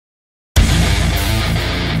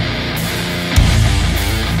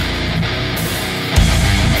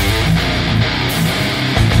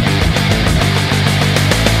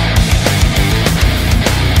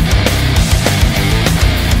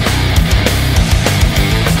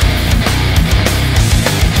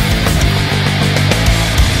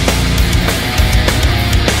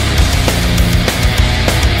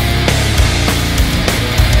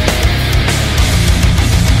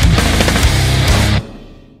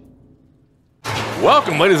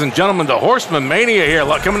Welcome, ladies and gentlemen, to HorsemenMania here,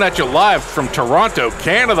 coming at you live from Toronto,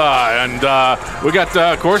 Canada. And we got,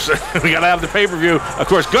 of course, we got to have the pay-per-view. Of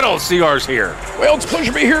course, good old CR's here. Well, it's a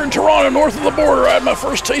pleasure to be here in Toronto, north of the border. I had my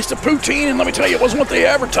first taste of poutine, and let me tell you, it wasn't what they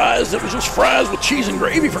advertised. It was just fries with cheese and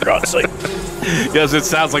gravy, for God's sake. Yes, it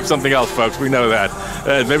sounds like something else, folks. We know that.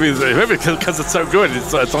 Maybe because it's so good.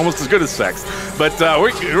 It's almost as good as sex. But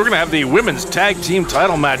we're going to have the women's tag team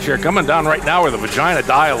title match here coming down right now with the Vagina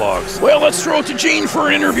Dialogues. Well, let's throw it to Gene for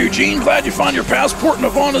an interview. Gene, glad you found your passport in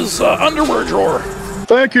Ivana's underwear drawer.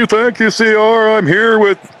 Thank you, CR. I'm here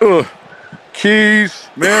with Keys,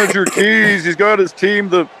 Manager Keys. He's got his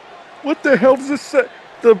team. What the hell does this say?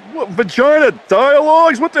 Vagina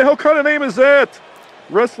Dialogues? What the hell kind of name is that?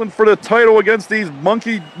 Wrestling for the title against these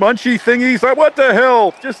munchy thingies? What the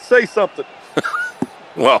hell? Just say something.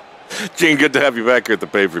 Well, Gene, good to have you back here at the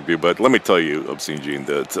pay-per-view, but let me tell you, Obscene Gene,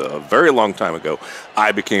 that a very long time ago,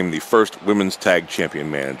 I became the first women's tag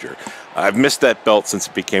champion manager. I've missed that belt since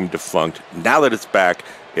it became defunct. Now that it's back,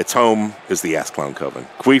 its home is the Ass Clown Coven.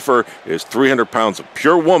 Queefer is 300 pounds of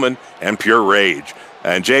pure woman and pure rage.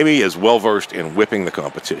 And Jamie is well-versed in whipping the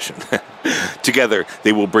competition. Together,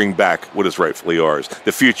 they will bring back what is rightfully ours.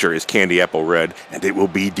 The future is candy apple red, and it will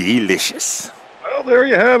be delicious. Well, there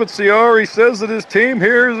you have it, CR. He says that his team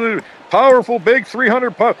here is a powerful, big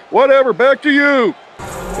 300-pound... Whatever, back to you.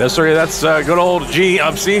 Yes, sir. That's good old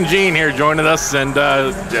Obscene Gene here joining us and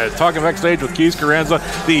talking backstage with Keys Carranza,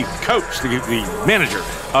 the coach, the manager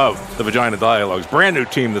of the Vagina Dialogues. Brand new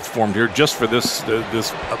team that's formed here just for this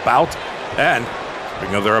bout. And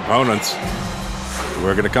speaking of their opponents,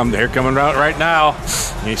 we're going to come here coming out right now.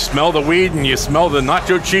 You smell the weed and you smell the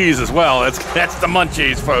nacho cheese as well. That's the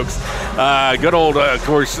Munchies, folks. Good old, of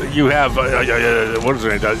course, you have, what is her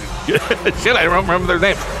name? Shit, I don't remember their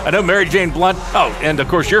names. I know Mary Jane Blunt. Oh, and of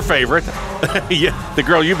course your favorite, yeah, the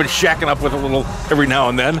girl you've been shacking up with a little every now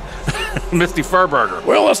and then, Misty Furburger.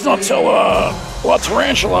 Well, let's not tell La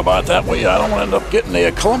Tarantula about that. I don't want to end up getting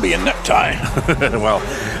a Colombian necktie.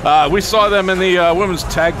 Well, we saw them in the women's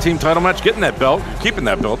tag team title match, getting that belt, keeping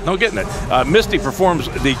that belt, no, getting it. Misty performs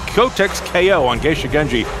the Kotex KO on Geisha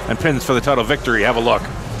Genji and pins for the title victory. Have a look.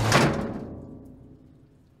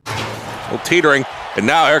 A little teetering, and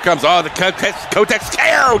now here comes, the Kotex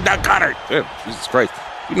KO. Now got her. Ew, Jesus Christ.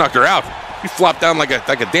 You knocked her out. You flopped down like a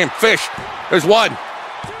damn fish. There's one.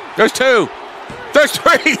 There's two. There's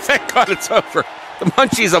three. Thank God it's over. The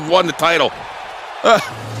Munchies have won the title.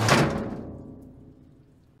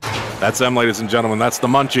 That's them, ladies and gentlemen. That's the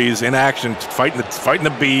Munchies in action, fighting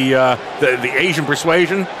the Asian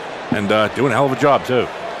persuasion, and doing a hell of a job too.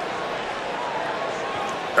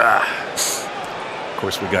 Of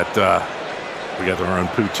course, we got our own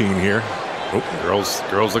poutine here. Oh,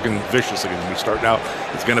 girls looking vicious again. We starting out.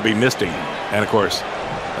 It's going to be Misty, and of course,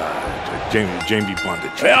 Jamie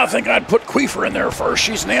Bondage. Yeah, I think I'd put Queefer in there first.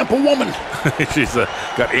 She's an ample woman. She's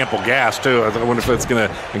got ample gas too. I wonder if that's going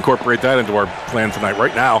to incorporate that into our plan tonight.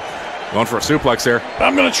 Right now, going for a suplex here.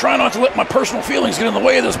 I'm going to try not to let my personal feelings get in the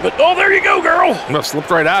way of this, but oh, there you go, girl. No, slipped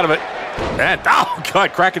right out of it. And oh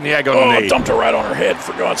God, cracking the egg on the knee. Dumped her right on her head,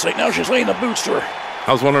 for God's sake. Now she's laying the boots to her.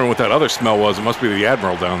 I was wondering what that other smell was. It must be the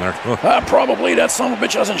Admiral down there. Probably. That son of a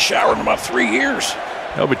bitch hasn't showered in about 3 years.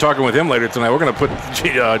 I'll be talking with him later tonight. We're going to put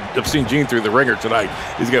Obscene Gene through the ringer tonight.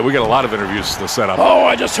 We got a lot of interviews to set up. Oh,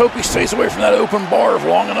 I just hope he stays away from that open bar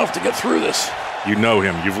long enough to get through this. You know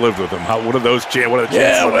him. You've lived with him. What are those chances?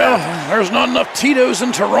 Yeah, well, there's not enough Tito's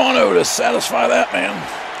in Toronto to satisfy that man.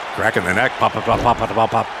 Cracking the neck. Pop, pop, pop, pop, pop, pop,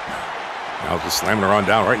 pop. Now just slamming her on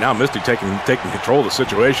down. Right now, Misty taking control of the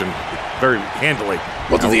situation very handily.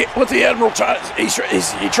 What the Admiral tried? He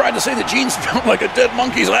tried to say that Gene smelled like a dead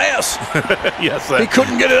monkey's ass. Yes. He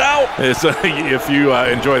couldn't get it out. If you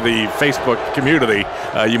enjoy the Facebook community,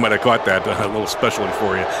 you might have caught that a little specially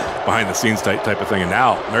for you, behind the scenes type of thing. And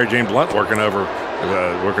now Mary Jane Blunt working over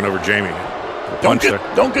Jamie.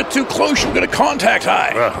 Don't get too close. You'll get a contact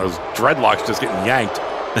high. Those dreadlocks just getting yanked.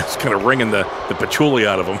 It's kind of wringing the patchouli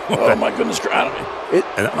out of him. Oh, my goodness.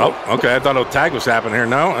 Okay. I thought a tag was happening here.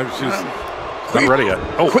 No, she's not ready yet.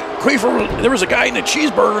 Oh. Queefer, there was a guy eating a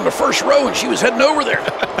cheeseburger in the first row, and she was heading over there.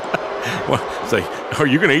 Well, say, are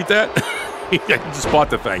you going to eat that? He just bought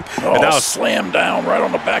the thing. Oh, and now slammed down right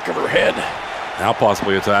on the back of her head. Now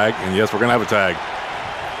possibly a tag, and yes, we're going to have a tag.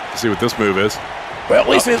 Let's see what this move is. Well, at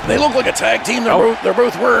least they look like a tag team. They're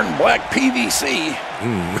both wearing black PVC.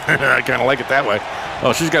 I kind of like it that way.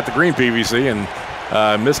 Oh, she's got the green PVC, and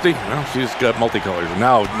Misty, well, she's got multicolors.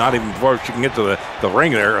 Now, not even before she can get to the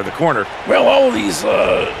ring there, or the corner. Well, all of these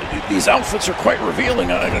outfits are quite revealing.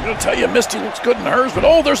 I'm going to tell you, Misty looks good in hers,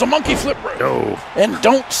 but there's a monkey flip. Oh. And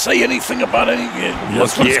don't say anything about any.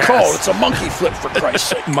 That's what it's called. It's a monkey flip, for Christ's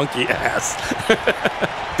sake. Monkey ass.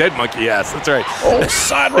 Dead monkey ass, that's right.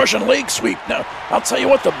 Side Russian leg sweep. Now, I'll tell you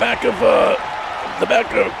what, the back of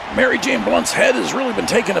Mary Jane Blunt's head has really been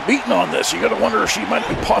taking a beating on this. You got to wonder if she might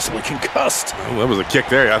be possibly concussed. Well, that was a kick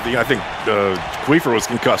there. I think Queefer was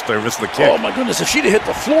concussed there, missing the kick. Oh my goodness! If she'd have hit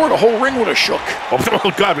the floor, the whole ring would have shook.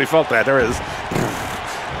 Oh God, we felt that. There it is.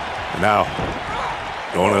 Now,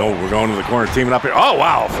 we're going to the corner, teaming up here. Oh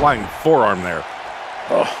wow, flying forearm there.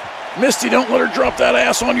 Oh, Misty, don't let her drop that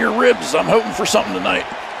ass on your ribs. I'm hoping for something tonight.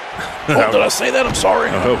 Did I say that? I'm sorry.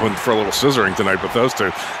 I'm hoping for a little scissoring tonight with those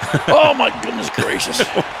two. Oh, my goodness gracious.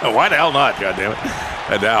 Why the hell not, goddammit?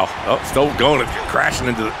 And now, still going, crashing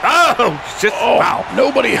into the... Oh, shit. Wow.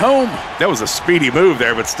 Nobody home. That was a speedy move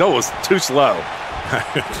there, but still was too slow.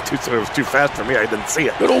 It was too fast for me. I didn't see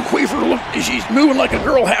it. Good old Queefer, look, she's moving like a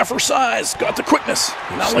girl half her size. Got the quickness.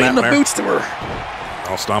 Now laying the boots to her.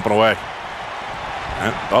 All stomping away.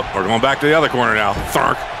 We're going back to the other corner now.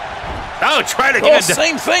 Thark. Oh, try to get it.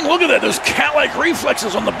 Same thing. Look at that. Those cat-like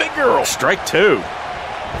reflexes on the big girl. Strike two.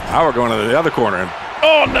 Now we're going to the other corner.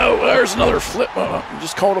 Oh, no. There's another flip.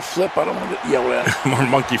 Just call it a flip. I don't want to get yelled at. More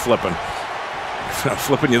monkey flipping.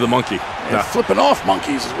 Flipping you the monkey. Yeah, flipping off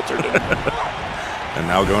monkeys is what they're doing. And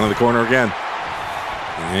now going to the corner again.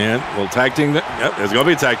 And we'll tag team. Yep, there's going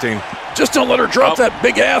to be a tag team. Just don't let her drop that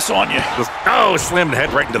big ass on you. Slammed the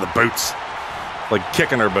head right into the boots. Like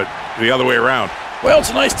kicking her, but the other way around. Well,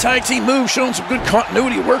 it's a nice tag team move, showing some good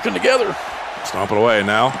continuity working together. Stomping away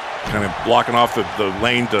now, kind of blocking off the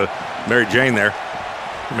lane to Mary Jane there.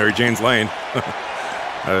 Mary Jane's lane.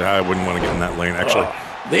 I wouldn't want to get in that lane, actually.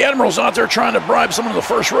 The Admiral's out there trying to bribe someone in the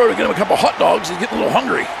first row to get him a couple hot dogs. He's getting a little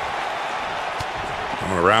hungry.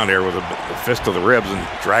 Coming around here with a fist to the ribs and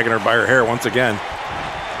dragging her by her hair once again.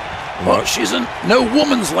 Well, she's in no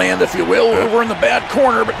woman's land, if you will, over in the bad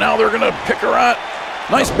corner, but now they're going to pick her out.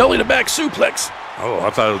 Nice belly-to-back suplex. Oh, I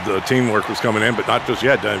thought the teamwork was coming in, but not just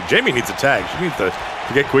yet. Jamie needs a tag. She needs to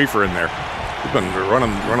get Queefer in there. We've been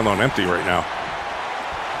running on empty right now.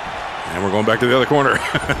 And we're going back to the other corner.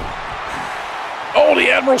 The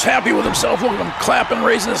Admiral's happy with himself. Look at him clapping,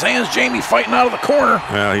 raising his hands. Jamie fighting out of the corner.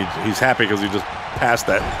 Well, he's happy because he just passed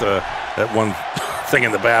that one thing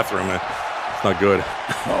in the bathroom. It's not good.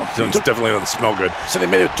 It definitely doesn't smell good. So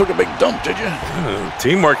they took a big dump, did you?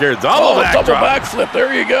 Teamwork here. Double backflip.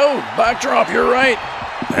 There you go. Backdrop. You're right.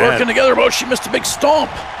 Working together, but she missed a big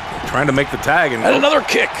stomp. Trying to make the tag and another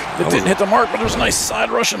kick that didn't hit the mark, but it was a nice side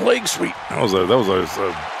Russian leg sweep. That was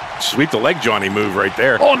a sweep the leg Johnny move right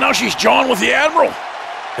there. Oh, now she's John with the Admiral.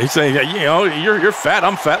 He's saying, you're fat,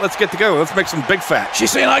 I'm fat. Let's get together. Let's make some big fat.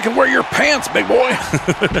 She's saying, I can wear your pants, big boy.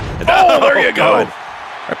 There you go. God.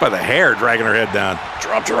 Right by the hair, dragging her head down.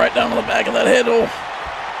 Dropped her right down to the back of that head.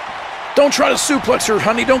 Don't try to suplex her,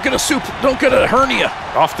 honey. Don't get a hernia.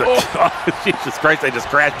 Jesus Christ! They just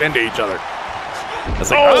crashed into each other.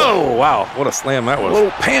 It's like, wow, what a slam that was. A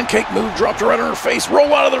little pancake move, dropped her right on her face.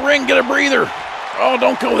 Roll out of the ring, get a breather.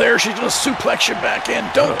 Don't go there. She's gonna suplex you back in.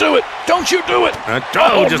 Don't do it. Don't you do it.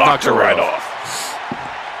 Just knocks her right off.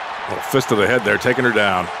 Little fist to the head there, taking her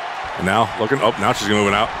down. And now looking. Now she's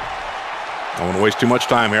moving out. Don't want to waste too much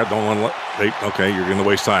time here. Don't want to okay, you're going to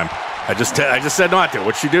waste time. I just said not to.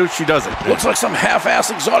 What'd she do? She does it. Looks like some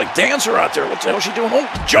half-ass exotic dancer out there. What the hell is she doing?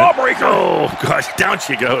 Jawbreaker. Oh, gosh. Down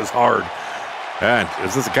she goes hard. And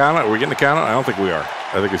is this a count out? Are we getting a count out? I don't think we are.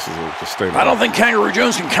 I think this is just stay. I don't think Kangaroo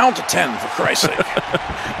Jones can count to 10, for Christ's sake.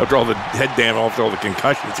 After all the head damage, after all the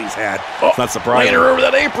concussions he's had. It's not surprising. Laying her over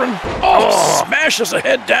that apron. Smashes the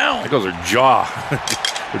head down. There goes her jaw.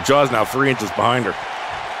 Her jaw's now 3 inches behind her.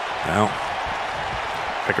 Now,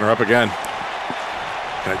 picking her up again.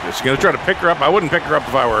 She's going to try to pick her up. I wouldn't pick her up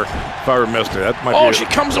if I were Misty. That might be she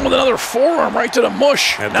comes in with another forearm right to the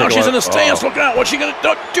mush. Now she's in a stance. Look out. What's she going to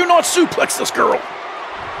do? Do not suplex this girl.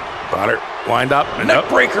 Got her. Wind up. Neck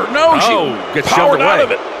breaker. No, she gets powered out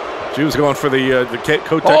of it. She was going for the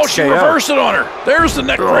Kotex KO. She reversed it on her. There's the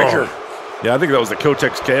neck breaker. Yeah, I think that was the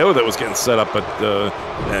Kotex KO that was getting set up, but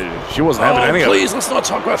she wasn't having any of it. Please, let's not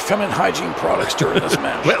talk about feminine hygiene products during this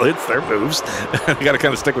match. Well, it's their moves. You got to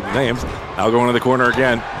kind of stick with the names. I'll go into the corner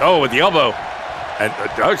again. With the elbow. And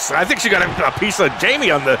I think she got a piece of Jamie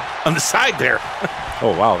on the side there.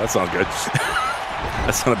 Oh, wow, that sounds good.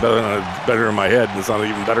 That sounded better in my head. It sounded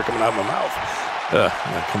even better coming out of my mouth.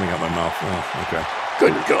 Not coming out my mouth. Oh, okay.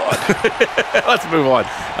 Good God. Let's move on.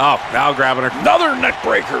 Oh, now grabbing her. Another neck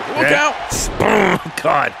breaker. Look out. Boom.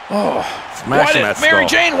 God. Oh. Smashing that Mary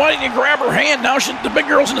skull. Jane, why didn't you grab her hand? Now the big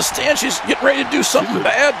girl's in the stand. She's getting ready to do something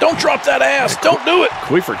bad. Don't drop that ass. Don't do it.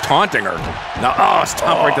 Queefer taunting her. No,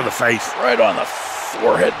 stomp right to the face. Right on the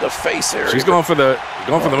forehead, the face area. She's going for the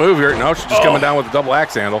move here. No, she's just coming down with the double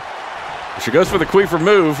axe handle. She goes for the Queefer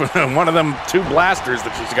move. One of them 2 blasters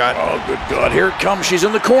that she's got. Oh, good God. Here it comes. She's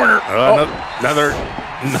in the corner. Another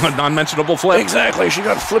non-mentionable flip. Exactly. She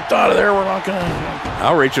got flipped out of there. We're not going to...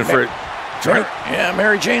 Now reaching for it.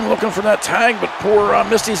 Mary Jane looking for that tag, but poor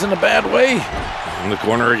Misty's in a bad way. In the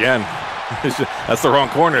corner again. That's the wrong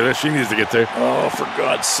corner that she needs to get to. Oh, for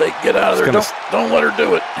God's sake, get out of there. Don't let her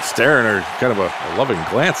do it. Staring her, kind of a loving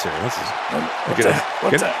glance here. This is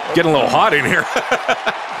getting a little hot in here.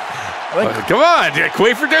 Come on,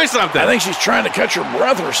 Queefer, do something. I think she's trying to catch her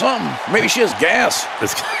breath or something. Maybe she has gas.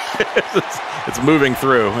 It's moving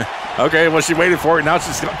through. Okay, well, she waited for it. Now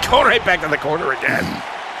she's going right back to the corner again.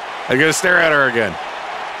 I'm going to stare at her again.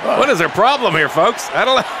 What is her problem here, folks? I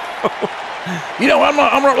don't know. You know, I'm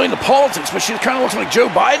not really into politics, but she kind of looks like Joe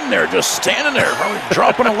Biden there, just standing there, probably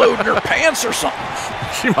dropping a load in her pants or something.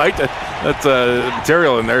 She might. That's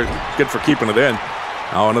material in there. Good for keeping it in.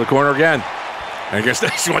 Now into the corner again. I guess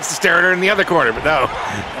she wants to stare at her in the other corner, but no.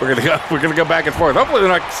 We're gonna go back and forth. Hopefully they're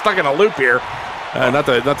not stuck in a loop here. Not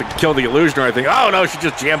to kill the illusion or anything. Oh no, she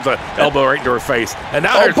just jams the elbow right into her face. And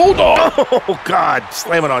now Bulldog! Oh God,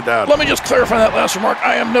 slamming on down. Let me just clarify that last remark.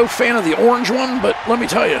 I am no fan of the orange one, but let me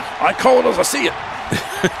tell you, I call it as I see it.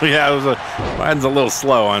 Yeah, mine's a little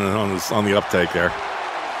slow on the uptake there.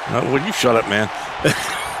 Will you shut up, man?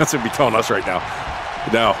 That's what be telling us right now.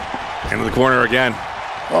 No, into the corner again.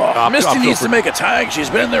 Misty needs to make a tag. She's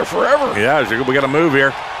been in there forever. Yeah, we got to move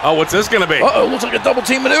here. Oh, what's this going to be? Uh-oh, looks like a double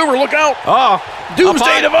team maneuver. Look out. Oh.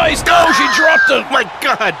 Doomsday device. No, she dropped the... My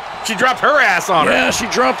God. She dropped her ass on her. Yeah, she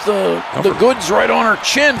dropped the goods right on her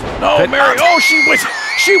chin. No, Mary. Oh,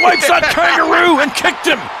 she wipes that kangaroo and kicked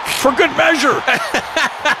him for good measure.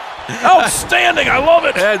 Outstanding. I love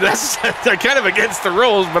it. Yeah, that's kind of against the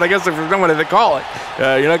rules, but I guess if there's no one to call it,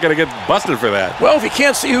 you're not going to get busted for that. Well, if you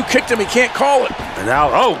can't see who kicked him, he can't call it. And now,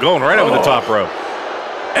 going right over the top rope.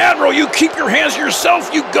 Admiral, you keep your hands to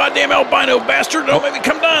yourself, you goddamn albino bastard. Don't make me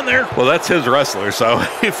come down there. Well, that's his wrestler, so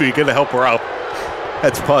if you're going to help her out,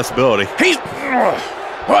 that's a possibility. Well,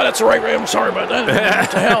 that's the right way. I'm sorry about that.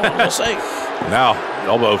 What the hell? I'm going to say. Now,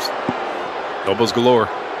 elbows. Elbows galore.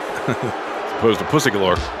 Opposed to pussy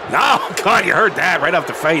galore. No, God, you heard that right off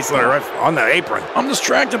the face, right on the apron. I'm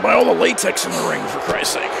distracted by all the latex in the ring, for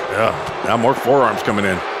Christ's sake. Yeah, now more forearms coming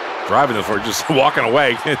in. Driving this for just walking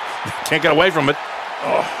away. Can't get away from it.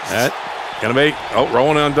 Gonna be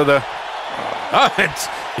rolling onto the.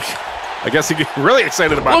 I guess he get really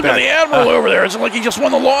excited about that. Look at the Admiral over there. It's like he just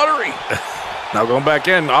won the lottery. Now going back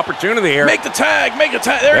in, opportunity here. Make the tag.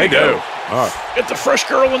 There you go. Get the fresh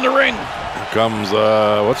girl in the ring. Here comes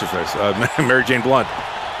what's her face? Mary Jane Blunt.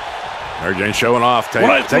 Mary Jane showing off, taking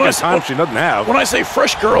time she doesn't have. When I say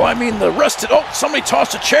fresh girl, I mean the rested. Oh, somebody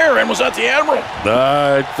tossed a chair in. Was that the Admiral?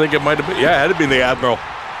 I think it might have been. Yeah, it had to be the Admiral.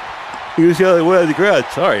 He was yelling away at the crowd.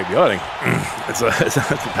 Sorry, I'm yawning. It's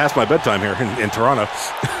past my bedtime here in Toronto.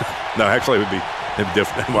 No, actually, it would be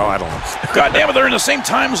different. Well, I don't know. God damn it, they're in the same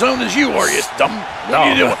time zone as you are, you dumb. What are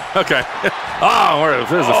you doing? Okay.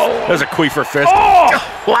 There's a queefer fist.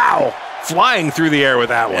 Oh! Wow. Flying through the air with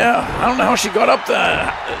that one. Yeah, I don't know how she got up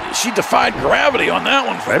there. She defied gravity on that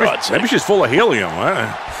one, for God's sake. Maybe she's full of helium.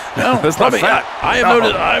 No, that's probably, not fat. I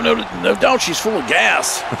have noted, no doubt she's full of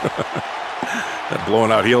gas. That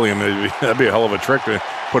blowing out helium, that'd be a hell of a trick to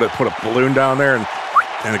put a balloon down there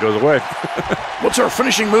and it goes away. What's our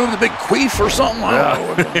finishing move? The big queef or something? I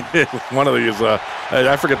don't know. One of these,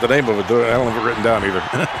 I forget the name of it. I don't have it written down either.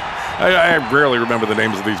 I rarely remember the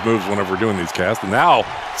names of these moves whenever we're doing these casts. And now,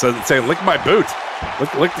 it's saying, lick my boot.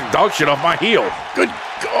 Lick the dog shit off my heel. Good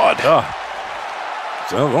God.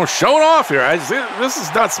 So, we're showing off here. This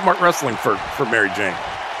is not smart wrestling for Mary Jane.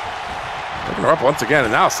 Picking her up once again,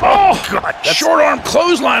 and now... God, short arm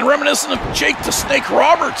clothesline, reminiscent of Jake the Snake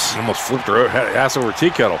Roberts. Almost flipped her ass over a tea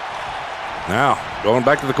kettle. Now, going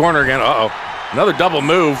back to the corner again. Another double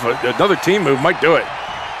move. Another team move might do it.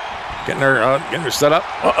 Getting her set up.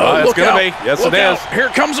 It's going to be. Yes, it is. Here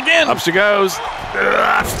it comes again. Up she goes.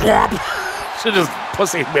 She just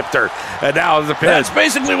pussy whipped her. And now there's a pin. That's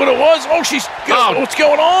basically what it was. What's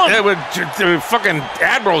going on? Yeah, with the fucking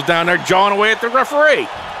Admiral's down there jawing away at the referee.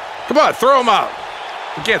 Come on, throw him out.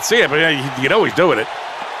 You can't see it, but you can always do it.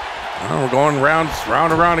 We're going round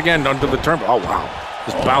and round again onto the turn. Oh, wow.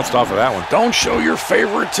 Just bounced off of that one. Don't show your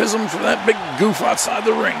favoritism for that big goof outside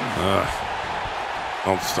the ring.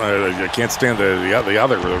 I can't stand the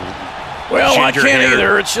other. Well, I ginger can't hair.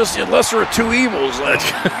 either. It's just the lesser of two evils. Well,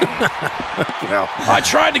 I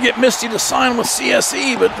tried to get Misty to sign with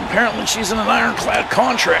CSE, but apparently she's in an ironclad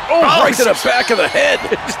contract. Oh, right to the back of the head.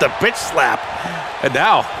 just a bitch slap. And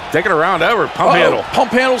now, taking her around over, pump handle.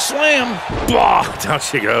 Pump handle slam. Blah, down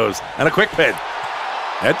she goes. And a quick pin.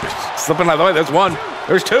 That slipping out of the way. There's one.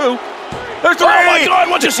 There's two. There's three. Oh, my God,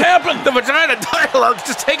 what just happened? The Vagina Dialogue's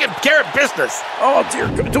just taking care of business. Oh, dear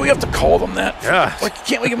God. Do we have to call them that? Yeah. Like,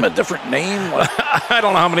 can't we give them a different name? Like, I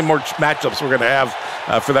don't know how many more matchups we're going to have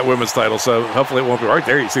for that women's title, so hopefully it won't be right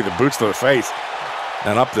there. You see the boots to the face.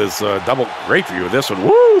 And up this double great view of this one.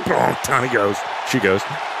 Woo! Down he goes. She goes.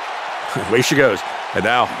 Away she goes. And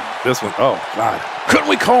now this one. Oh, God. couldn't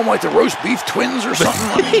we call them like the roast beef twins or something?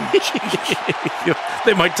 I mean,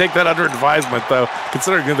 they might take that under advisement, though,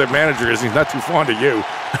 considering who their manager is. He's not too fond of you.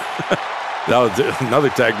 Now, another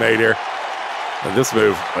tag made here. This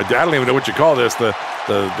move, I don't even know what you call this. The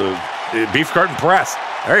beef carton press.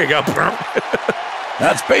 There you go.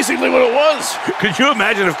 that's basically what it was. Could you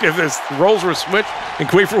imagine if this roles were switched and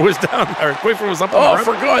Quafer was down, or Quafer was up on Oh, the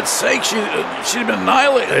for God's sake, she'd have been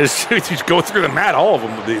annihilated. She'd go through the mat, all of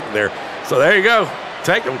them would be there. So there you go.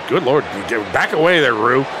 Tag, oh, good Lord. Get back away there,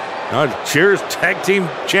 Rue. Cheers, tag team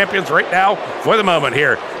champions right now for the moment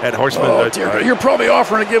here at Horsemen. Oh, dear God. You're probably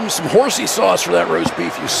offering to give him some horsey sauce for that roast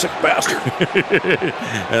beef, you sick bastard.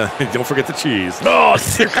 Don't forget the cheese. Oh,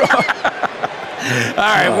 dear God. All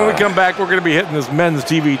right, when we come back, we're going to be hitting this men's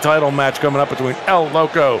TV title match coming up between El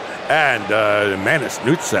Loco and Manus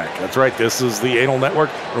Knutesak. That's right, this is the Anal Network,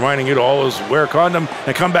 reminding you to always wear a condom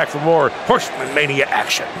and come back for more HorsemenMania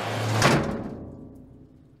action.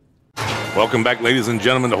 Welcome back, ladies and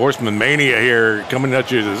gentlemen, to HorsemenMania here, coming at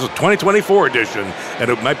you. This is a 2024 edition, and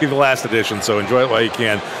it might be the last edition, so enjoy it while you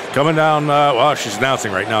can. Coming down, well, she's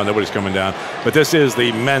announcing right now, nobody's coming down, but this is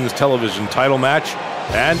the men's television title match,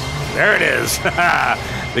 and there it is.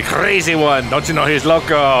 The crazy one. Don't you know he's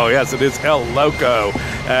Loco? Yes, it is El Loco.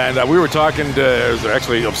 And we were talking to,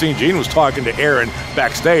 actually, Obscene Gene was talking to Aaron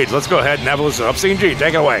backstage. Let's go ahead and have a listen. Obscene Gene,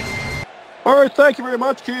 take it away. All right, thank you very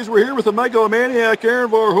much, Keys. We're here with the megalomaniac Aaron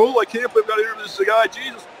Varhul. I can't believe I've got to introduce the guy.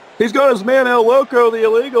 Jesus. He's got his man El Loco, the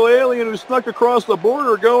illegal alien who snuck across the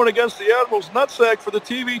border, going against the Admiral's nutsack for the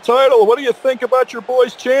TV title. What do you think about your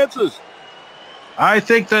boy's chances? I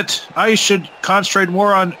think that I should concentrate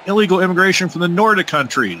more on illegal immigration from the Nordic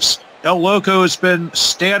countries. El Loco has been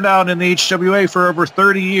standout in the HWA for over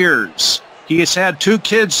 30 years. He has had 2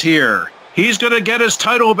 kids here. He's going to get his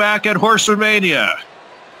title back at HorsemenMania.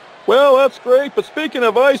 Well, that's great, but speaking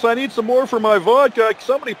of ice, I need some more for my vodka.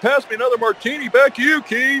 Somebody pass me another martini. Back to you,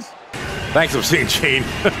 Keys. Thanks, Obscene Gene.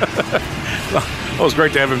 It was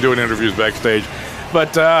great to have him doing interviews backstage.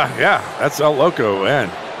 But, yeah, that's El Loco,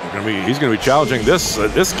 and he's going to be challenging this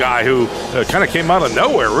guy who kind of came out of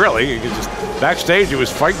nowhere, really. He just backstage, he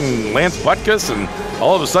was fighting Lance Butkus, and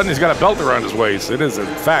all of a sudden he's got a belt around his waist. It is, in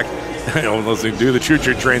fact, unless they do the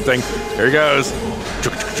choo-choo train thing. Here he goes.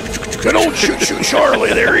 Good old shoot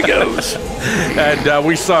Charlie. There he goes. And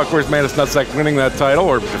we saw, of course, Manus Knutesak winning that title,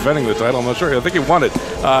 or defending the title. I'm not sure. I think he won it.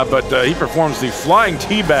 But he performs the flying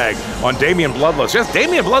teabag on Damian Bloodless. Yes,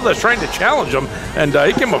 Damian Bloodless trying to challenge him, and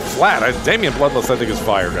he gave him a flat. Damian Bloodless, I think, is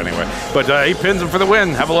fired anyway. But he pins him for the win.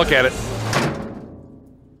 Have a look at it.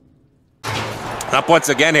 Up once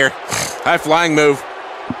again here. High flying move.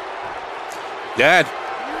 Dad.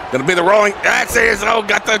 Gonna be the rolling. That's it. Oh,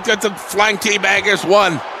 got the flying teabag. There's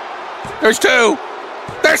 1. There's 2.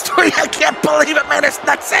 There's 3. I can't believe it, man. It's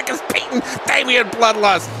Knutesak is beating Damian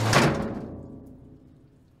Bloodlust.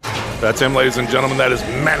 That's him, ladies and gentlemen. That is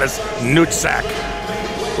Manus Knutesak,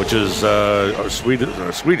 which is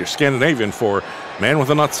Swedish, Scandinavian for man with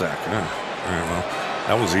a nutsack. I don't know.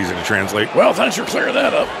 That was easy to translate. Well, thanks for clearing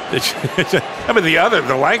that up. I mean,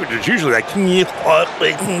 the language is usually like, you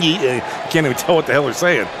can't even tell what the hell they're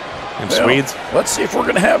saying. In Swedes. Let's see if we're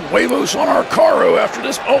going to have huevos on our carro after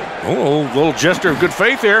this. Oh, a little gesture of good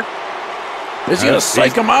faith here. Is he going to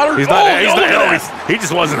psych him out? Or? He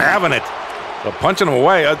just wasn't having it. So punching him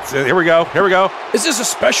away. Here we go. Is this a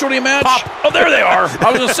specialty match? Pop. Oh, there they are. I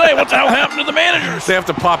was going to say, what the hell happened to the managers? They have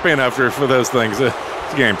to pop in for those things. It's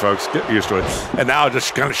a game, folks. Get used to it. And now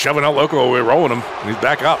just kind of shoving El Loco away, rolling him. And he's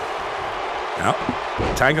back up. Now,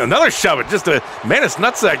 another shove it. Just a Manus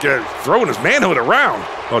Knutesak throwing his manhood around.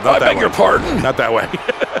 Oh, not I that beg way. your pardon. Not that way.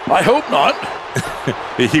 I hope not.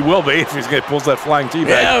 He will be if he pulls that flying teabag.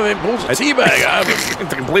 Yeah, he pulls a teabag out of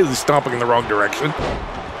it. Completely stomping in the wrong direction.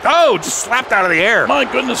 Oh, just slapped out of the air. My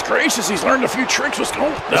goodness gracious, he's learned a few tricks. What's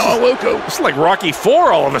going on? Now, Loco. It's like Rocky IV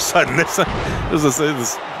all of a sudden. This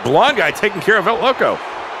blonde guy taking care of El Loco.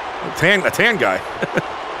 A tan guy.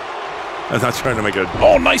 I'm not trying to make a...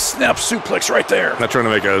 Oh, nice snap suplex right there. Not trying to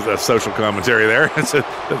make a social commentary there.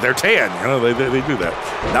 They're tan. You know, they do that.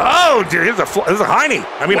 No, dude, here's a high knee.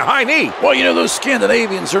 I mean, a high knee. Well, you know, those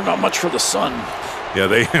Scandinavians are not much for the sun. Yeah,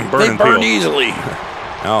 they burn peel. Easily.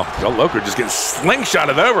 Oh, Loco just getting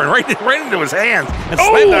slingshotted over and right into his hands and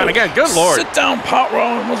slammed down again. Good Lord. Sit down power.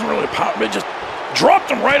 Well, it wasn't really a power. It just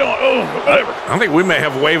dropped him right on. Oh, whatever. I think we may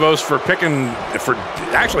have huevos for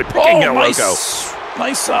actually picking Loco.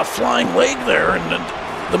 Nice flying leg there,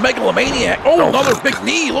 and the megalomaniac. Oh, another big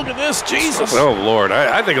knee. Look at this, Jesus. Oh, Lord.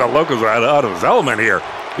 I think Loco's out of his element here.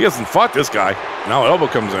 He hasn't fought this guy. Now elbow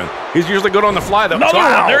comes in. He's usually good on the fly, though. Another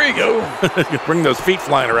one. There you go. Bring those feet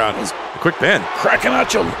flying around. Quick pin. Cracking out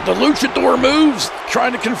the luchador moves,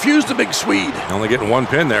 trying to confuse the big Swede. Only getting one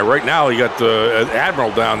pin there. Right now, you got the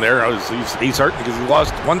Admiral down there. He's hurt because he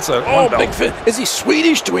lost one set. Oh, big fin. Is he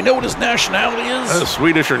Swedish? Do we know what his nationality is?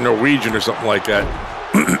 Swedish or Norwegian or something like that.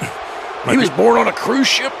 He was born on a cruise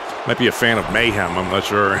ship. Might be a fan of mayhem. I'm not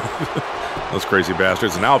sure. Those crazy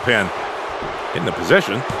bastards. And now pin in the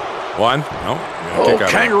position. One. No. Oh,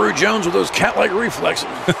 Kangaroo Jones with those cat-like reflexes.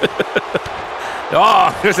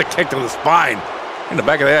 Oh, there's a kick to the spine. In the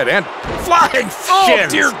back of the head. And flying shins. Oh,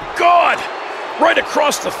 dear God. Right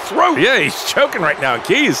across the throat. Yeah, he's choking right now.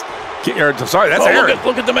 Sorry, that's Aaron.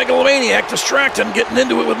 Look at the megalomaniac distracting, getting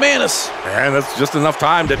into it with Manus. And that's just enough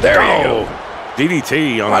time to there you go.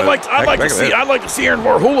 DDT on I'd like to see Aaron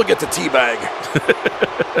Warhula get the teabag.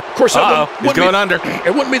 Of course, he's going under.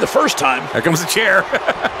 It wouldn't be the first time. Here comes the chair.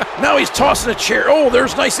 Now he's tossing a chair. Oh,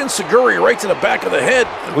 there's nice enziguri right to the back of the head.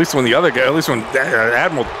 At least when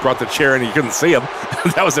Admiral brought the chair in, you couldn't see him.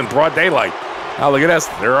 That was in broad daylight. Now look at this.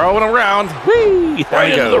 They're rolling around. Whee!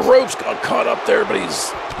 Right into the ropes, got caught up there, but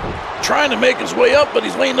he's trying to make his way up, but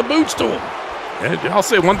he's laying the boots to him. And I'll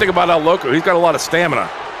say one thing about El Loco. He's got a lot of stamina.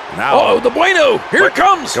 Now, the Bueno. Here it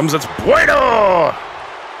comes. It's Bueno.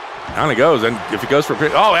 Down he goes, and if he goes for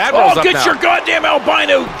Admiral's up now. Get your goddamn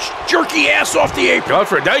albino jerky ass off the apron. Go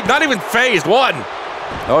for it. Not even phased. One.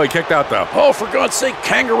 Oh, he kicked out, though. Oh, for God's sake,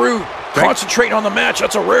 Kangaroo concentrating on the match.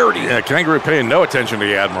 That's a rarity. Yeah, Kangaroo paying no attention to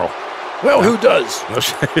the Admiral. Well, who does?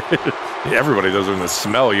 Everybody does in the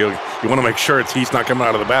smell. You want to make sure he's not coming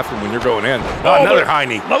out of the bathroom when you're going in. Another high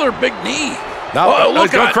knee. Another big knee. No,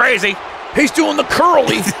 he's going crazy. He's doing the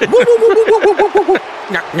curly.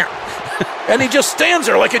 And he just stands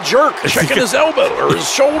there like a jerk, checking his elbow or his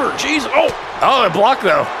shoulder. Jeez. Oh, it blocked,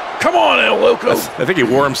 though. Come on, El Loco. I think he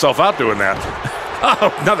wore himself out doing that.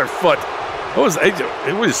 Oh, another foot.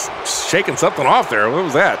 It was shaking something off there. What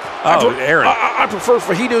was that? Aaron. I prefer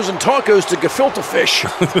fajitos and tacos to gefilte fish.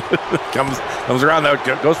 comes around, though,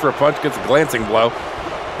 goes for a punch, gets a glancing blow.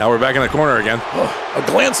 Now we're back in the corner again. A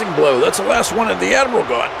glancing blow. That's the last one that the Admiral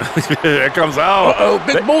got. Here comes out.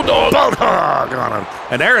 Big bulldog. Bulldog on him.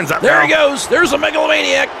 And Aaron's up there. There he goes. There's a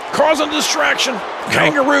megalomaniac causing distraction.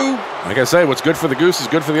 Kangaroo. Like I say, what's good for the goose is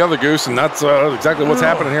good for the other goose, and that's exactly what's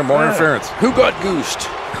happening here. More interference. Who got goosed?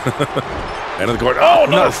 End of the court.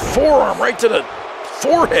 Another forearm right to the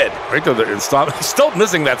forehead. Right to the stomp. He's still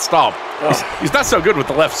missing that stomp. He's not so good with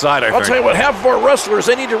the left side, I think. I'll tell you what, half of our wrestlers,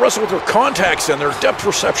 they need to wrestle with their contacts and their depth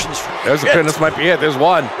perceptions. There's a pin. This might be it. There's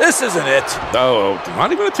one. This isn't it. No,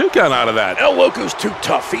 not even a 2 count out of that. El Loco's too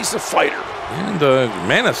tough. He's a fighter. And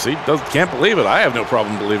Manus, he can't believe it. I have no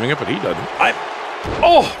problem believing it, but he doesn't.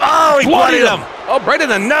 He bloodied him. Right in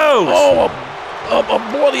the nose. A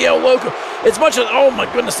bloody El Loco. As much as, oh my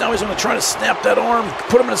goodness, now he's going to try to snap that arm,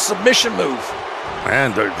 put him in a submission move.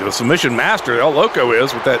 And the submission master, El Loco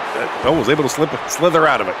is, with that, was able to slither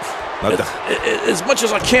out of it. As much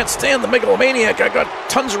as I can't stand the megalomaniac, I got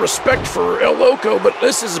tons of respect for El Loco, but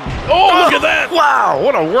this is, look at that. Wow,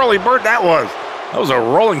 what a whirly bird that was. That was a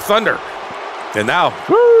rolling thunder. And now,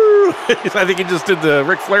 woo, I think he just did the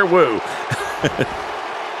Ric Flair woo.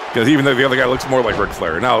 Because even though the other guy looks more like Ric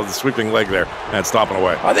Flair, now the sweeping leg there and stomping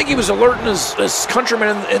away. I think he was alerting his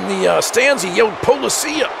countrymen in the stands. He yelled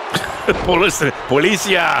Policia.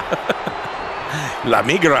 Policia. La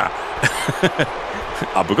Migra.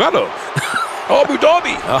 Abogado. Abu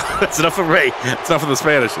Dhabi. That's enough for me. That's enough of the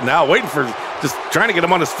Spanish. Now waiting for, just trying to get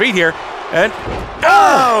him on his feet here. And,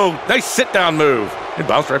 nice sit-down move. He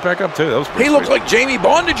bounced right back up, too. That was pretty looked like Jamie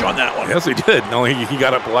Bondage on that one. Yes, he did. No, he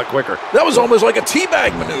got up a lot quicker. That was almost like a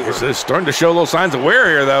teabag maneuver. He's starting to show little signs of wear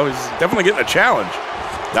here, though. He's definitely getting a challenge.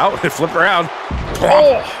 Now, flip around.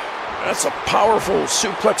 That's a powerful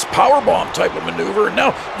suplex powerbomb type of maneuver. And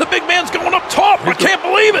now the big man's going up top. I can't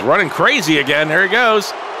believe it. Running crazy again. There he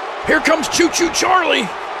goes. Here comes Choo Choo Charlie.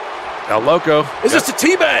 El Loco. Is this a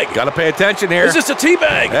teabag? Got to pay attention here. Is this a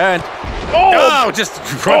teabag? And just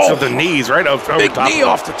crunch of the knees right over big top. Knee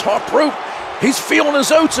off the top rope. He's feeling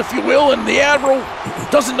his oats, if you will, and the Admiral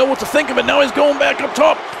doesn't know what to think of it. Now he's going back up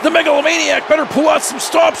top. The Megalomaniac better pull out some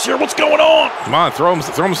stops here. What's going on? Come on, throw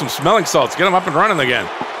him some smelling salts. Get him up and running again.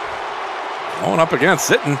 Going up again,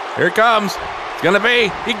 sitting. Here it comes. It's going to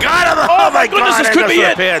be. He got him. Oh my goodness, this could be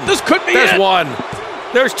it. This could be it. There's one.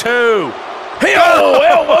 There's two. Hey,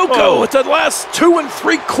 El Loco, at the last 2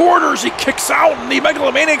 3/4, he kicks out, and the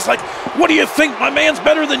Megalomaniac's like, what do you think? My man's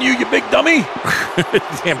better than you big dummy.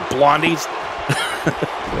 Damn blondies.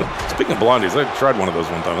 Speaking of blondies, I tried one of those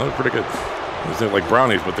one time. They were pretty good. It was like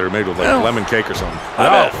brownies, but they're made with like lemon cake or something.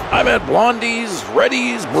 I've had blondies,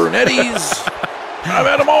 reddies, brunetties. I've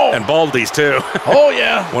had them all. And baldies, too. Oh,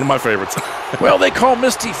 yeah. One of my favorites. Well, they call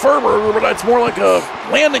Misty Ferber, but it's more like a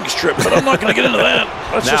landing strip, but I'm not going to get into that.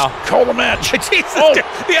 Let's just call the match. Jesus.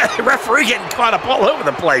 Yeah, the referee getting caught up all over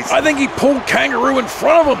the place. I think he pulled Kangaroo in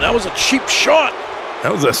front of him. That was a cheap shot.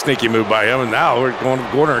 That was a sneaky move by him, and now we're going to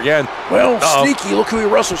the corner again. Well, sneaky. Look who he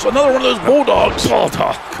wrestles. Another one of those bulldogs.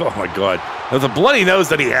 Bulldog. Oh, my God. There's a bloody nose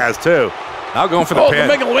that he has, too. Now going for the pin.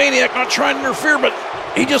 The Megalomaniac not trying to interfere, but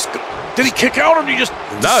he just... Did he kick out, or did he just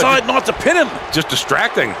decide not to pin him? Just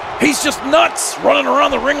distracting. He's just nuts, running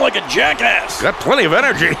around the ring like a jackass. Got plenty of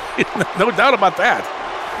energy. No doubt about that.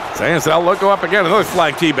 Saying El Loco up again. Another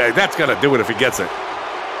flying teabag. That's going to do it if he gets it.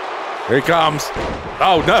 Here he comes.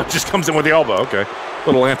 Oh, no. Just comes in with the elbow. Okay. A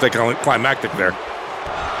little anticlimactic there.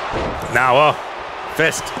 Now,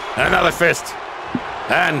 fist. Another fist.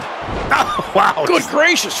 And, oh, wow. Good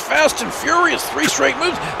gracious, fast and furious, 3 straight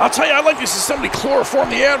moves. I'll tell you, I'd like to see somebody chloroform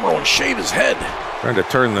the Admiral and shave his head. Trying to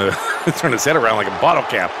turn his head around like a bottle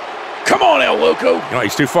cap. Come on, El Loco. No,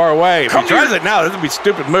 he's too far away. If he tries it now, this would be a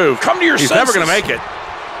stupid move. Come to your senses. He's never going to make it.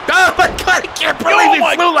 Oh, my God, I can't believe he flew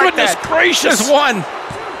like that. Oh, my goodness gracious. There's one.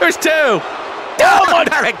 There's two. Oh,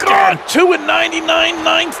 my God. 2 and 99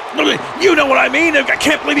 ninths. You know what I mean. I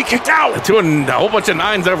can't believe he kicked out. 2 and a whole bunch of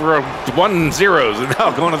 9s over 1 zeros. And now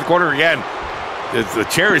going to the corner again. The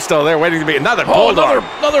chair is still there waiting to be another bulldog.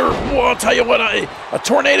 I'll tell you what, a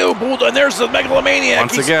tornado bulldog. And there's the Megalomaniac.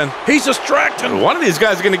 Once again. He's distracting. One of these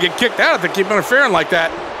guys is going to get kicked out if they keep interfering like that.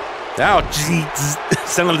 Now,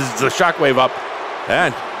 send the shockwave up.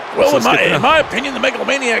 And... Well, in my opinion, the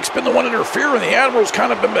Megalomaniac's been the one interfering. The Admiral's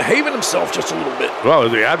kind of been behaving himself just a little bit. Well,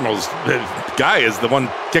 the Admiral's guy is the one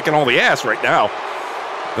kicking all the ass right now.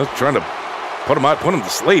 Just trying to put him to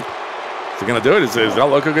sleep. Is he going to do it? Is El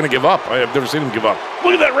Loco going to give up? I've never seen him give up.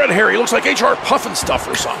 Look at that red hair. He looks like HR Puffin stuff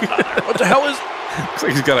or something. What the hell is... Looks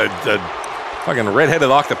like he's got a fucking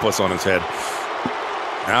red-headed octopus on his head.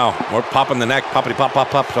 Now, more pop in the neck. Poppity pop, pop,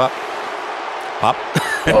 pop, pop. Pop.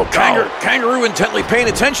 Oh, Kangaroo intently paying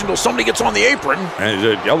attention until somebody gets on the apron.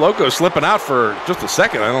 And El Loco's slipping out for just a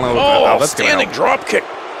second. I don't know how that's going to standing drop kick.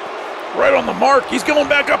 Right on the mark. He's going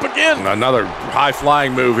back up again. Another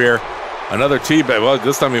high-flying move here. Another teabag. Well,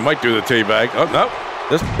 this time he might do the teabag. Oh, no.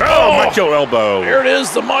 Macho elbow. There it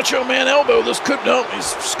is, the Macho Man elbow. He's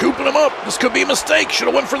scooping him up. This could be a mistake. Should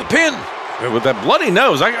have went for the pin. With that bloody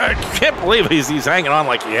nose, I can't believe he's hanging on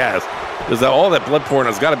like he has. Because all that blood pouring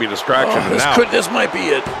has got to be a distraction. This might be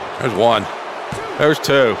it. There's one. There's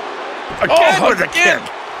two. Again.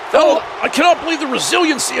 I cannot believe the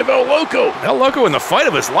resiliency of El Loco. El Loco in the fight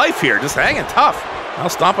of his life here, just hanging tough. I'll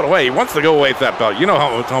stomp it away. He wants to go away with that belt. You know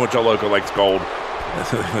how much El Loco likes gold.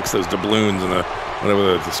 He likes those doubloons and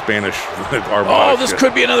the Spanish armada. Oh, this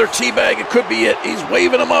could be another teabag. It could be it. He's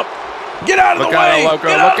waving him up. Get out of the way! Loco.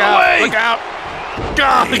 Get out of the way! Look out!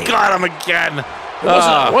 God, he got him again.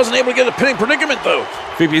 Wasn't able to get a pinning predicament, though.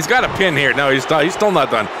 He's got a pin here. No, he's still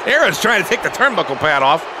not done. Aaron's trying to take the turnbuckle pad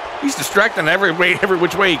off. He's distracting every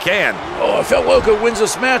which way he can. Oh, if El Loco wins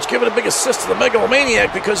this match, give it a big assist to the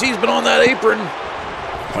Megalomaniac because he's been on that apron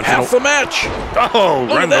half the match. Oh,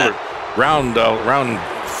 look at that. Round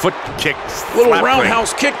foot kick. Little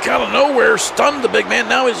roundhouse kick out of nowhere. Stunned the big man.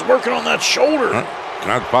 Now he's working on that shoulder. Can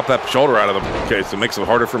I pop that shoulder out of the case? It makes it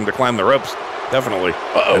harder for him to climb the ropes. Definitely.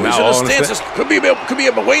 He's in a stance. Could be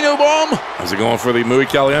a Bueno bomb. Is he going for the Muy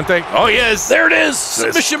Caliente? Oh, yes. There it is.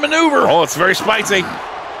 Submission maneuver. Oh, it's very spicy.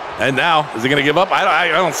 And now, is he going to give up? I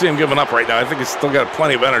don't see him giving up right now. I think he's still got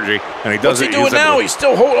plenty of energy. And he does. What's he doing now? He's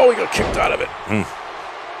still holding. Oh, he got kicked out of it.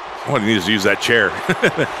 Well, he needs to use that chair.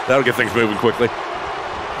 That'll get things moving quickly.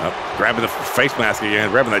 Grabbing the face mask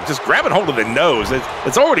again, just grabbing hold of the nose.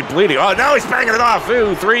 It's already bleeding. Oh, now he's banging it off.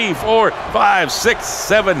 2, 3, 4, 5, 6,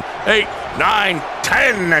 7, 8, 9,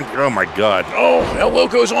 10. And, oh, my God. Oh, El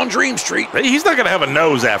Loco's on Dream Street. He's not going to have a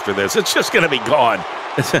nose after this. It's just going to be gone.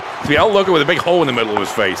 It's El Loco with a big hole in the middle of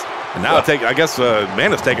his face. And now I guess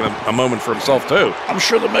Manus taking a moment for himself too. I'm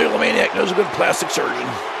sure the megalomaniac knows a good plastic surgeon.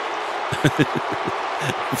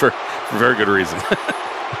 for very good reason.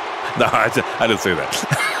 No, I didn't say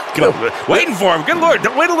that. Waiting for him. Good Lord.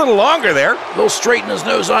 Wait a little longer there. They'll straighten his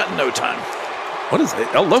nose out in no time. What is it?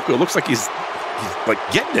 El Loco looks like he's like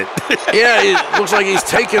getting it. Yeah, it looks like he's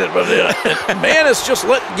taking it, but Manus just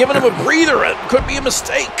giving him a breather. It could be a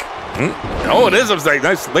mistake. Oh, it is a mistake.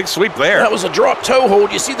 Nice leg sweep there. That was a drop toe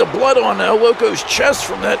hold. You see the blood on El Loco's chest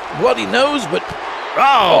from that bloody nose, but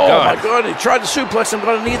oh God. My God, he tried to suplex him,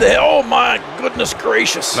 got a knee to the head. Oh my goodness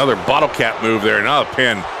gracious. Another bottle cap move there, not a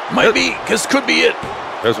pin. Might be, because could be it.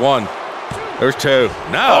 There's one. There's two.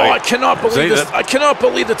 No. Oh, I cannot believe this. I cannot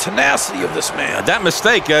believe the tenacity of this man. That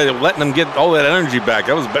mistake, letting him get all that energy back,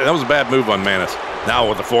 that was a bad move on Manus. Now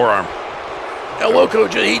with the forearm. El Loco,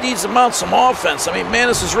 he needs to mount some offense. I mean,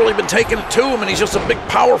 Manus has really been taking it to him, and he's just a big,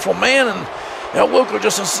 powerful man, and El Loco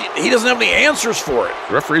he doesn't have any answers for it.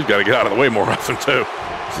 The referee's got to get out of the way more often, too.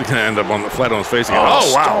 He's going to end up flat on his face again.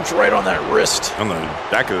 Oh, wow. Stomps right on that wrist. On the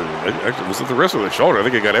back of actually, was it the wrist or the shoulder? I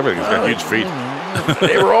think he got everything. He's got huge feet.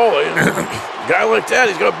 They were all, a guy like that,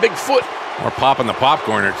 he's got a big foot. More popping the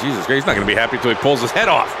popcorn there. Jesus Christ, he's not going to be happy until he pulls his head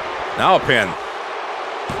off. Now a pin.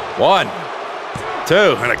 1, 2,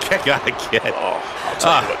 and a kick out again. Oh, I'll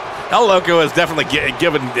tell you what. El Loco is definitely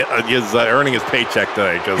earning his paycheck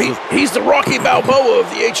today. He's the Rocky Balboa of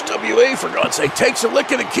the HWA, for God's sake. Takes a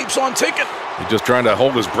licking and keeps on ticking. He's just trying to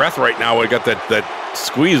hold his breath right now while he got that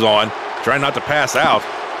squeeze on, trying not to pass out.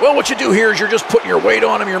 Well, what you do here is you're just putting your weight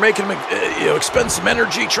on him. You're making him expend some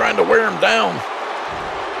energy trying to wear him down.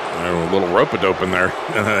 A little rope-a-dope in there,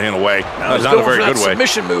 in a way. Now not a very good way.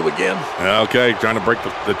 Submission move again. Okay, trying to break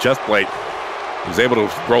the chest plate. He was able to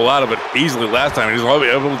roll out of it easily last time. He's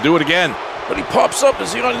able to do it again. But he pops up.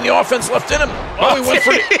 Is he got any offense left in him? Oh, he went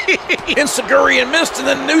for the Insaguri and missed, and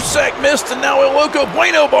then Knutesak missed, and now El Loco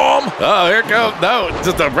Bueno bomb. Oh, here it goes. No,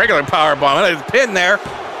 just a regular power bomb. There's a pin there.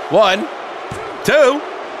 1, 2.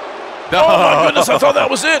 Oh my goodness! I thought that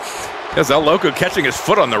was it. Yes, El Loco catching his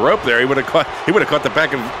foot on the rope there. He would have caught the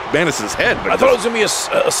back of Manus's head. I thought it was going to be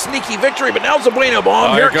a sneaky victory, but now it's a Bueno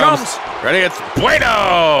bomb. Here it comes. Ready? It's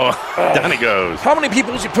Bueno. Down he goes. How many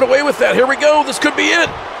people has he put away with that? Here we go. This could be it.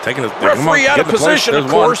 Taking his referee out of position, of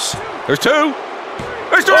course. There's 2.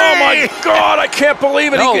 There's 3. Oh my God! I can't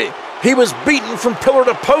believe it. No. He was beaten from pillar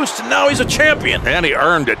to post, and now he's a champion. And he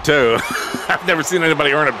earned it too. I've never seen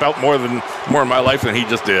anybody earn a belt more in my life than he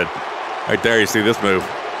just did. Right there, you see this move.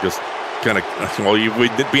 Just kind of, well,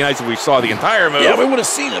 it'd be nice if we saw the entire move. Yeah, we would have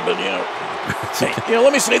seen it, but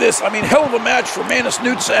let me say this. I mean, hell of a match for Manus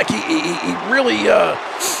Knutesak. He really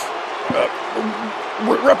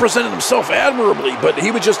represented himself admirably, but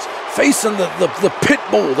he was just facing the pit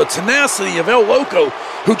bull, the tenacity of El Loco,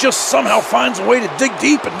 who just somehow finds a way to dig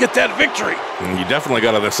deep and get that victory. And you definitely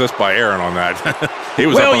got an assist by Aaron on that. He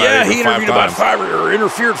was well, up on yeah, that he interviewed about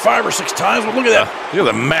interfered 5 or 6 times. But look at that. Look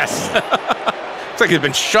at the mess. It's like he's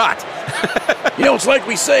been shot. It's like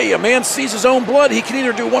we say, a man sees his own blood. He can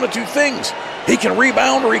either do one of 2 things. He can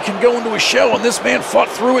rebound or he can go into his shell, and this man fought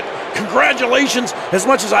through it. Congratulations. As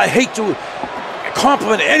much as I hate to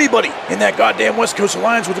compliment anybody in that goddamn West Coast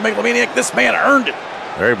Alliance with the Megalomaniac, this man earned it.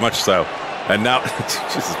 Very much so. And now,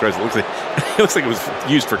 Jesus Christ, it looks like it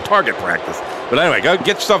was used for target practice. But anyway, go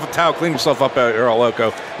get yourself a towel, clean yourself up out here, El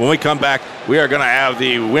Loco. When we come back, we are going to have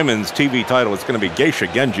the women's TV title. It's going to be Geisha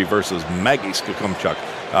Genji versus Maggie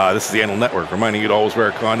Skookumchuk. This is the Anal Network, reminding you to always wear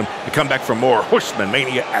a condom. We come back for more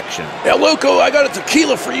HorsemenMania action. El Loco, I got a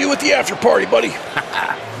tequila for you at the after party, buddy.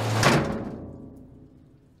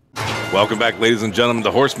 Welcome back, ladies and gentlemen,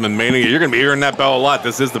 to HorsemenMania. You're going to be hearing that bell a lot.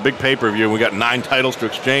 This is the big pay-per-view. We got 9 titles to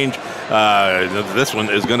exchange. This one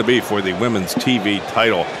is going to be for the women's TV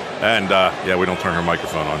title. And, yeah, we don't turn her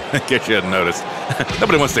microphone on, in case you hadn't noticed.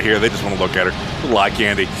 Nobody wants to hear. They just want to look at her. A little eye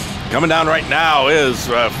candy. Coming down right now is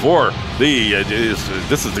for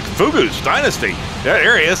this is the Fugu's Dynasty. Yeah,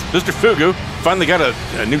 there he is, Mr. Fugu. Finally got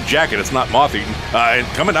a new jacket. It's not moth-eaten. And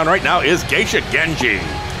coming down right now is Geisha Genji.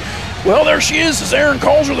 Well, there she is, as Aaron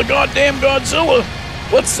calls her, the goddamn Godzilla.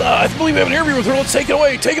 I believe we have an interview with her. Let's take it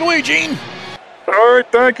away. Take it away, Gene. All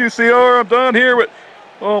right, thank you, CR. I'm down here with...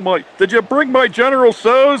 Oh, my... Did you bring my General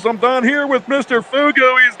So's? I'm down here with Mr.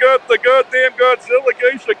 Fugu. He's got the goddamn Godzilla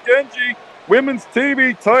Geisha Genji women's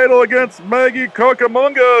TV title against Maggie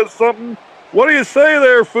Kokamunga or something. What do you say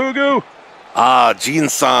there, Fugu?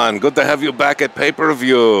 Gene-san, good to have you back at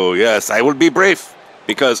pay-per-view. Yes, I will be brief,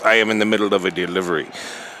 because I am in the middle of a delivery.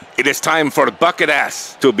 It is time for Bucket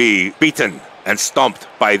Ass to be beaten and stomped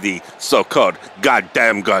by the so-called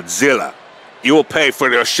goddamn Godzilla. You will pay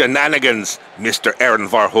for your shenanigans, Mr. Aaron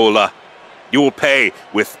Varhola. You will pay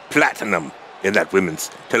with platinum in that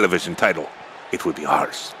women's television title. It will be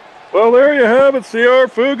ours. Well, there you have it, CR.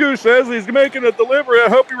 Fugu says he's making a delivery. I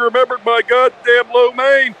hope you remembered my goddamn low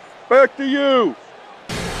main. Back to you.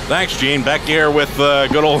 Thanks, Gene. Back here with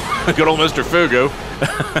good old Mr. Fugu.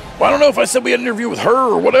 Well, I don't know if I said we had an interview with her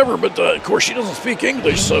or whatever, but of course she doesn't speak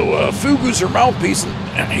English, so Fugu's her mouthpiece,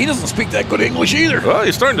 and he doesn't speak that good English either. Well,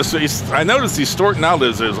 he's starting to see. I noticed he's sorting out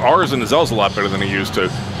his R's and his L's a lot better than he used to.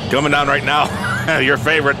 Coming down right now, your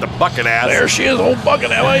favorite, the bucket ass. There she is, old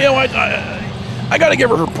bucket ass. Well, you know, I got to give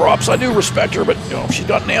her props. I do respect her, but you know she's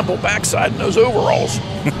got an ample backside in those overalls.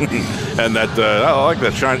 And that I like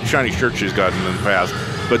that shiny shirt she's gotten in the past.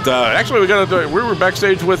 But actually, we were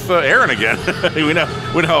backstage with Aaron again. we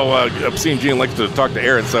know Obscene Gene likes to talk to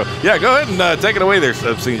Aaron. So yeah, go ahead and take it away there,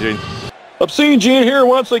 Obscene Gene. Obscene Gene here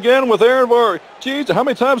once again with Aaron Var. Geez, how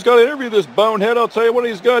many times got to interview this bonehead? I'll tell you what,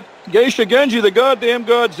 he's got Geisha Genji, the goddamn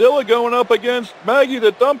Godzilla, going up against Maggie,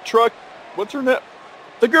 the dump truck. What's her name?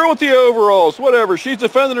 The girl with the overalls, whatever. She's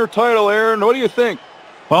defending her title, Aaron. What do you think?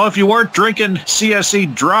 Well, if you weren't drinking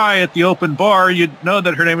CSE dry at the open bar, you'd know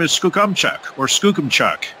that her name is Skookumchuk or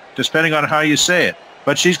Skookumchuk, depending on how you say it.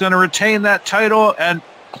 But she's going to retain that title and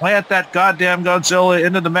plant that goddamn Godzilla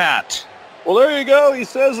into the mat. Well, there you go. He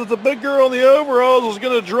says that the big girl in the overalls is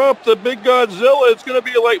going to drop the big Godzilla. It's going to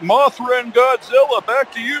be like Mothra and Godzilla.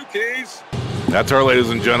 Back to you, Keys. That's her, ladies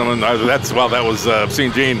and gentlemen. That was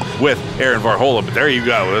Obscene Gene with Aaron Varhola. But there you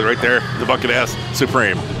go, right there, the bucket ass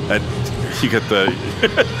supreme. And you get the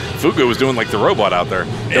Fugu was doing like the robot out there.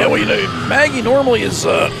 Yeah, well, you know, Maggie normally is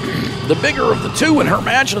the bigger of the two in her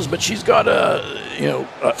matches, but she's got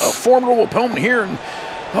a formidable opponent here. And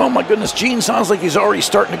oh my goodness, Gene sounds like he's already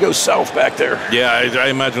starting to go south back there. Yeah, I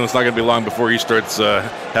imagine it's not going to be long before he starts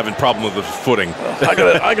having problem with the footing. I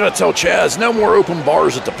gotta tell Chaz, no more open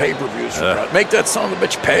bars at the pay-per-views. Make that son of a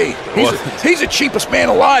bitch pay. He's the cheapest man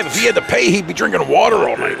alive. If he had to pay, he'd be drinking water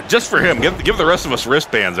all night. Just for him, give the rest of us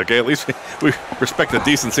wristbands, okay? At least we respect the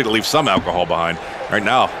decency to leave some alcohol behind. Right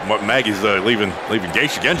now, Maggie's leaving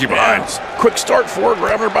Geisha Genji behind. Yeah, quick start for her,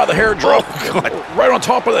 grabbing her by the hair, drop right on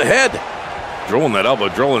top of the head. Drilling that elbow,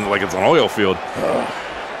 drilling like it's an oil field.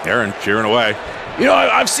 Aaron cheering away. You know,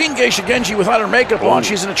 I've seen Geisha Genji without her makeup on.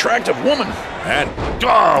 She's an attractive woman. And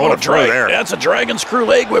what a throw there. That's a dragon screw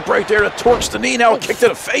leg whip right there that torques the knee. Now a kick to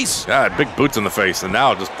the face. God, big boots in the face. And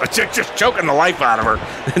now just choking the life out of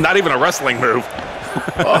her. Not even a wrestling move.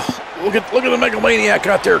 Look at the megalomaniac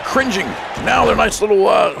out there cringing. Now their nice little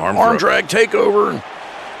arm drag takeover. And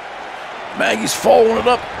Maggie's following it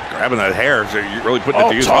up. Grabbing that hair, so you're really putting it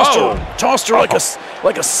to use. Tossed her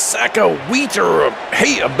like a sack of wheat or a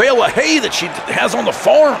bale of hay that she has on the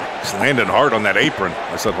farm. Just landing hard on that apron.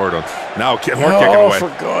 I said hard on. Now kicking away. For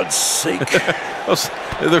God's sake.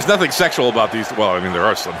 There's nothing sexual about these. Well, I mean, there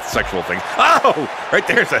are some sexual things. Oh, right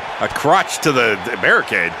there's a crotch to the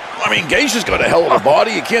barricade. I mean, Geisha's got a hell of a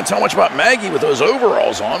body. You can't tell much about Maggie with those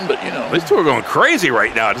overalls on, but, you know. These two are going crazy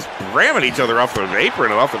right now, just ramming each other off the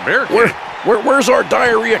apron and off the barricade. Where's our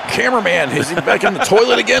diarrhea cameraman? Is he back in the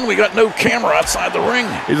toilet again? We got no camera outside the ring.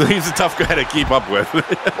 He's a tough guy to keep up with.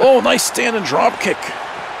 Oh, nice standing drop kick.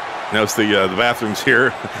 Notice the bathrooms here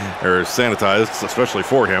are sanitized, especially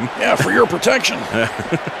for him. Yeah, for your protection.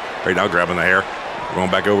 Right now, grabbing the hair. We're going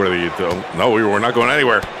back over to no, we're not going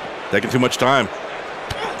anywhere. Taking too much time.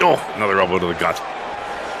 Oh, another elbow to the gut.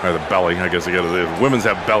 Or the belly, I guess. The women's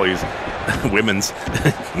have bellies. Women's.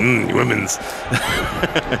 Women's.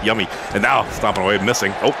 Yummy. And now, stomping away,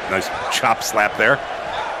 missing. Oh, nice chop slap there.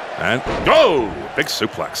 And, big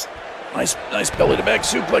suplex. Nice belly-to-back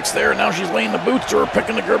suplex there. Now she's laying the boots to her,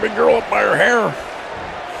 picking the big girl up by her hair.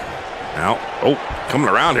 Now, coming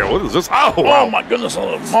around here. What is this? Oh my goodness,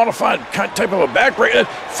 a modified type of a backbreaker.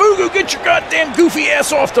 Fugu, get your goddamn goofy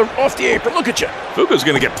ass off the apron. Look at you. Fugu's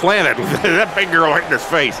going to get planted with that big girl right in his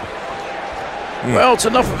face. Well, it's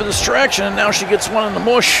enough of a distraction, and now she gets one in the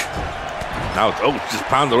mush. Now, just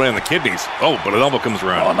pounded away on the kidneys. But an elbow comes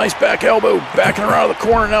around. Oh, nice back elbow, backing her out of the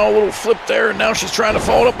corner. Now a little flip there, and now she's trying to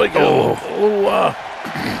follow it up, but a little.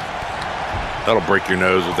 That'll break your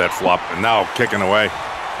nose with that flop, and now kicking away.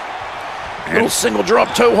 Little single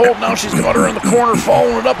drop toe hold. Now she's got her in the corner,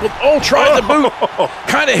 following it up with, tried the boot.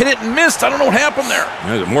 Kind of hit it and missed. I don't know what happened there.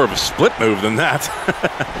 It's more of a split move than that.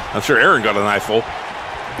 I'm sure Aaron got an eyeful.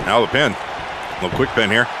 Now the pin. A little quick pin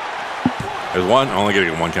here. There's one. Only going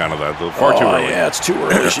to get one count of that. Far too early. Yeah, it's too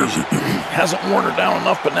early. She hasn't worn her down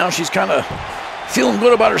enough, but now she's kind of feeling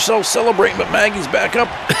good about herself, celebrating. But Maggie's back up,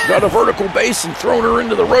 got a vertical base and throwing her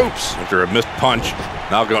into the ropes. After a missed punch,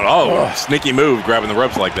 now going, sneaky move, grabbing the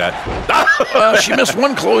ropes like that. She missed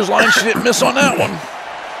one clothesline. She didn't miss on that one.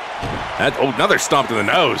 Another stomp to the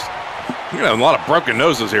nose. You're gonna have a lot of broken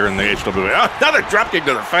noses here in the HWA. Oh, another dropkick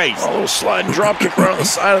to the face. A little sliding dropkick right on the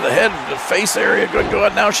side of the head, the face area. Good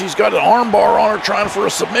God. Now she's got an arm bar on her trying for a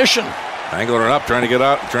submission. Angling her up, trying to get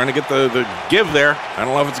out, trying to get the give there. I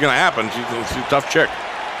don't know if it's going to happen. She's a tough chick.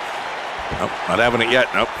 Nope, not having it yet.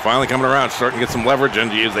 Nope, finally coming around, starting to get some leverage, and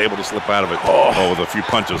she is able to slip out of it. Oh, with a few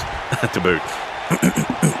punches to boot.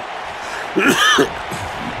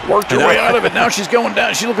 Worked her way out of it. Now she's going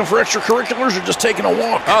down. She's looking for extracurriculars or just taking a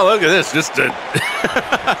walk? Oh, look at this. Just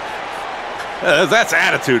that's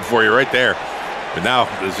attitude for you right there. But now,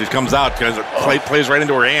 as she comes out, because it plays right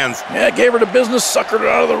into her hands. Yeah, gave her the business, suckered her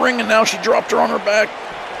out of the ring, and now she dropped her on her back.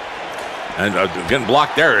 And getting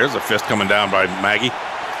blocked there. There's a fist coming down by Maggie.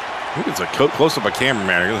 I think it's a close-up of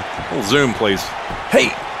cameraman. A little zoom, please.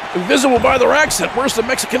 Hey, visible by their accent, where's the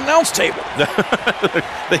Mexican announce table?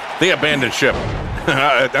 they abandoned ship.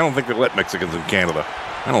 I don't think they let Mexicans in Canada.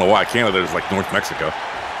 I don't know why. Canada is like North Mexico.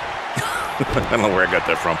 I don't know where I got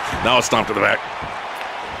that from. Now it's stomped to the back.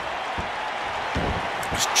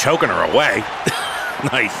 Just choking her away.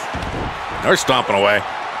 Nice. They're stomping away.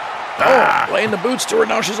 Laying the boots to her.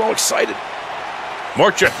 Now she's all excited.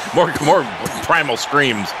 More primal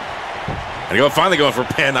screams. And finally going for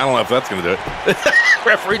a pin. I don't know if that's going to do it.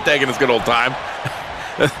 Referee taking his good old time.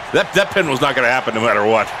 That pin was not going to happen no matter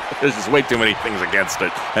what. There's just way too many things against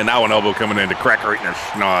it. And now an elbow coming in to crack her right in her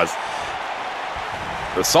schnoz.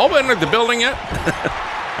 Has Saul entered the building yet?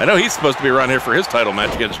 I know he's supposed to be around here for his title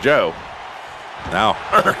match against Joe. Now,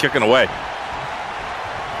 kicking away.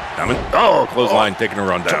 Coming. Clothesline, taking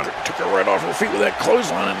her on down. Took her right off her feet with that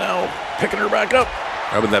clothesline, and now picking her back up.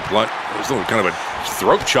 Rubbing that blunt. There's a little kind of a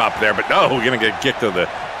throat chop there, but no, we're going to get kicked to the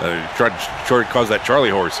try to cause that Charlie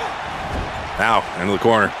horse. Now, into the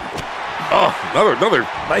corner. Oh, another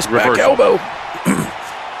nice reversal. Back elbow.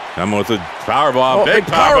 Coming with a power bomb. Big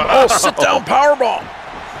power bomb. Sit down power bomb.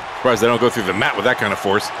 Surprised they don't go through the mat with that kind of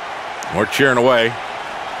force. More cheering away.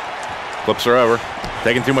 Flips her over.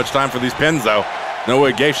 Taking too much time for these pins, though. No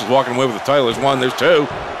way Geisha's walking away with the title. There's one, there's two.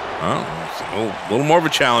 Oh, a little more of a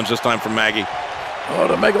challenge this time from Maggie. Oh,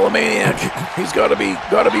 the megalomaniac. He's got to be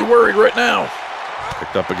worried right now.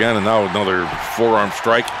 Picked up again, and now another forearm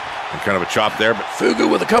strike. And kind of a chop there, but Fugu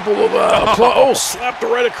with a couple of slapped her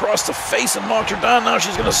right across the face and knocked her down. Now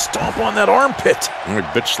she's going to stomp on that armpit.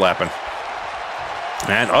 Bitch slapping.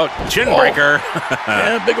 And chin breaker.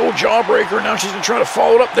 Yeah, big old jawbreaker. Now she's going to try to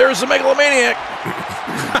follow it up. There's the megalomaniac.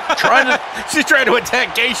 She's trying to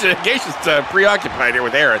attack Geisha. Geisha's preoccupied here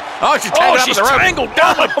with Aaron. Oh, she's tangled up with the rope. Tangled.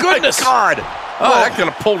 Oh, my goodness. My God. That could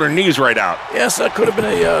have pulled her knees right out. Yes, that could have been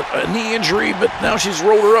a knee injury, but now she's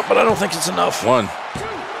rolled her up, but I don't think it's enough. 1,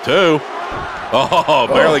 2.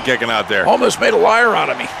 Barely kicking out there. Almost made a liar out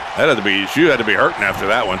of me. She had to be hurting after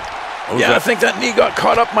that one. Yeah, I think that knee got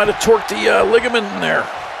caught up, might have torqued the ligament in there.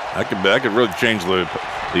 That could really change the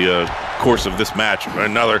course of this match.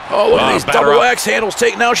 Another. Oh, look at these double axe handles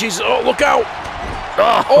taken. Now she's, look out.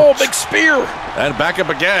 Oh, big spear. And back up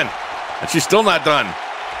again. And she's still not done.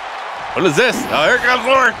 What is this? Oh, here comes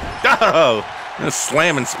Lord. Oh,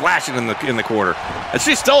 slamming, splashing in the corner. And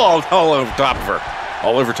she's still all over top of her.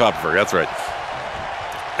 All over top of her, that's right.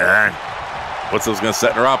 And what's this going to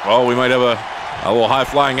set her up? Oh, we might have a little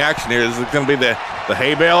high-flying action here. This is going to be the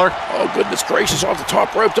hay baler. Oh, goodness gracious, off the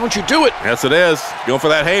top rope. Don't you do it. Yes, it is. Going for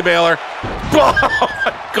that hay baler. Oh,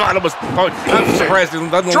 my God. I'm surprised. It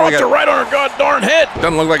doesn't look dropped like her right on her god-darn head.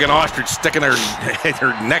 Doesn't look like an ostrich sticking her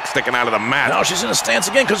neck sticking out of the mat. Now she's in a stance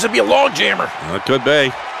again because it'd be a log jammer. Well, it could be.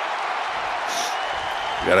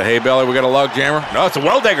 We got a hay baler. We got a log jammer. No, it's a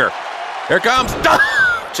well digger. Here it comes.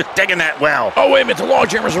 Just digging that well. Oh, wait a minute. The log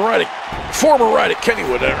jammers are right. Former right at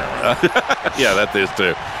Kennywood. Yeah, that is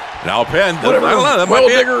too. Now a pin. Whatever. I don't know. That well might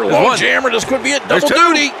be digger, log jammer. This could be it. Double two.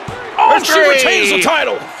 duty. Oh, she retains the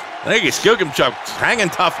title. Thank you, Skookumchuk, hanging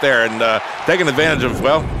tough there and taking advantage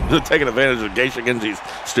of Geisha Genji's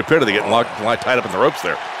stupidity, getting tied up in the ropes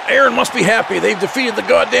there. Aaron must be happy. They've defeated the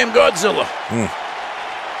goddamn Godzilla.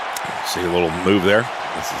 See a little move there.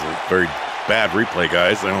 This is a very bad replay,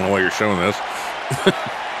 guys. I don't know why you're showing this.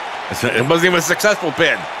 It wasn't even a successful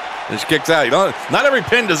pin. And she kicks out. Not every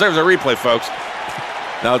pin deserves a replay, folks.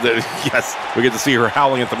 Now, yes, we get to see her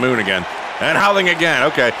howling at the moon again. And howling again.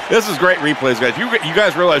 Okay, this is great replays, guys. You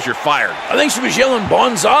guys realize you're fired. I think she was yelling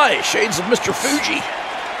bonsai, shades of Mr. Fuji.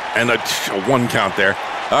 And a 1 count there.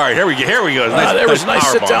 All right, here we go. There was a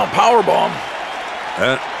nice sit-down power bomb.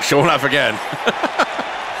 Showing off again.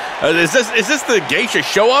 Is this the Geisha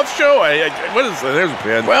show-off show? What is this? There's a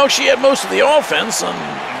pin. Well, she had most of the offense,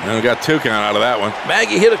 and we got 2 count out of that one.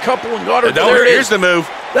 Maggie hit a couple and got her. Here's the move.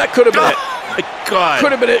 That could have been it. My God.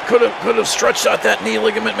 Could have been it. Could have stretched out that knee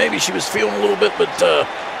ligament. Maybe she was feeling a little bit, but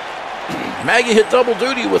Maggie hit double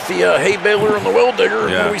duty with the hay baler and the well digger.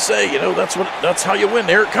 Yeah. What do we say? You know, that's how you win.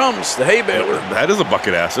 There it comes, the hay baler. That is a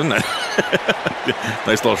bucket ass, isn't it?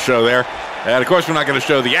 Nice little show there. And of course, we're not going to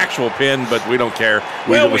show the actual pin, but we don't care.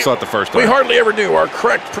 We saw it the first time. We hardly ever do. Our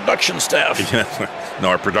correct production staff. No,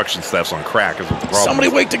 our production staff's on crack is what the problem. Somebody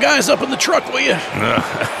wake the guys up in the truck, will you?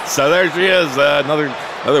 So there she is. Another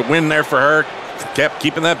win there for her. Kept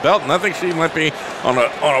keeping that belt, and I think she might be on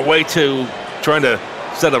a way to trying to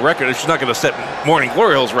set a record. She's not going to set Morning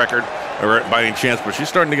Glory Hole's record by any chance, but she's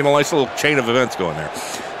starting to get a nice little chain of events going there.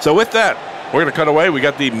 So with that, we're going to cut away. We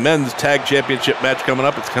got the men's tag championship match coming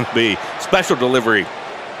up. It's going to be Special Delivery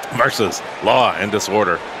versus Law and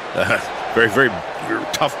Disorder. Very, very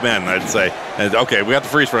tough men, I'd say. And okay, we got the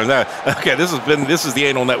freeze frame now. Okay, this is the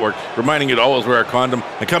Anal Network, reminding you to always wear a condom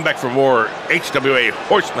and come back for more HWA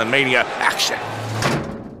HorsemenMania action.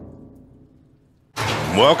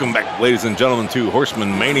 Welcome back, ladies and gentlemen, to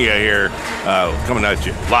HorsemenMania here, coming at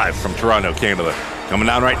you live from Toronto, Canada. Coming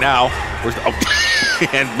down right now.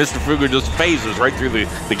 And Mr. Fugu just phases right through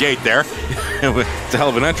the gate there. It's a hell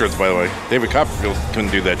of an entrance, by the way. David Copperfield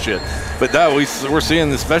couldn't do that shit. But no, we're seeing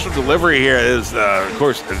the special delivery here is, of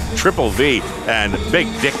course, Triple V and Big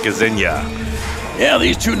Dick Gazinia. Yeah,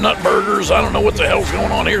 these two nutburgers, I don't know what the hell's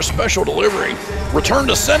going on here. Special delivery. Return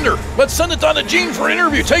to sender. Let's send it down to Gene for an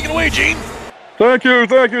interview. Take it away, Gene. Thank you,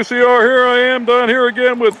 CR. Here I am down here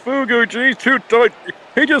again with Fugu. Geez, too tight.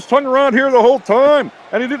 He just hung around here the whole time,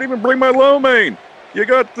 and he didn't even bring my low main. You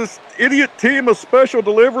got this idiot team of Special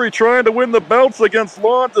Delivery trying to win the belts against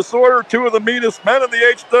Law and Disorder, two of the meanest men in the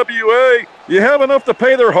HWA. You have enough to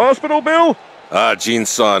pay their hospital bill? Gene,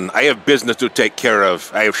 son, I have business to take care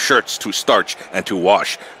of. I have shirts to starch and to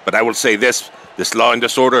wash. But I will say this Law and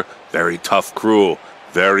Disorder, very tough crew.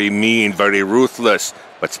 Very mean, very ruthless.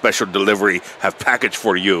 But Special Delivery have package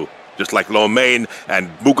for you. Just like Lo Mein and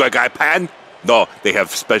Mugagai Pan. No, they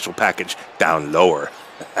have special package down lower.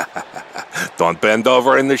 Don't bend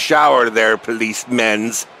over in the shower there,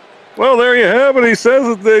 policemen's. Well, there you have it. He says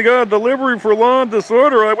that they got a delivery for Law and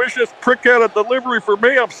Disorder. I wish this prick had a delivery for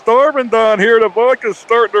me. I'm starving down here. The vodka's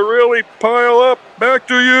starting to really pile up. Back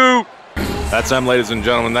to you. That's them, ladies and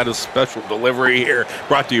gentlemen. That is Special Delivery here,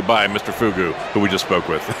 brought to you by Mr. Fugu, who we just spoke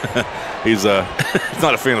with. He's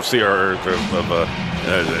not a fan of CR or of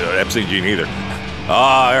MC Gene either.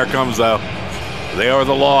 Here comes they are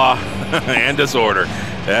the Law and Disorder.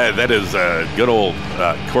 That is good old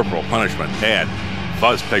Corporal Punishment and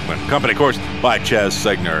Buzz Pigment. Company, of course, by Chaz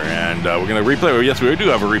Segner. And we're going to replay. Yes, we do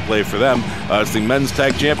have a replay for them. It's the Men's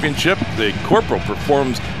Tag Championship. The Corporal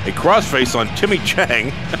performs a crossface on Timmy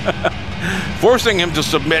Chang, forcing him to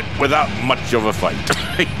submit without much of a fight.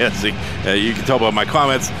 Yes, you can tell by my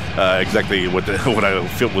comments exactly what I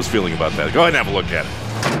was feeling about that. Go ahead and have a look at it.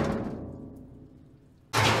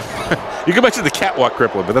 You can mention the catwalk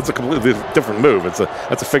crippling, but that's a completely different move. That's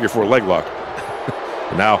a figure four leg lock.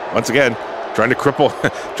 Now, once again, trying to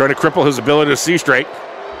cripple his ability to see straight.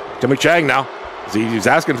 Timmy Chang now. He's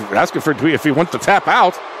asking for if he wants to tap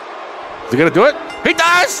out. Is he gonna do it? He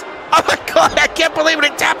does! Oh my god, I can't believe it,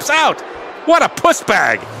 he taps out! What a puss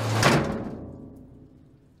bag!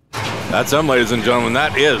 That's them, ladies and gentlemen.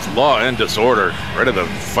 That is Law and Disorder. Ready to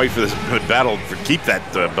fight for this battle to keep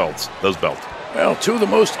those belts. Well, two of the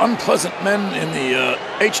most unpleasant men in the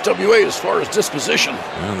HWA as far as disposition.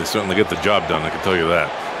 Well, they certainly get the job done, I can tell you that.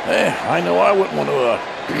 I know I wouldn't want to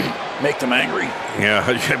make them angry.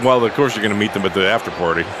 Yeah, well, of course you're going to meet them at the after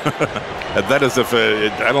party. That is if,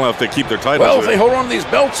 I don't know if they keep their titles. Well, if they hold on to these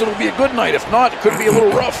belts, it'll be a good night. If not, it could be a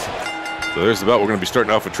little rough. So there's the belt. We're going to be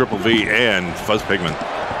starting off with Triple V and Fuzz Pigman.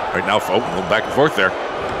 Right now, a little back and forth there.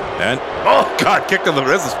 And, oh, God, kicked him.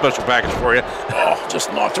 There's a special package for you. Oh,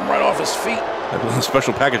 just knocked him right off his feet. That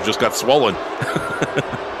special package just got swollen.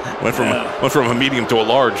 went from a medium to a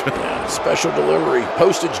large. Yeah, special delivery,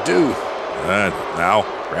 postage due. Now,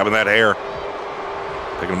 grabbing that hair.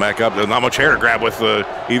 Picking him back up. There's not much hair to grab with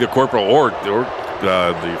either Corporal or the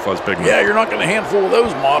Fuzz Pigman. Yeah, you're not going to handful of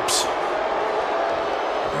those mops.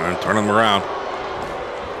 And turning them around.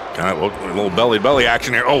 Kind of a little belly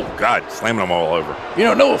action here. Oh, God, slamming them all over. You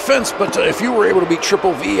know, no offense, but if you were able to beat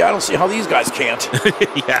Triple V, I don't see how these guys can't.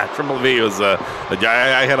 Yeah, Triple V was,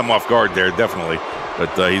 I had him off guard there, definitely.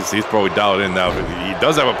 But he's probably dialed in now. He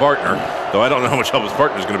does have a partner, though I don't know how much help his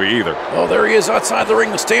partner's going to be either. Oh, there he is outside the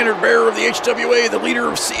ring, the standard bearer of the HWA, the leader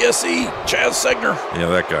of CSE, Chaz Segner. Yeah,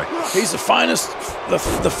 that guy. He's the finest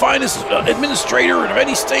administrator of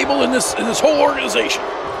any stable in this whole organization.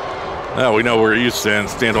 Well, we know where you stand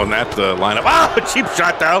on that lineup. Ah, cheap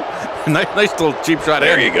shot, though. nice little cheap shot.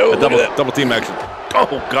 There you go. Double team action.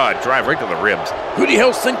 Oh, God, drive right to the ribs. Who the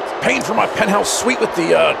hell's paying for my penthouse suite with the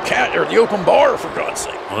cat or the open bar, for God's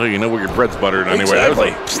sake? Well, you know where your bread's buttered anyway. Exactly.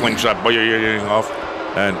 That was a slingshot off.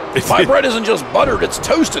 And my bread isn't just buttered, it's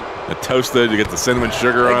toasted. It's toasted, you get the cinnamon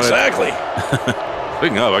sugar on it. Exactly.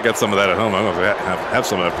 Speaking of, I got some of that at home. I'm going to have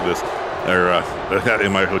some after this. Or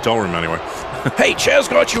in my hotel room anyway. Hey, Chaz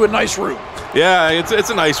got you a nice room. Yeah, it's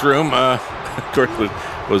a nice room. Of course, it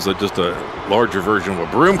was just a larger version of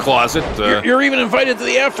a broom closet. You're even invited to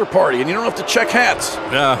the after party, and you don't have to check hats.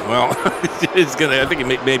 Yeah, well, it's gonna. I think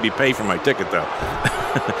it maybe pay for my ticket though.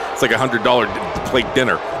 It's like $100 plate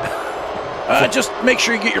dinner. Just make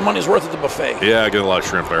sure you get your money's worth at the buffet. Yeah, I get a lot of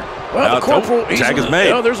shrimp there. Well, the corporal, tag is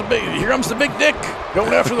made. Here comes the big dick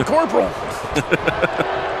going after the corporal.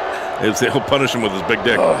 He'll punish him with his big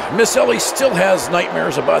dick. Miss Ellie still has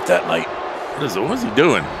nightmares about that night. What is he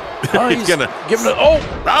doing? He's gonna giving it.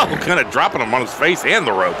 Kind of dropping him on his face and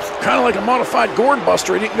the ropes. Kind of like a modified gourd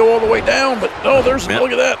buster. He didn't go all the way down, but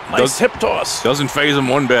look at that nice hip toss. Doesn't phase him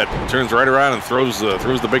one bit. Turns right around and throws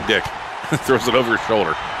the big dick, throws it over his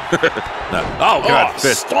shoulder. No. Oh God!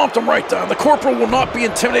 Fist. Stomped him right down. The corporal will not be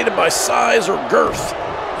intimidated by size or girth.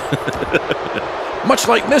 Much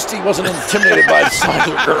like Misty wasn't intimidated by size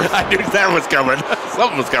or girth. I knew that was coming.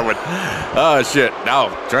 Something was coming. Oh shit! Now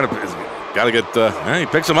gotta get. He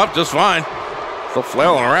picks him up just fine. Still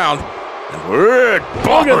flailing around.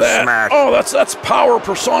 Look at that! Smash. Oh, that's power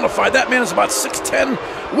personified. That man is about 6'10",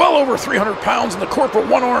 well over 300 pounds, and the corporal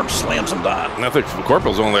one arm slams him down. I think the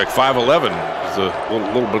corporal's only like 5'11". He's a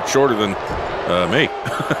little bit shorter than me.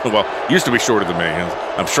 Well, used to be shorter than me.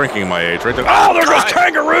 I'm shrinking in my age right there. Oh, there goes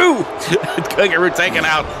Kangaroo! Kangaroo taken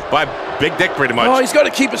out by Big Dick pretty much. Oh, he's got to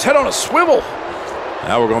keep his head on a swivel.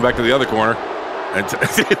 Now we're going back to the other corner. And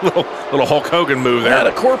little Hulk Hogan move there. Yeah,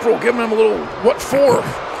 the corporal giving him a little what for.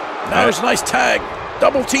 Now there's a nice tag.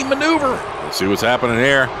 Double team maneuver. Let's see what's happening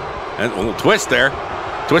here. And a little twist there.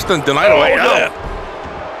 Twist and denied away.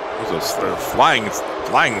 There's a flying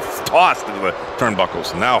toss into the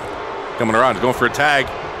turnbuckles. Now coming around, he's going for a tag.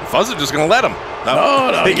 Fuzz is just going to let him.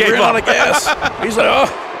 No, he ran out of gas. He's like,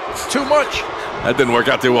 it's too much. That didn't work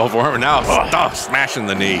out too well for him. And now smashing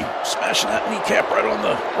the knee. Smashing that kneecap right on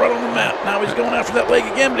the mat. Now he's going after that leg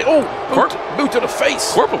again. But boot to the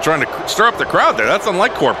face. Corporal trying to stir up the crowd there. That's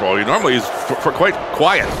unlike Corporal. He normally is quite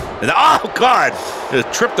quiet. And God,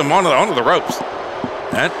 it tripped him onto the ropes.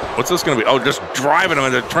 And what's this going to be? Oh, just driving him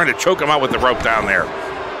and trying to choke him out with the rope down there.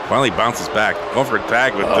 Finally bounces back. Going for a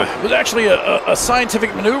tag with It was actually a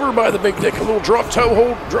scientific maneuver by the Big Dick. A little drop toe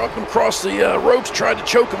hold, dropped him across the ropes, tried to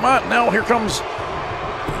choke him out. Now here comes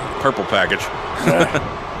purple package.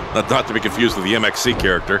 Not to be confused with the MXC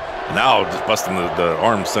character. Now just busting the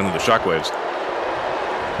arms, sending the shockwaves.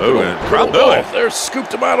 Crowd booing. There's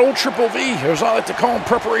scooped him out, old Triple V. Or as I like to call him,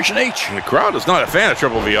 Preparation H. And the crowd is not a fan of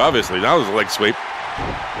Triple V, obviously. That was a leg sweep.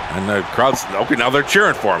 And the crowd's okay. Now they're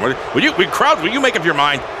cheering for him. Will you make up your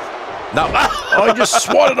mind? No. He just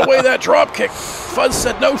swatted away that drop kick. Fuzz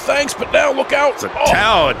said no thanks, but now look out. It's a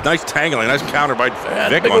nice tangling, nice counter by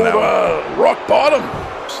Vic on that one. Rock bottom.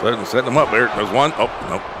 Setting him up there. There's one. Oh,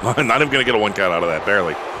 no. Not even going to get a one count out of that,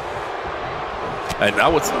 barely. And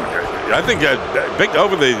now I think Big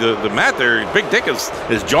over the mat there, Big Dick is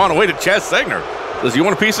jawing away to Chaz Segner. Does he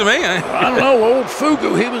want a piece of me? I don't know. Old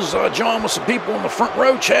Fugu, he was jawing with some people in the front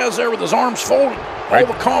row. Chaz there with his arms folded. All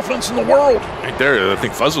the confidence in the world. Right there, I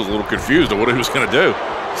think Fuzz was a little confused of what he was going to do.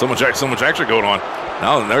 So much action going on.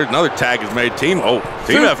 Now another tag is made. Team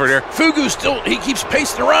effort here. Fugu he keeps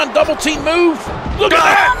pacing around. Double team move. Look at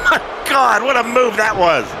that. Oh my God, what a move that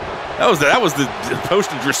was. That was the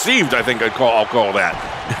postage received, I think I'll call that.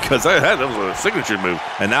 Because that was a signature move.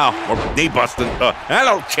 And now, knee busting. That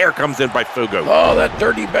old chair comes in by Fugu. Oh, that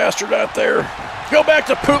dirty bastard out there. Go back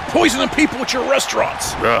to poisoning people at your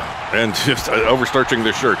restaurants. And just overstarching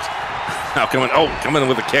their shirts. Now coming in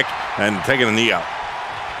with a kick and taking a knee out.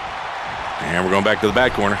 And we're going back to the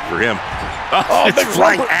back corner for him. It's big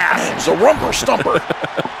flying ass. It's a rumper stumper.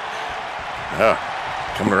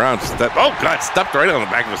 Coming around. Stepped right on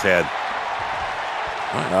the back of his head.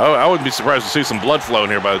 I wouldn't be surprised to see some blood flowing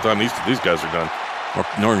here by the time these guys are done.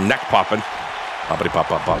 Nor neck popping. Poppity pop.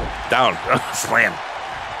 Down. Slam.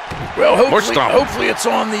 Well, hopefully it's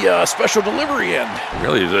on the special delivery end.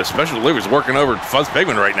 Really, the special delivery is working over Fuzz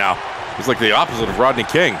Pigman right now. He's like the opposite of Rodney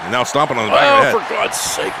King, and now stomping on the back of the head. For God's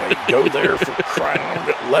sake, I go there for crying out.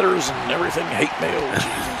 Get letters and everything, hate mail,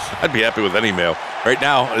 Jesus. I'd be happy with any mail. Right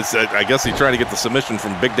now, I guess he's trying to get the submission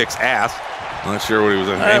from Big Dick's ass. I'm not sure what he was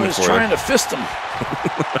aiming for. I was trying to fist him.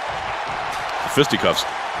 Fisticuffs.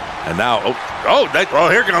 And now,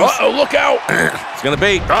 here comes. Uh-oh, look out. It's going to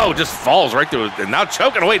be, just falls right through it. And now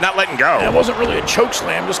choking away, not letting go. Yeah, it wasn't really a choke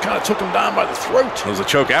slam, just kind of took him down by the throat. It was a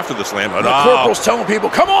choke after the slam. The corporal's telling people,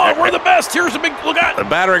 come on, we're the best. Here's a big, look out. The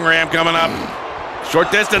battering ram coming up.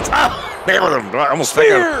 Short distance. Nailed him. I almost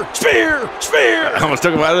spear. I almost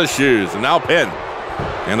took him out of his shoes. And now pin.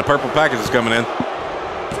 And the purple package is coming in.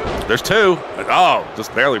 There's two.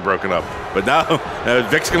 Just barely broken up. But now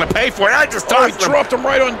Vic's going to pay for it. I just tossed him. Dropped him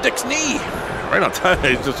right on Dick's knee. Right on time.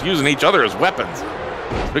 He's just using each other as weapons.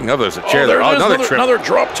 Speaking of, there's a chair there. Another trip. Another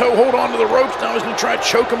drop toe. Hold on to the ropes. Now he's going to try to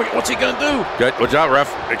choke him. What's he going to do? Good. Watch out, ref.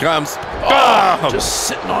 It comes. Just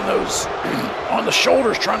sitting on those, on the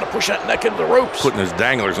shoulders, trying to push that neck into the ropes. Putting his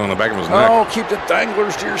danglers on the back of his neck. Oh, keep the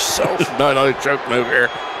danglers to yourself. Another choke move here.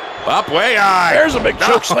 Up way high. There's a big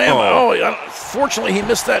choke slam. Fortunately, he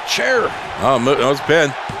missed that chair. That was a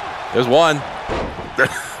pin. There's one.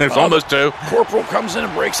 There's almost two. Corporal comes in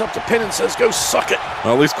and breaks up the pin and says, go suck it.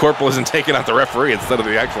 Well, at least Corporal isn't taking out the referee instead of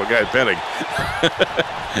the actual guy pinning.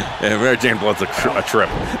 And Mary Jane Blood's a trip.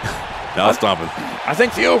 Now stomping. I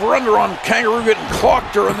think the over-under on Kangaroo getting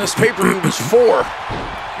clocked during this pay-per-view was 4.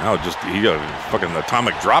 He got a fucking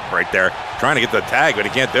atomic drop right there, trying to get the tag, but he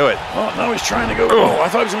can't do it. Oh, now he's trying to go. I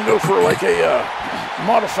thought he was going to go for like a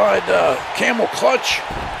modified camel clutch.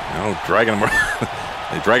 Dragging him around.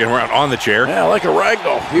 They're dragging him around on the chair. Yeah, like a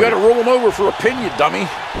ragdoll. You got to roll him over for a pin, you dummy.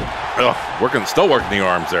 Still working the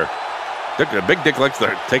arms there. Big Dick likes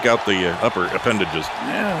to take out the upper appendages.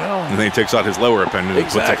 Yeah, well. And then he takes out his lower appendage.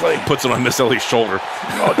 Exactly. Puts it on Miss Ellie's shoulder.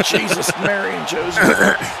 Oh, Jesus, Mary and Joseph.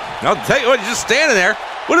 Now, tell you what, he's just standing there.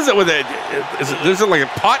 What is it with it? Is it like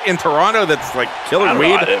a pot in Toronto that's like killing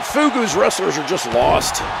weed? Fugu's wrestlers are just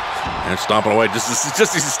lost. And stomping away.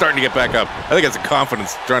 Just he's starting to get back up. I think it's a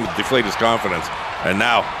confidence, trying to deflate his confidence. And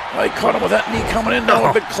now. He caught him with that knee coming in. Now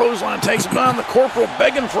a big clothesline takes him down. The corporal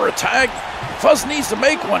begging for a tag. Fuzz needs to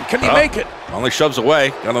make one. Can he make it? Only shoves away.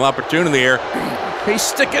 Got an opportunity here. He's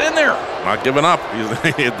sticking in there. Not giving up.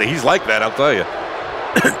 He's like that, I'll tell you.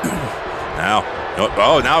 Now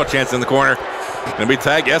a chance in the corner. Gonna be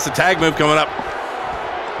tagged. Yes, a tag move coming up.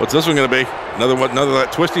 What's this one gonna be? Another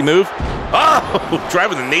that twisty move?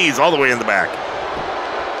 Driving the knees all the way in the back.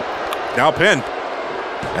 Now pin.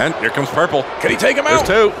 And here comes Purple. Can he take him out?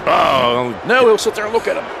 There's two. No, he'll sit there and look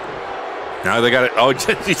at him. Now they got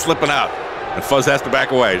it. He's slipping out. And Fuzz has to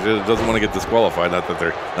back away. He doesn't want to get disqualified. Not that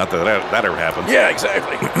ever happens. Yeah,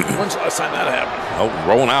 exactly. When's the last time that happened?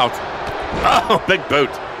 Rolling out. Big boot.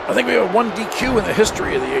 I think we have one DQ in the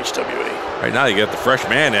history of the HWA. Right now you got the fresh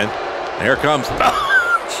man in. And here comes.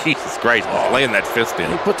 Jesus Christ. Laying that fist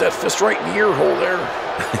in. He put that fist right in the ear hole there.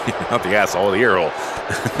 Not the asshole, the ear hole.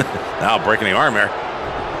 Now breaking the arm there.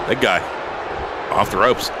 Big guy. Off the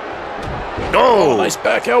ropes. Nice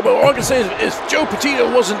back elbow. All I can say is if Joe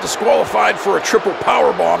Petito wasn't disqualified for a triple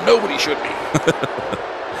power bomb, nobody should be.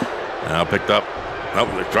 Now picked up.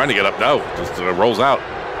 They're trying to get up. No, just rolls out.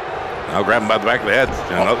 Now grab him by the back of the head.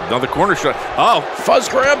 Another corner shot. Fuzz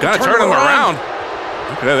grabbed. Kind of turned him around.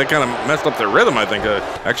 Okay, they kind of messed up their rhythm, I think.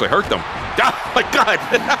 Actually hurt them. Oh, my God.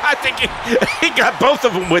 I think he got both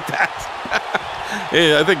of them with that.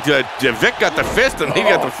 Yeah, I think Vic got the fist and he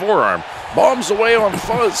got the forearm. Bombs away on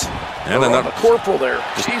Fuzz. And then on the corporal there.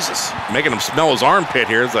 Jesus. Making him smell his armpit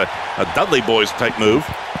here is a Dudley Boys type move.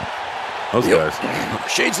 Those guys.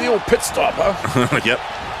 Shades of the old pit stop, huh? Yep.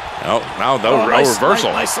 Now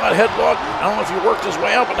reversal. Nice side headlock. I don't know if he worked his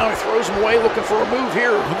way out, but now he throws him away looking for a move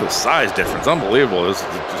here. Look at the size difference. Unbelievable. This is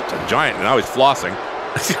just a giant. And now he's flossing.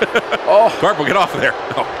 Corporal, get off of there.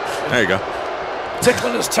 There you go.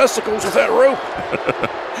 Tickling his testicles with that rope.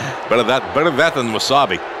 Better that than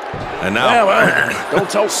wasabi. And now. Yeah, well, don't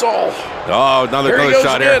tell Saul. Another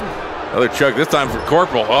shot again. here. Another choke. This time for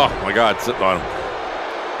Corporal. Oh, my God. Sitting on him.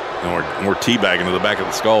 And more teabagging to the back of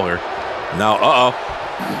the skull here. Now,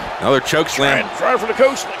 another choke slam. Trying for the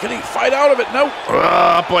coach. Can he fight out of it? Nope.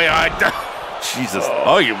 Boy, Jesus.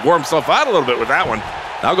 You wore himself out a little bit with that one.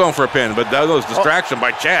 Now going for a pin, but that was distraction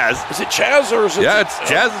by Chaz. Is it Chaz or is it? Yeah, it's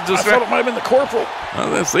Chaz's distraction. I thought it might have been the corporal.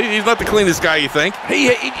 See, he's not the cleanest guy, you think?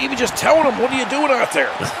 He was just telling him, what are you doing out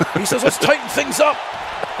there? He says, let's tighten things up.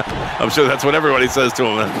 I'm sure that's what everybody says to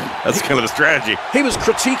him. That's kind of the strategy. He was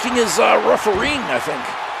critiquing his refereeing, I think.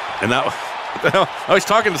 And now, what the hell? He's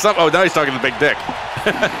talking to some. Now he's talking to Big Dick.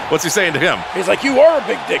 What's he saying to him? He's like, you are a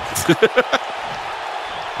big dick.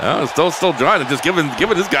 Still trying to just giving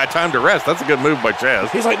this guy time to rest. That's a good move by Chaz.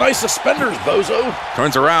 He's like, nice suspenders, bozo.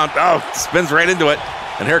 Turns around. Spins right into it.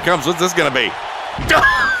 And here comes, what's this going to be?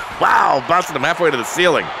 Wow, bouncing him halfway to the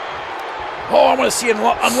ceiling. Oh, I want to see an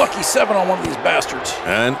unlucky 7 on one of these bastards.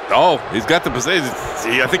 And, he's got the position.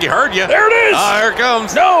 I think he heard you. There it is. Here it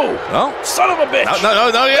comes. No. Oh. Son of a bitch. No.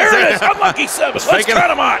 Yes. There it is. Unlucky 7. Let's count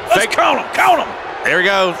them on. Let's count them. Count them. There he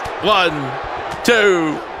goes. 1,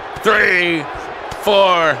 2, 3,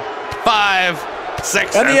 4, 5,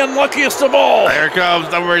 6. And the unluckiest of all. There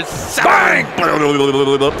comes number 7. Bang.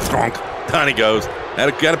 Skunk. Down he goes. Got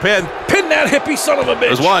a pin. Pin that hippie son of a bitch.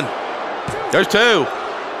 There's 1. There's 2.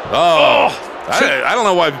 I don't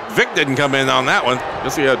know why Vic didn't come in on that one.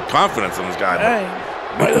 Guess he had confidence in this guy.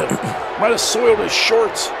 Might have soiled his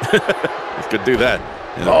shorts. He could do that.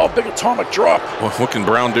 Yeah. Oh, big atomic drop. What can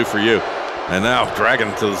Brown do for you? And now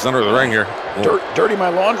dragging to the center of the ring here. Dirty my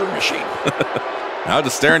laundry machine. Now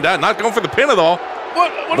just staring down, not going for the pin at all.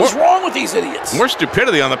 What is wrong with these idiots? More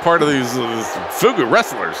stupidity on the part of these Fugu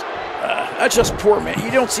wrestlers. That's just poor man. You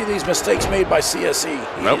don't see these mistakes made by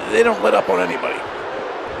CSE. Nope. They don't let up on anybody.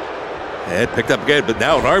 Head picked up again, but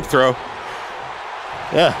now an arm throw.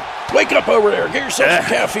 Yeah. Wake up over there. Get yourself some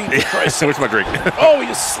caffeine. Where's my drink? Oh, he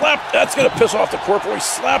just slapped. That's going to piss off the corporal. He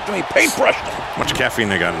slapped him. He paintbrushed him. How much caffeine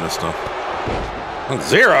they got in this stuff?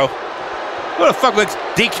 0. What the fuck makes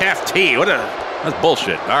decaf tea? That's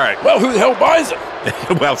bullshit. All right. Well, who the hell buys it?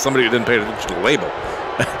 Well, somebody who didn't pay attention to the label.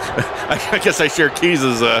 I guess I share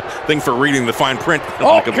Keys' thing for reading the fine print.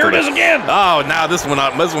 Oh, here it is again. Oh, now this one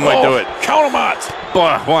might do it. Count them out.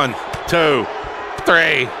 1, 2,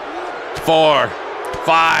 3, 4,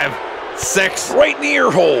 5, 6. Right in the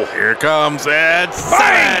ear hole. Here comes Ed.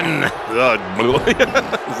 7.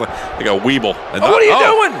 It's like a weeble. And what are you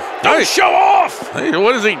doing? Don't show off. Hey,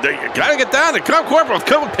 what is he? You gotta get down. Come, Corporal.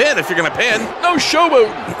 Come pin if you're gonna pin. No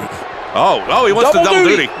showboating. He wants to double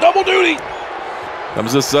duty. Double duty.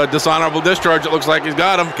 Comes this dishonorable discharge. It looks like he's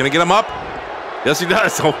got him. Can he get him up? Yes, he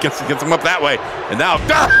does. Oh, gets him up that way. And now,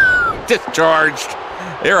 discharged.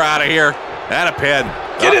 You're out of here. And a pin.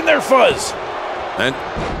 Get in there, Fuzz. And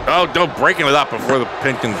don't breaking it up before the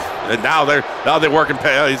pin can. And now they're working.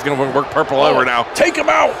 He's going to work purple over now. Take him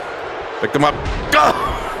out. Picked him up.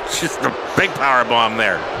 Just a big power bomb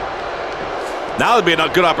there. Now would be a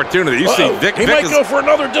good opportunity. You see, Vic. He might go for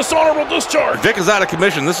another dishonorable discharge. Vic is out of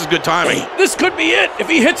commission. This is good timing. This could be it. If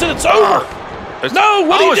he hits it, it's over. No,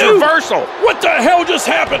 what did he do? Reversal. What the hell just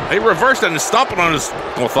happened? He reversed it and stomping on his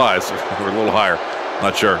thighs. We're a little higher.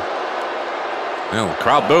 Not sure.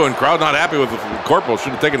 Crowd booing. Crowd not happy with the corporal.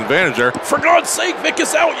 Should have taken advantage there. For God's sake, Vic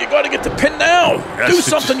is out. You got to get the pin now. Yes, do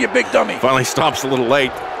something, you big dummy. Finally stomps a little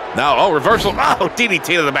late. Now, reversal. DDT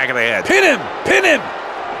to the back of the head. Pin him. Pin him.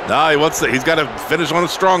 No, he's got to finish on a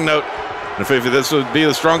strong note. And if this would be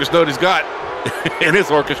the strongest note he's got in his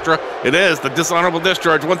orchestra, it is the dishonorable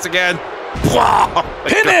discharge once again.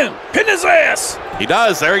 Pin him. Pin his ass. He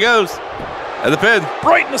does. There he goes. And the pin.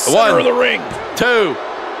 Right in the center of the ring. 2, 3.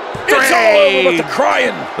 It's all over with the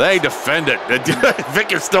crying. They defend it.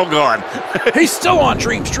 Vic is still gone. He's still on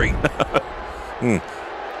Dream Street.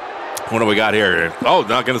 What do we got here? Oh,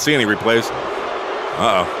 not going to see any replays.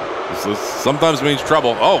 This sometimes means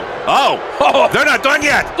trouble. They're not done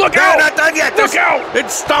yet. Look out. They're not done yet. Look out.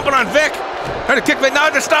 It's stomping on Vic. Trying to kick me. Now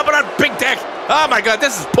they're stomping on Big Dick. Oh, my God.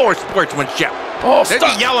 This is poor sportsmanship.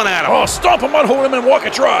 They're yelling at him. Stomp him, hold him, and walk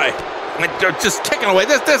it dry. They're just kicking away.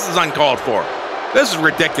 This is uncalled for. This is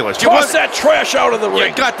ridiculous. Toss that trash out of the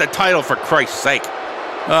ring. You got the title, for Christ's sake.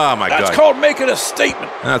 Oh, my God. That's called making a statement.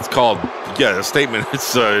 That's called, a statement.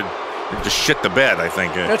 It's just shit the bed, I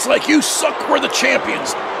think. It's like you suck, we're the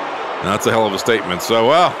champions. That's a hell of a statement. So,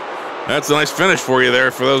 that's a nice finish for you there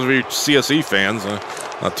for those of you CSE fans.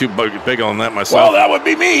 Not too big on that myself. Well, that would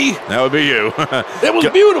be me. That would be you. It was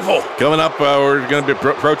beautiful. Coming up, we're going to be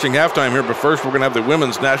approaching halftime here, but first we're going to have the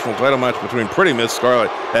women's national title match between Pretty Miss Scarlett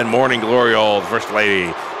and Morning Gloryhole, the First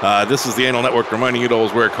Lady. This is the Anal Network reminding you to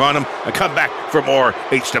always wear a condom and come back for more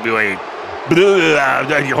HWA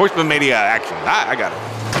HorsemenMania action. I got it.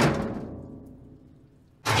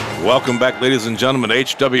 Welcome back, ladies and gentlemen, to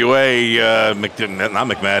HWA, not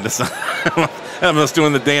McMadness. I'm just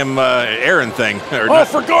doing the damn Aaron thing.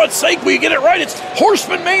 For God's sake, we get it right. It's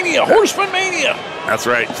HorsemenMania, HorsemenMania. That's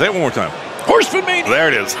right. Say it one more time. HorsemenMania. There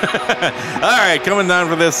it is. All right, coming down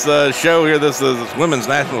for this show here, this women's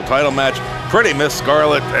national title match. Pretty Miss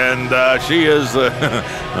Scarlett, and she is,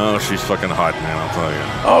 she's fucking hot, man, I'll tell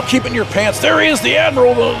you. Keep in your pants. There he is, the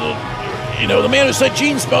Admiral, the man who said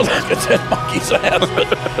Gene smells like a dead monkey's ass.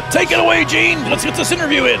 But take it away, Gene. Let's get this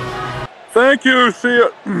interview in. Thank you,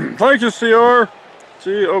 Thank you, CR.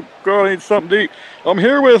 Oh, God, I need something to eat. I'm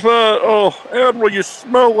here with, Admiral, you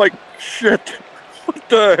smell like shit. What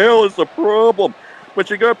the hell is the problem? But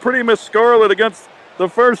you got Pretty Miss Scarlett against the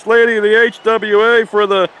First Lady of the HWA for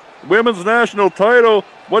the women's national title.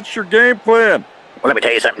 What's your game plan? Well, let me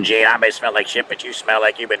tell you something, Gene. I may smell like shit, but you smell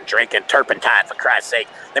like you've been drinking turpentine, for Christ's sake.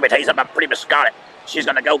 Let me tell you something about Prima Scarlett. She's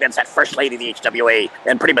going to go against that first lady of the HWA,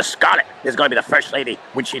 and Prima Scarlett is going to be the first lady.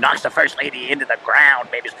 When she knocks the first lady into the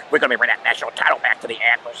ground, babies, we're going to bring that national title back to the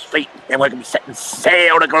Admiral's fleet, and we're going to be setting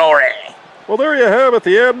sail to glory. Well, there you have it.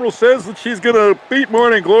 The Admiral says that she's going to beat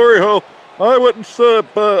Morning Gloryhole. I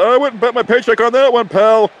wouldn't bet my paycheck on that one,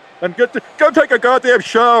 pal. And go take a goddamn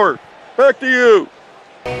shower. Back to you.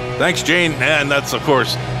 Thanks, Jane. And that's, of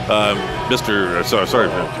course, Admiral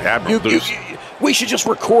Deuce. We should just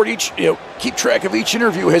record keep track of each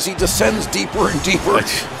interview as he descends deeper and deeper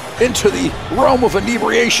into the realm of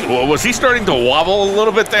inebriation. Well, was he starting to wobble a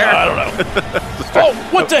little bit there? I don't know. Oh,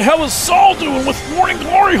 what the hell is Saul doing with Morning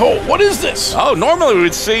Gloryhole? What is this? Oh, normally we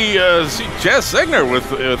would see Jazz Signer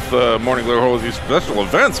with Morning Gloryhole with these special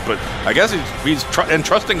events, but I guess he's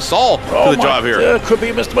entrusting Saul to the job here. Could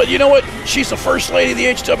be missed, but you know what? She's the first lady of the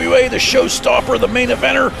HWA, the showstopper, the main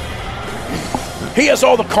eventer. He has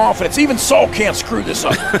all the confidence. Even Saul can't screw this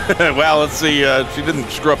up. Well, let's see. She didn't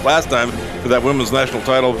screw up last time for that women's national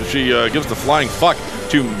title. She gives the flying fuck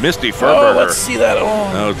to Misty Furberger. Oh, let's see that.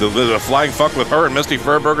 The flying fuck with her and Misty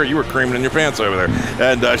Furberger. You were creaming in your pants over there.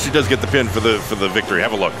 And she does get the pin for the victory.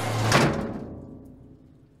 Have a look.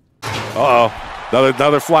 Uh-oh.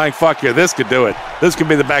 Another flying fuck here. This could do it. This could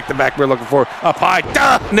be the back-to-back we're looking for. Up high.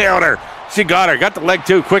 Duh! Nailed her. She got her. Got the leg,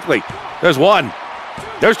 too, quickly. There's one.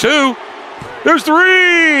 There's two. There's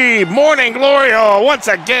three! Morning Gloryhole once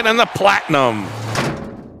again in the platinum.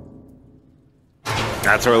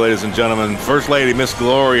 That's her, ladies and gentlemen. First lady, Miss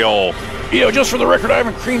Gloryhole. Just for the record, I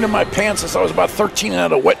haven't creamed in my pants since I was about 13 and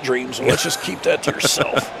had a wet dream, so let's just keep that to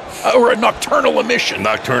yourself. Or a nocturnal emission.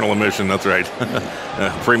 Nocturnal emission, that's right.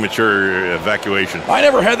 Premature evacuation. I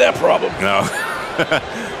never had that problem. No.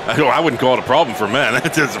 I wouldn't call it a problem for men.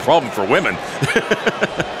 It's a problem for women.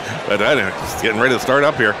 But it's getting ready to start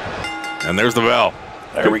up here. And there's the bell.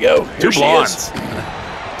 There we go. Two blondes.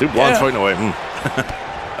 Two blondes fighting away.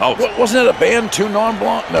 Oh, wasn't it a band? Two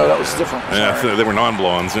non-blonde? No, that was different. Yeah, they were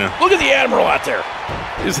non-blondes. Yeah. Look at the Admiral out there.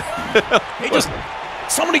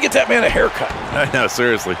 Somebody get that man a haircut. I know,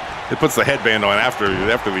 seriously. It puts the headband on after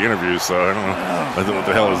the interview, so I don't know. I don't know what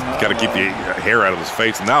the hell is. Got to keep the hair out of his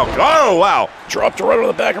face. And now, oh wow! Dropped her right on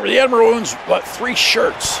the back of her. The Admiral owns 3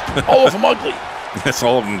 shirts, all of them ugly. Yes,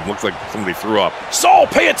 all of them looks like somebody threw up. Saul,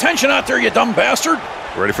 pay attention out there, you dumb bastard.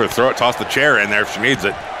 Ready for the throw it, toss the chair in there if she needs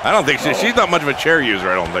it. I don't think she's not much of a chair user,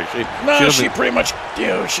 I don't think. She pretty much,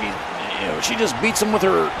 she just beats him with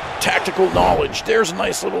her tactical knowledge. There's a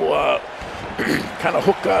nice little kind of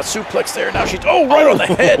hook suplex there. Now she's, right on the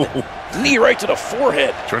head. Knee right to the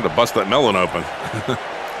forehead. Trying to bust that melon open.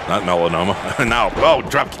 Not melanoma. Now,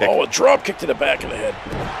 drop kick. Oh, a drop kick to the back of the head.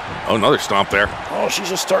 Oh, another stomp there. Oh, she's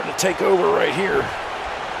just starting to take over right here.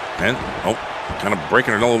 And, kind of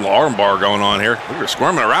breaking her little arm bar going on here. Look at her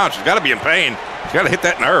squirming around. She's got to be in pain. She's got to hit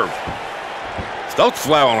that nerve. Still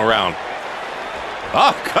flailing around.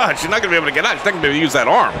 Oh, God, she's not going to be able to get out. She's not going to be able to use that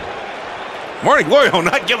arm. Morning Gloryhole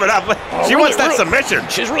not giving up. She wants that submission.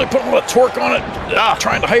 She's really putting a lot of torque on it,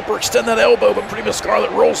 trying to hyperextend that elbow, but pretty much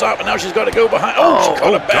Scarlett rolls out, but now she's got to go behind. She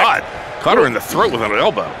caught it back. God. Caught her in the throat with an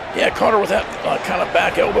elbow. Yeah, caught her with that kind of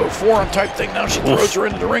back elbow forearm type thing. Now she throws her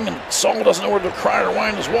into the ring, and Saul doesn't know whether to cry or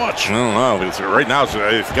whine his watch. I don't know. Right now,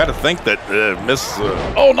 you've got to think that Miss...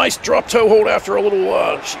 nice drop toe hold after a little...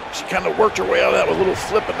 She kind of worked her way out of that with a little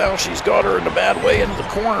flip, and now she's got her in a bad way into the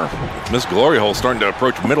corner. Miss Gloryhole starting to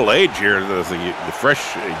approach middle age here. The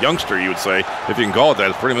fresh youngster, you would say, if you can call it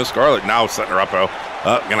that. It's pretty Miss Scarlett now setting her up,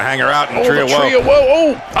 gonna hang her out in the Trio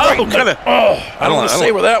Woe. I don't want to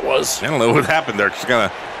say where that was. I don't know what happened there. She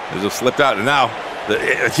just slipped out, and now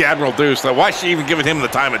the Admiral Deuce. Why is she even giving him the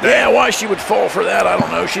time of day? Yeah, why she would fall for that, I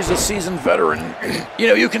don't know. She's a seasoned veteran.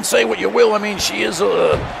 You can say what you will. I mean, she is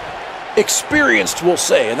experienced, we'll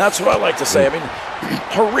say, and that's what I like to say. I mean,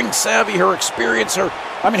 her ring savvy, her experience,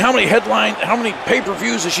 how many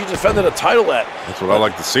pay-per-views has she defended a title at? That's what I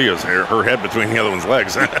like to see, is her head between the other one's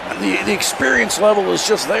legs. the experience level is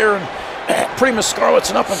just there, and pretty much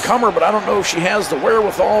Scarlett's an up-and-comer, but I don't know if she has the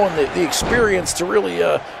wherewithal and the experience to really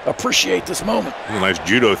appreciate this moment. A nice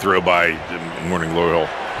judo throw by Morning Gloryhole.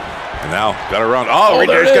 And now, got her around.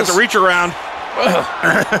 She's got the reach around.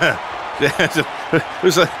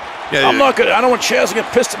 Yeah, I'm not gonna. I don't want Chaz to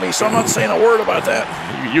get pissed at me, so I'm not saying a word about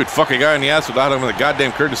that. You'd fuck a guy in the ass without having the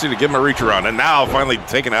goddamn courtesy to give him a reach around, and now finally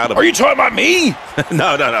taken out of Are it. you talking about me?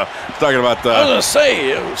 No. I'm talking about. I was gonna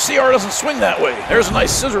say, CR doesn't swing that way. There's a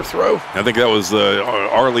nice scissor throw. I think that was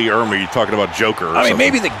Arlie Ermy talking about Joker. Or something.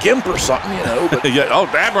 Maybe the Gimp or something, you know. But yeah. Oh,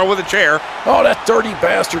 Admiral with a chair. oh, that dirty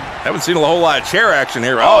bastard. Haven't seen a whole lot of chair action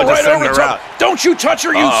here. Oh, just right sending over her top. Don't you touch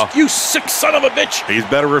her, you sick son of a bitch. He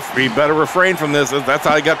better refrain from this. That's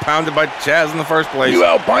how he got pounded by Chaz in the first place. You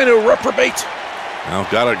albino reprobate. Well,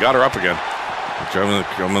 got her up again.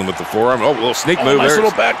 Coming with the forearm. Oh, a little sneak move nice there.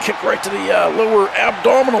 Little back kick right to the lower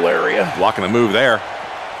abdominal area. Blocking the move there.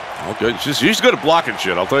 Oh, good. She's good at blocking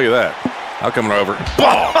shit, I'll tell you that. Now coming over.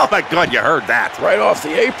 Oh, my God, you heard that. Right off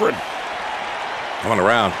the apron. Coming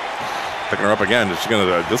around. Picking her up again.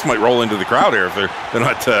 This might roll into the crowd here if they're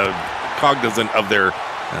not cognizant of their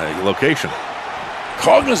location.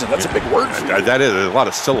 Cognizant, that's a big word for you. That is. There's a lot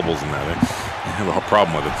of syllables in that. I have a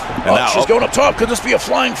problem with it. And now, she's going up top. Could this be a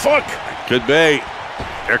flying fuck? Could be.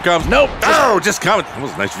 Here comes. Nope. Oh, just coming. That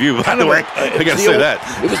was a nice view, by the way. I got to say that.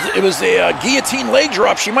 It was a guillotine leg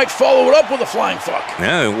drop. She might follow it up with a flying fuck.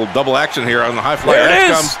 Yeah, a little double action here on the high flyer. There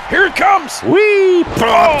it is. Here it comes. Whee!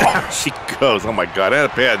 Oh. Down she goes. Oh, my God. And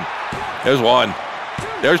a pin. There's one.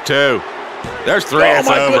 There's two. There's three. Oh, it's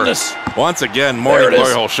my over. Goodness. Once again, Morning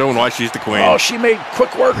Gloryhole showing why she's the queen. Oh, she made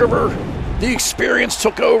quick work of her. The experience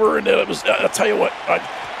took over, and it was. I'll tell you what.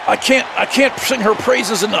 I can't sing her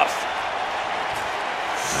praises enough.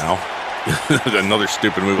 Now, another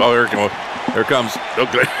stupid move. Oh, here comes.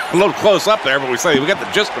 Okay. A little close up there, but we got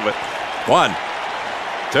the gist of it. 1,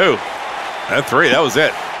 2, and 3. That was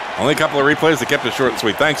it. Only a couple of replays that kept it short and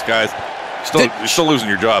sweet. Thanks, guys. You're still losing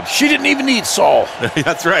your jobs. She didn't even need Saul.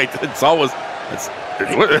 That's right. Saul was.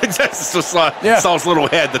 Saul's little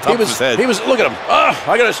head, the top of his head. Look at him.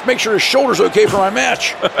 I got to make sure his shoulder's okay for my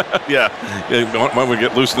match. Yeah. When we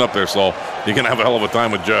get loosened up there, Saul, you're going to have a hell of a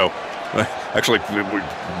time with Joe. Actually,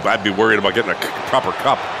 I'd be worried about getting a proper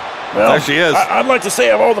cup. Well, there she is. I'd like to say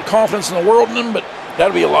I have all the confidence in the world in him, but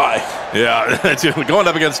that'd be a lie. Yeah, going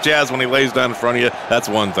up against Chaz when he lays down in front of you, that's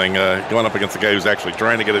one thing. Going up against the guy who's actually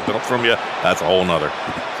trying to get it up from you, that's a whole nother.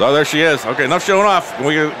 So there she is. Okay, enough showing off. Can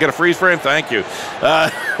we get a freeze frame? Thank you.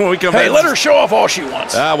 When we come back, let her show off all she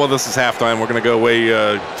wants. Well, this is halftime. We're going to go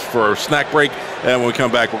away for a snack break. And when we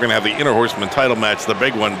come back, we're going to have the Interhorsemen title match, the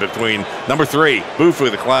big one between number 3, Bufu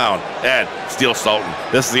the Clown, and Steel Sultan.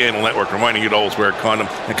 This is the Anal Network reminding you to always wear a condom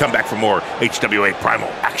and come back for more HWA Primal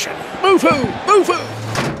action. Bufu! Bufu!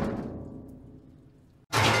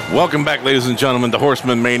 Welcome back, ladies and gentlemen, to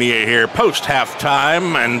HorsemenMania here,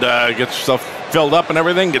 post-halftime, and get yourself filled up and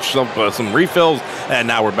everything, get yourself some refills, and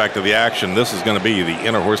now we're back to the action. This is going to be the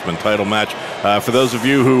Interhorsemen title match. For those of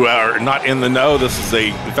you who are not in the know, this is,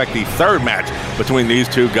 in fact, the third match between these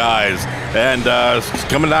two guys, and it's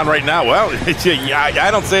coming down right now. Well,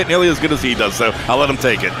 I don't say it nearly as good as he does, so I'll let him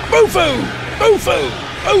take it. Bufu! Bufu!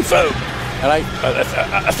 Bufu! And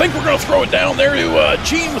I think we're going to throw it down there to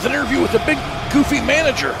Gene with an interview with the big, goofy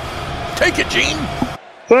manager. Take it, Gene.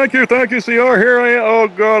 Thank you, CR. Here I am. Oh,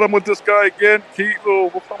 God, I'm with this guy again. Keith,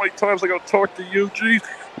 how many times I got to talk to you? Geez.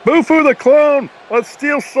 Bufu the Clown,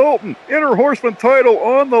 Steel Sultan, Interhorsemen title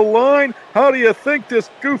on the line. How do you think this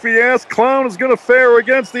goofy-ass clown is going to fare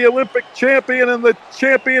against the Olympic champion and the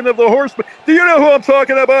champion of the Horsemen? Do you know who I'm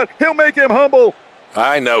talking about? He'll make him humble.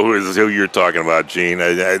 I know who you're talking about, Gene.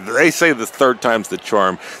 They say the third time's the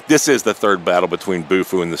charm. This is the third battle between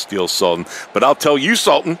Bufu and the Steel Sultan. But I'll tell you,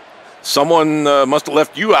 Sultan, someone must have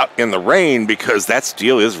left you out in the rain because that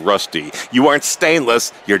steel is rusty. You aren't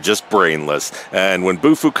stainless, you're just brainless. And when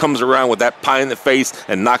Bufu comes around with that pie in the face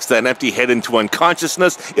and knocks that empty head into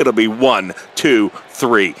unconsciousness, it'll be 1, 2,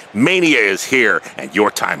 3. Mania is here, and your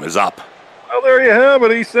time is up. Well, there you have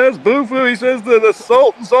it. He says, Bufu, he says the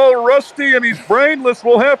Sultan's all rusty and he's brainless.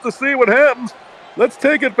 We'll have to see what happens. Let's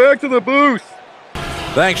take it back to the booth.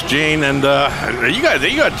 Thanks, Gene. And you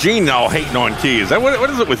got Gene all hating on Keys. What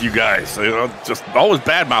is it with you guys? Just always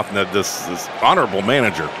bad-mouthing this honorable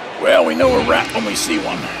manager. Well, we know a rat when we see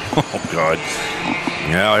one. Oh, God.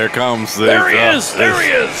 Yeah, here comes. There he is. There he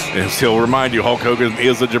is. He'll remind you Hulk Hogan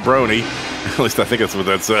is a jabroni. At least I think that's what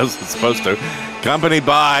that says. It's supposed to. Accompanied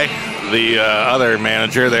by the other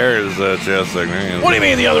manager. There is just like. What do you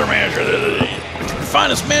mean the other manager? The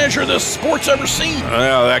finest manager the sport's ever seen.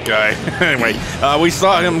 Well, that guy. Anyway, we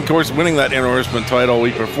saw him, of course, winning that Interhorsemen title.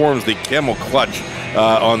 He performs the camel clutch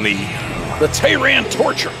on the Tehran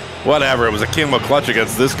torture. Whatever, it was a camel clutch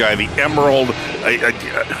against this guy, the Emerald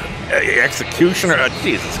Executioner.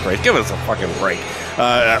 Jesus Christ, give us a fucking break.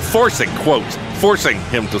 Forcing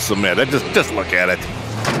him to submit. Just look at it.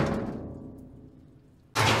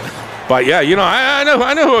 But yeah, you know, I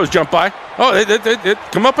know who I was jumped by. Oh,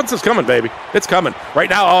 comeuppance is coming, baby. It's coming right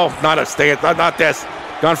now. Oh, not a stance, not this.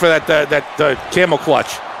 Gone for that camel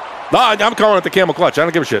clutch. No, I'm calling it the camel clutch. I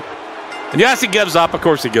don't give a shit. And yes, he gives up. Of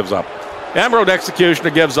course, he gives up. Emerald Executioner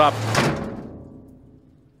gives up.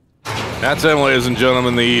 That's him, ladies and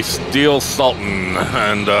gentlemen, the Steel Sultan.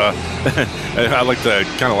 And I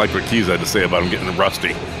kind of like what Keys had to say about him getting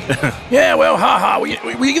rusty. Yeah, well, haha.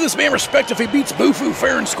 We give this man respect if he beats Bufu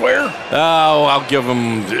fair and square. Oh, I'll give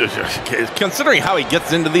him. Considering how he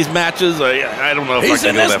gets into these matches, I don't know if he's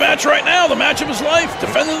I can in this match right now, the match of his life,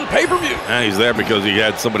 defending the pay-per-view. And he's there because he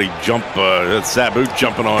had somebody jump, Sabu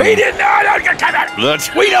jumping on. He didn't.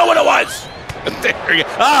 We know what it was. There you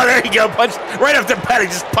go. Punch right after Petty,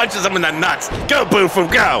 just punches him in the nuts. Go, Bufu,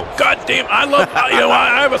 go. God damn, I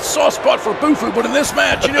have a soft spot for Bufu, but in this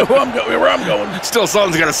match, you know where I'm going. Still,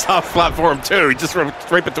 Sultan's got a soft spot for him too. He just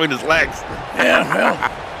right between his legs. Yeah,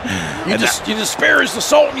 well, you disparage the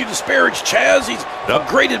Sultan, you disparage Chaz. He's a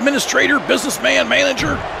great administrator, businessman,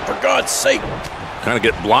 manager. For God's sake. Kind of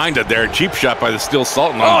get blinded there. Cheap shot by the Steel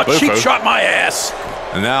Sultan. Oh, cheap shot my ass.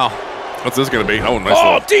 And now, what's this going to be? Oh, nice.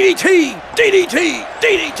 Oh, DDT!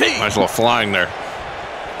 DDT! Nice little flying there.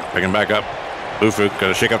 Picking back up. Bufu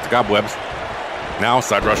going to shake up the cobwebs. Now,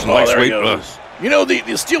 side rushing leg sweep. You know,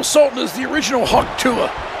 the Steel Sultan is the original HWA.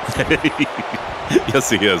 Yes,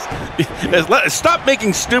 he is. Stop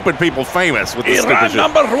making stupid people famous with this stupid shit.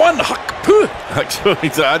 Number one, HWA.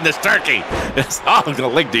 He's on this turkey. I'm going to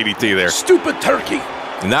leg DDT there. Stupid turkey.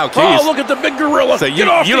 And now, Keys. Oh, look at the big gorilla. So you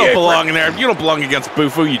don't belong in there. You don't belong against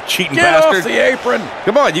Bufu, you cheating bastard. Get off the apron.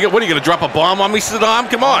 Come on. What are you going to drop a bomb on me, Saddam?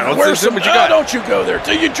 Come on. What you got? Don't you go there.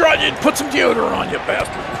 You put some deodorant on, you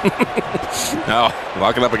bastard.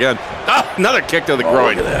 Locking up again. Oh, another kick to the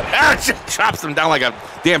groin. Look at that. Chops him down like a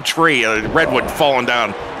damn tree, a redwood falling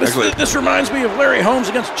down. This reminds me of Larry Holmes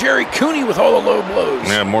against Jerry Cooney with all the low blows.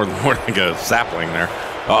 Yeah, more like a sapling there.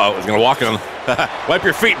 Uh-oh, he's going to walk on. Wipe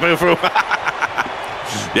your feet, Bufu.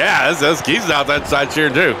 Yeah, that's Keys out that side chair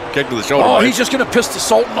too. Kick to the shoulder. Oh, he's just going to piss the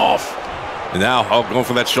Sultan off. And now, going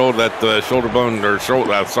for that shoulder, shoulder bone or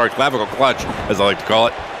clavicle clutch, as I like to call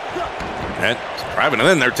it. And driving it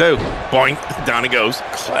in there too. Boing, down he goes.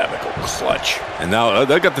 Clavicle clutch. And now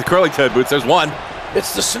they got the curly toed boots. There's one.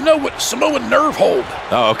 It's the Samoan nerve hold.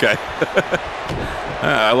 Oh, okay.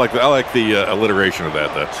 I like the alliteration of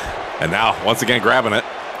that though. And now, once again, grabbing it.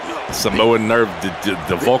 Samoan nerve,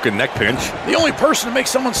 the Vulcan neck pinch. The only person to make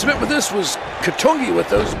someone submit with this was Katungi with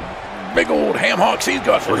those big old ham hocks he's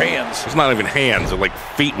got for hands. It's not even hands, they're like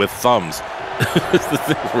feet with thumbs.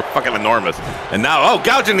 We're fucking enormous. And now,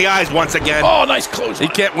 gouging the eyes once again. Oh, nice close. He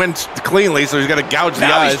can't win cleanly, so he's got to gouge the eyes.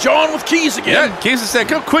 Now he's jawing with Keys again. Yeah, Keys is saying,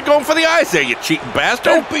 quit going for the eyes there, you cheating bastard.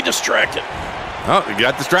 Don't be distracted. Oh, he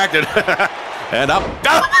got distracted. And up.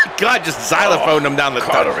 Oh, my God, just xylophoned him down the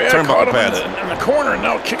turnbuckle pads. In the corner, and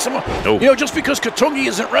now it kicks him up. Oh. You know, just because Katungi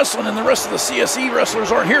isn't wrestling and the rest of the CSE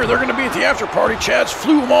wrestlers aren't here, they're going to be at the after party. Chaz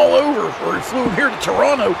flew them all over, or he flew them here to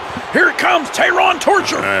Toronto. Here it comes, Tehran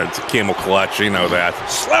Torture. It's a camel clutch, you know that.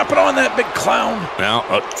 Slap it on that big clown. Now,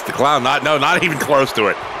 it's the clown. Not even close to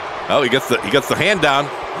it. Oh, he gets the hand down.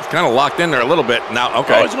 He's kind of locked in there a little bit. Now,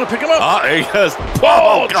 okay. Oh, he's going to pick him up. Oh, there he goes.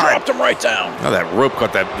 Oh, dropped him right down. Now that rope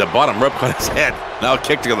caught the bottom rope caught his head. Now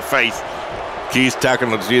kick to the face. Keys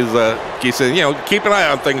tackling. Keys saying, keep an eye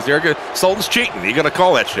on things here. Sultan's cheating. You got to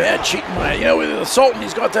call that shit. Yeah, cheating. With the Sultan,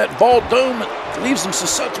 he's got that bald dome that leaves him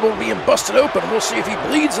susceptible to being busted open. We'll see if he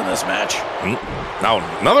bleeds in this match. Now,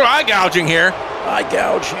 another eye gouging here. Eye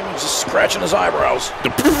gouge. He's just scratching his eyebrows.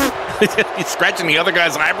 He's scratching the other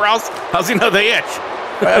guy's eyebrows? How's he know they itch?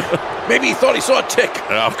 Maybe he thought he saw a tick.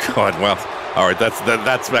 Oh, God. Well, all right.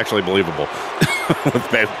 That's actually believable with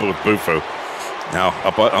Bufu. Now,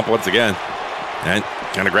 up once again. And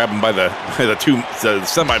kind of grab him by the two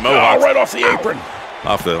semi-mohawks. Oh, right off the apron.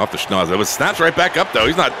 Off the schnoz. It was snaps right back up, though.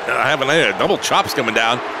 He's not having any double chops coming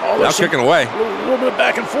down. Now kicking away. A little bit of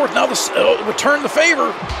back and forth. Now return the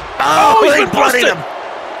favor. Oh, he's bloodied him.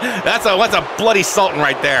 That's a bloody Sultan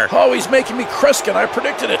right there. Oh, he's making me Kreskin. I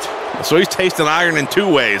predicted it. So he's tasting iron in two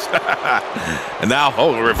ways. And now,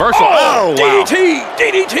 reversal. Oh,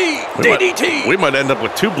 DDT. We might end up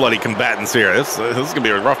with two bloody combatants here. This is going to be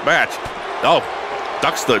a rough match. Oh,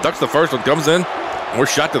 ducks the first one, comes in. We're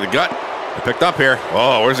shot to the gut. Picked up here.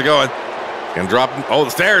 Oh, where's it going? Gonna drop him. Oh, the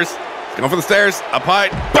stairs. Going for the stairs. Up high.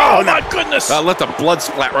 Oh, my goodness. Let the blood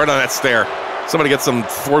splat right on that stair. Somebody get some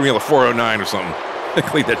Formula 409 or something.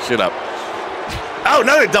 Clean that shit up. Oh,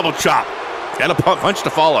 another double chop. And a punch to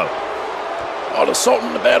follow. Oh, the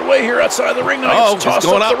Sultan in a bad way here outside the ring. Now he's tossed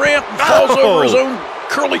up the ramp and falls over his own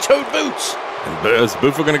curly-toed boots. And is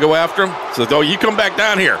Bufu going to go after him? Says, you come back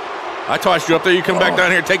down here. I tossed you up there. You come back down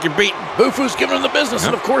here and take your beat. Bufu's giving him the business,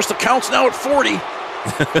 and of course the count's now at 40.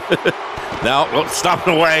 Now,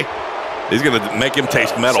 stopping away. He's going to make him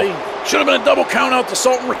taste metal. Should have been a double count out. The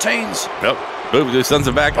Sultan retains. Yep. Bufu sends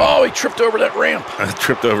him back. Oh, he tripped over that ramp.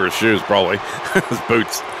 Tripped over his shoes, probably. His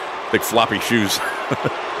boots. Big floppy shoes.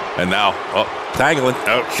 And now, tangling.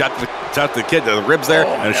 Oh, shot to the kid, to the ribs there,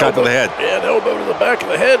 and a shot to the head. Yeah, an elbow to the back of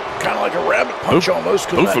the head, kind of like a rabbit punch almost.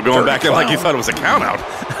 Bufu going back in like he thought it was a count out.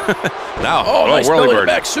 Now, nice whirly belly bird.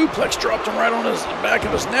 back suplex, dropped him right on his back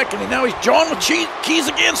of his neck, and now he's jawing with keys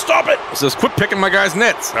again. Stop it! Says, quit picking my guy's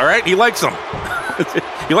nits, all right? He likes them.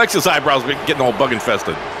 He likes his eyebrows getting all bug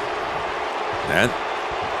infested. And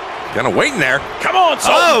kind of waiting there. Come on,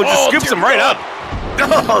 Saul. Just scoops him right up.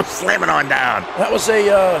 Oh, slamming on down. That was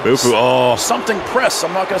a Bufu, something press.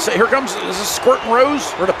 I'm not going to say. Here comes, is this Squirting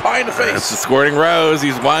Rose or the pie in the face? It's the Squirting Rose.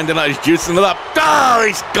 He's winding up. He's juicing it up. Oh,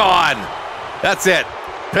 he's gone. That's it.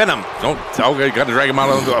 Pin him. Don't. Oh, you got to drag him out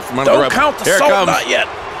from under the Don't rope. count the Here salt, comes. not yet.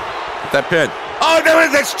 That pin. Oh, no,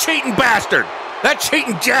 that's cheating bastard. That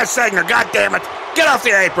cheating jazz singer. God damn it. Get off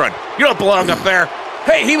the apron. You don't belong up there.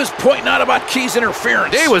 Hey, he was pointing out about Key's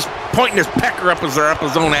interference. He was pointing his pecker up his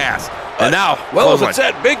own ass. And now, well, if it's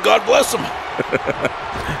that big, God bless him.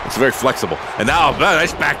 It's very flexible. And now,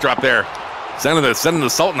 nice backdrop there. Sending the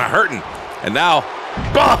Sultan a hurting. And now,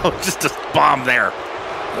 just a bomb there.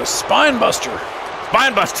 The spine buster.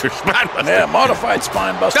 Spine buster. Yeah, modified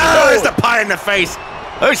spine buster. Oh, there's the pie in the face.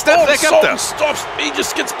 Oh, he's still thick up there. Stops. He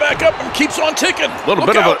just gets back up and keeps on ticking.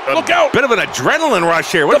 Look out. Bit of an adrenaline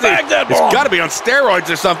rush here. What the Baghdad bomb. He's got to be on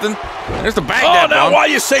steroids or something. There's the Baghdad bomb. Now why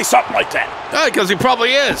you say something like that? Because he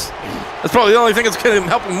probably is. That's probably the only thing that's going to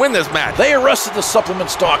help him win this match. They arrested the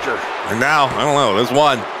supplements doctor. And now, I don't know. There's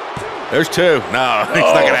one. There's two. No, he's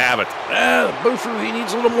not going to have it. Bufu, he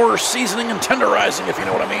needs a little more seasoning and tenderizing, if you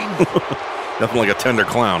know what I mean. Nothing like a tender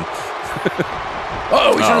clown.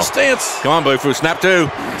 He's in a stance. Come on, Bufu. Snap two.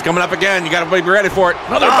 It's coming up again. You got to be ready for it.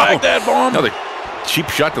 Another Baghdad bomb. Another cheap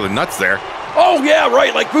shot to the nuts there. Oh, yeah,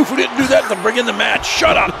 right. Like Bufu didn't do that to bring in the match.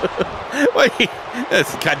 Shut up. Wait.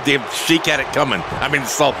 This goddamn Sheik had it coming. I mean,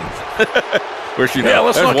 Sultan. Where's she now? Yeah,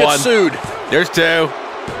 let's There's not one. get sued. There's two.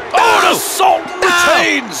 The Sultan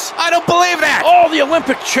retains. I don't believe that. The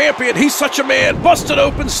Olympic champion. He's such a man. Busted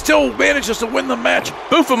open, still manages to win the match.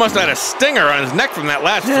 Bufu must have had a stinger on his neck from that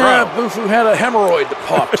last throw. Bufu had a hemorrhoid that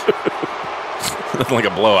popped. Nothing like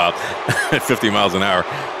a blowout at 50 miles an hour.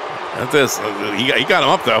 That's this. He got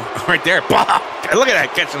him up, though. Right there. Look at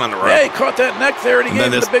that catching on the rope. Yeah, he caught that neck there, and he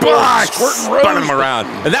gave him the big old Squirting Rose. Spun him around.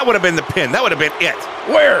 And that would have been the pin. That would have been it.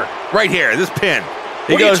 Where? Right here, this pin.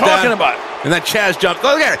 What are you talking about? And that Chaz jumps.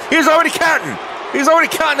 Look at it. He's already counting. He's already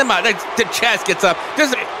counting him out. The Chaz gets up.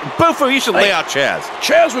 Bufu, you should lay out Chaz.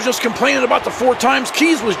 Chaz was just complaining about the 4 times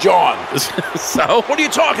Keys was jawing. So? What are you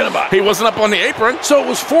talking about? He wasn't up on the apron. So it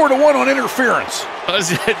was 4-1 on interference.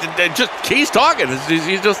 Just Keys talking.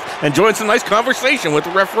 He's just enjoying some nice conversation with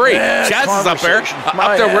the referee. Yeah, Chaz is up there.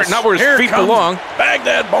 Not where his feet belong.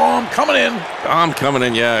 Baghdad bomb coming in. I'm coming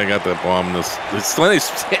in. Yeah, I got that bomb. He's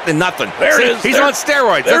hitting nothing. There it is. He's on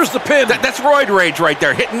steroids. There's the pin. That's roid rage right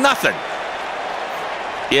there, hitting nothing.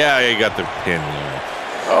 Yeah, you got the pin.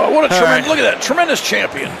 Oh, what a tremendous! Look at that, tremendous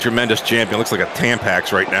champion. Tremendous champion. Looks like a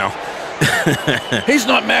Tampax right now. He's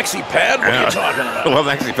not Maxi Pad. What are you talking about? Well,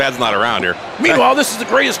 Maxi Pad's not around here. Meanwhile, this is the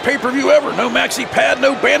greatest pay-per-view ever. No Maxi Pad,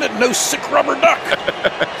 no Bandit, no sick rubber duck.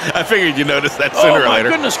 I figured you noticed that sooner or later.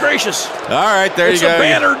 Oh, my goodness gracious. All right, there you go. It's a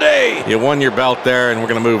banner day. You won your belt there, and we're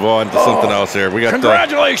going to move on to something else here. We got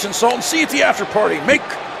congratulations, Sultan. See you at the after party.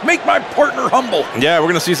 Make my partner humble. Yeah, we're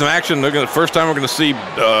going to see some action. First time we're going to see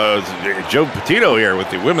Joe Petito here with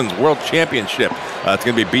the Women's World Championship. It's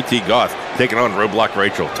going to be BT Goth taking on Roadblock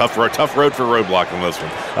Rachel. Tough road for Roadblock on this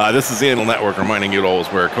one. This is the Anal Network reminding you to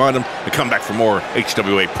always wear a condom and come back for more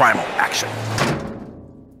HWA Primal action.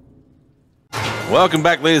 Welcome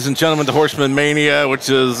back, ladies and gentlemen, to HorsemenMania, which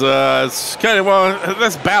is it's kind of,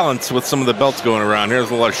 that's balance with some of the belts going around here.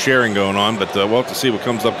 There's a lot of sharing going on, but we'll have to see what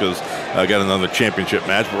comes up because I got another championship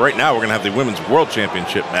match. But right now, we're going to have the Women's World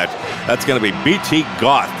Championship match. That's going to be BT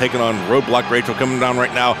Goth taking on Roadblock Rachel. Coming down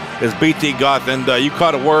right now is BT Goth, and you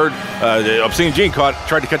caught a word. Obscene Gene tried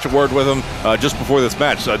to catch a word with him just before this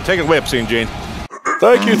match. So take it away, Obscene Gene.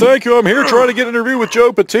 Thank you. I'm here trying to get an interview with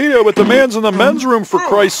Joe Petito, but the man's in the men's room, for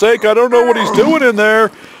Christ's sake. I don't know what he's doing in there.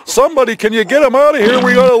 Somebody, can you get him out of here?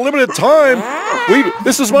 We got a limited time.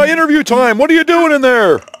 This is my interview time. What are you doing in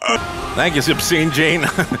there? Thank you, Obscene Gene.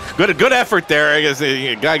 good effort there. I guess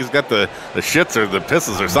the guy's got the shits or the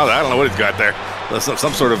pisses or something. I don't know what he's got there.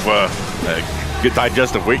 Some sort of Good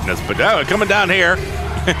digestive weakness. But coming down here,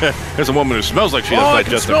 there's a woman who smells like she has I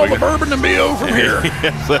can digestive smell weakness. the bourbon and BO from here.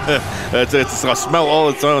 Yes, it's a smell all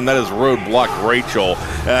its own. That is Roadblock Rachel.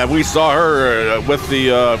 We saw her with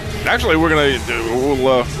the. Actually,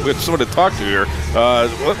 we'll get someone to talk to here.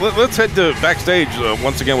 Let's head to backstage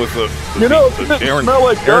once again with You know, if it didn't smell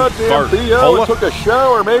like goddamn BO and took a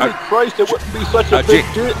shower, maybe Christ, it wouldn't be such a big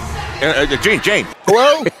deal. Jane.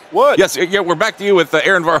 Hello? What? Yes, yeah, we're back to you with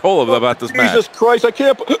Aaron Varhola about this match. Jesus Christ, I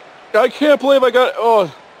can't believe I got,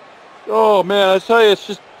 oh man, I tell you, it's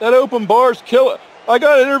just, that open bar's killer. I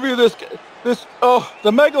got to interview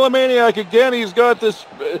the megalomaniac again. He's got this,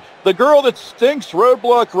 the girl that stinks,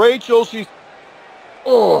 Roadblock Rachel. She's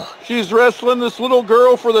wrestling this little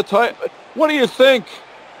girl for the title. What do you think?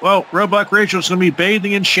 Well, Roadblock Rachel's going to be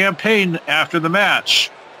bathing in champagne after the match.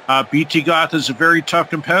 BT Goth is a very tough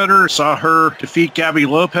competitor. Saw her defeat Gabby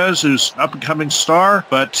Lopez, who's an up-and-coming star.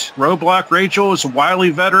 But Roadblock Rachel is a wily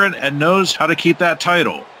veteran and knows how to keep that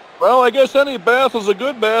title. Well, I guess any bath is a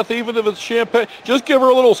good bath, even if it's champagne. Just give her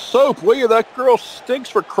a little soap, will you? That girl stinks,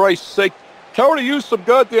 for Christ's sake. Tell her to use some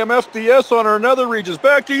goddamn FDS on her in other regions.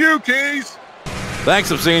 Back to you, Keys.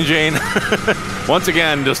 Thanks, Obscene Jane. Once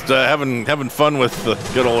again, just having fun with the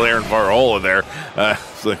good old Aaron Varhola there.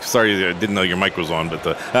 Sorry, I didn't know your mic was on, but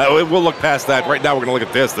we'll look past that. Right now, we're going to look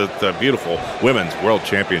at this, the beautiful Women's World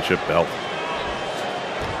Championship belt.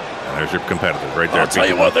 And there's your competitor right there. I'll tell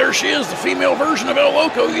you what, there she is, the female version of El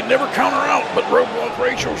Loco. You'd never count her out, but Roadblock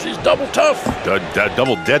Rachel, she's double tough.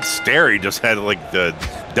 Double dead stare. He just had like the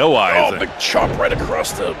doe eyes. Oh, big chop right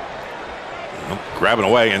across the... Grabbing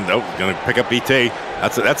away and going to pick up BT.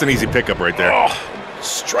 That's an easy pickup right there. Oh,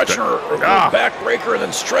 stretching her backbreaker and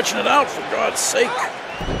then stretching it out, for God's sake.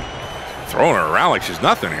 Throwing her around like she's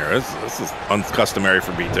nothing here. This is uncustomary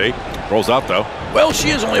for BT. Rolls out, though. Well,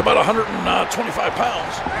 she is only about 125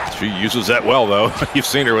 pounds. She uses that well, though. You've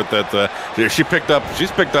seen her with that. She's picked up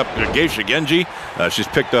Geisha Genji. She's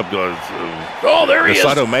picked up there he is.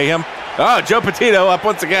 Sato Mayhem. Joe Petito up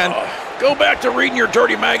once again. Go back to reading your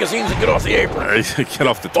dirty magazines and get off the apron. Get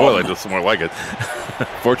off the toilet, just more like it.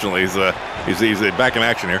 Fortunately, he's back in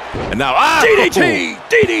action here. And now, DDT!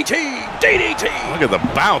 Look at the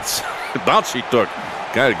bounce. The bounce she took.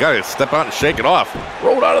 Got to step out and shake it off.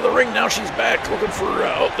 Rolled out of the ring. Now she's back looking for,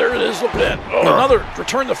 there it is. Look at that. Another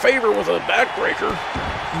return the favor with a backbreaker.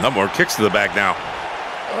 No more kicks to the back now.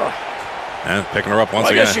 And picking her up once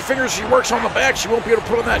again. I guess she figures she works on the back, she won't be able to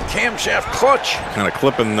put on that camshaft clutch. Kind of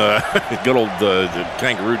clipping good old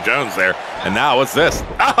Kangaroo Jones there. And now what's this?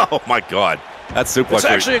 Oh, my God. That's suplex. It's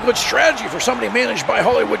actually a good strategy for somebody managed by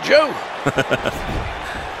Hollywood Joe.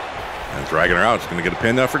 And dragging her out. She's going to get a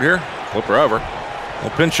pin effort here. Flip her over.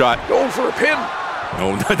 Little pin shot. Going for a pin.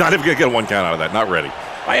 No, not even going to get a one count out of that. Not ready.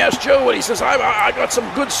 I asked Joe and he says, I got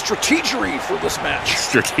some good strategery for this match.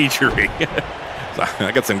 Strategery.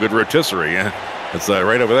 I got some good rotisserie. Yeah, it's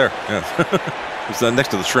right over there. Yeah, it's next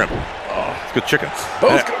to the shrimp. It's good chicken.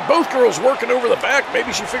 Both girls working over the back.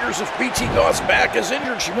 Maybe she figures if BT Goth's back is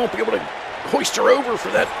injured, she won't be able to hoist her over for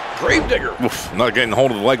that gravedigger. Oof, not getting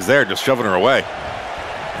hold of the legs there, just shoving her away.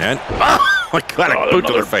 And my God, a boot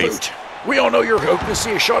to her face. Boot. We all know you're hoping to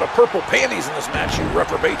see a shot of purple panties in this match, you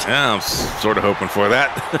reprobate. Yeah, I'm sort of hoping for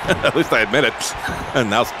that. At least I admit it. And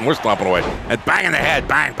now we're stomping away. And bang in the head.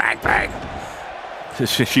 Bang, bang, bang.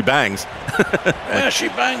 She bangs. Yeah, she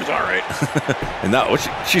bangs, all right. And now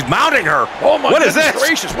she's mounting her. Oh, my goodness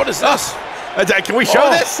gracious. What is this? Can we show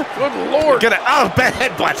this? Good Lord. Bad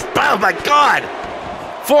headbutts. Oh, my God.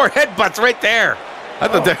 4 headbutts right there. I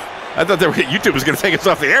thought YouTube was going to take us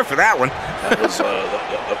off the air for that one.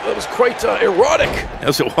 That was quite erotic.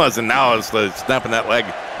 Yes, it was. And now it's snapping that leg,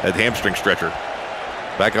 that hamstring stretcher.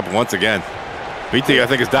 Back up once again. BT, I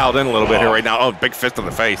think, is dialed in a little bit here right now. Oh, big fist in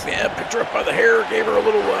the face. Yeah, picked her up by the hair, gave her a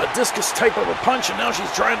little discus type of a punch, and now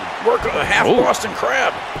she's trying to work on a half Boston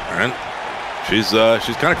Crab. All right. She's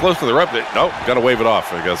kind of close to the rope. No, got to wave it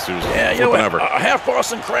off. I guess she was flipping over. A half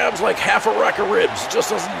Boston Crab's like half a rack of ribs. It just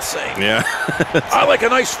doesn't say. Yeah. I like a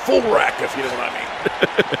nice full rack, if you know what I mean.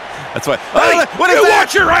 That's why. Hey, what is that?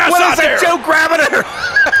 Watch your ass out there. Joe grabbing her.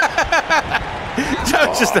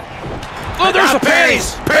 Joe just. Oh, there's the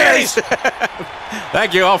panties. Panties.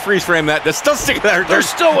 Thank you. I'll freeze frame that. They're still sticking out. There's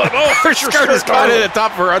still a her skirt is caught in the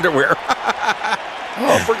top of her underwear.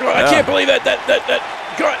 For God, I can't believe that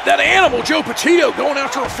animal Joe Petito going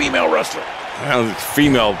after a female wrestler. Well,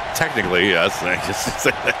 female, technically, yes.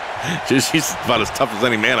 She's about as tough as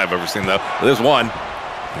any man I've ever seen, though. There's one.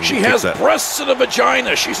 She has breasts and a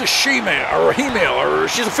vagina. She's a she-male, or a he-male, or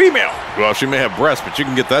she's a female. Well, she may have breasts, but you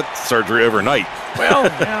can get that surgery overnight. Well,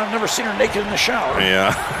 yeah, I've never seen her naked in the shower.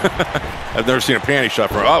 Yeah. I've never seen a panty shot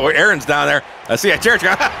from her. Oh, Aaron's down there. I see a church.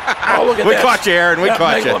 Oh, look at we that. Caught you, Aaron. We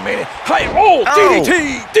caught you. Hi,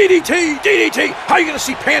 DDT, DDT, DDT. How are you going to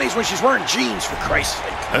see panties when she's wearing jeans, for Christ's sake?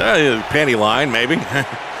 Panty line, maybe.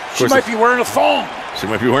 She might be wearing a thong. She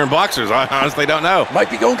might be wearing boxers. I honestly don't know. Might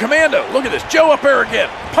be going commando. Look at this. Joe up there again.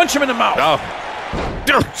 Punch him in the mouth. Oh.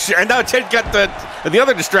 And now Ted got the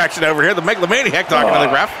other distraction over here, the megalomaniac talking to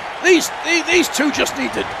the ref. These two just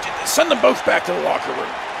need to send them both back to the locker room.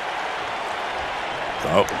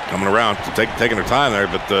 Oh, coming around, taking her time there,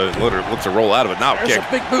 but lets her roll out of it now. There's a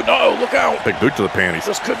big boot. Oh, look out. Big boot to the panties.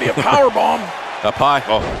 This could be a power bomb. Up high.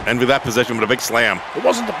 Oh, envy that position with a big slam. It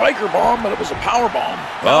wasn't the biker bomb, but it was a power bomb.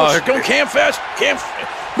 Oh, she's going cam fast.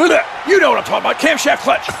 You know what I'm talking about. Camshaft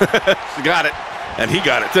clutch. She got it. And he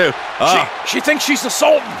got it, too. She thinks she's the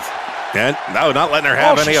Sultan. And no, not letting her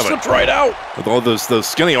have any of it. She slipped right out. With all those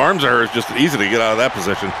skinny arms of hers, just easy to get out of that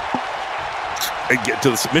position. And get to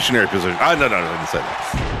the missionary position. No, I didn't say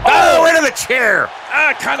that. Oh, into the chair.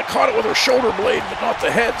 I kind of caught it with her shoulder blade, but not the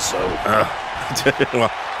head, so.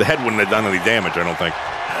 Well, the head wouldn't have done any damage, I don't think.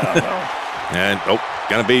 I don't know. And,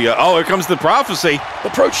 gonna be, here comes the prophecy. The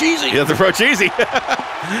Pro Cheesy. Yeah, the Pro Cheesy.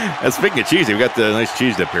 And speaking of cheesy, we got the nice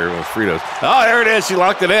cheese dip here with Fritos. Oh, there it is. She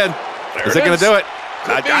locked it in. Is it gonna do it?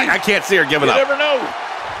 I can't see her giving up. You never know.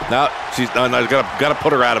 No, she's gotta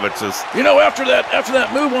put her out of it. Says, you know, after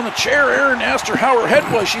that move on the chair, Aaron asked her how her head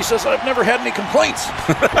was. She says, "I've never had any complaints."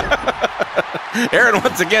 Aaron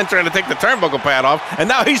once again trying to take the turnbuckle pad off, and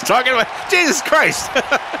now he's talking about Jesus Christ.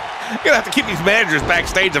 You're gonna have to keep these managers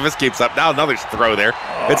backstage if this keeps up. Now another throw there.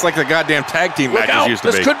 It's like the goddamn tag team matches used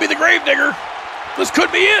to be. This could be the Gravedigger. This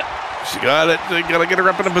could be it. She got it. They gotta get her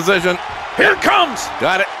up in a position. Here it comes.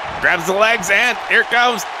 Got it. Grabs the legs, and here it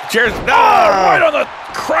comes. Cheers. No! Right on the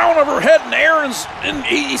crown of her head, and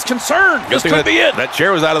he's concerned. This could be it. That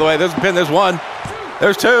chair was out of the way. There's a pin. There's one.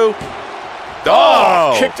 There's two.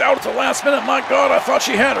 Oh! Kicked out at the last minute. My God, I thought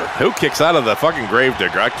she had her. Who kicks out of the fucking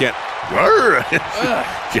Gravedigger? I can't.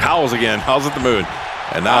 She howls again. Howls at the moon.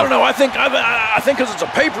 And now, I don't know. I think because it's a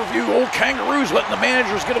pay-per-view, old Kangaroo's letting the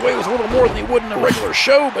managers get away with a little more than they would in a regular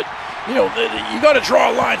show. But you know, you got to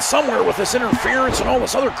draw a line somewhere with this interference and all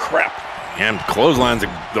this other crap. And clotheslines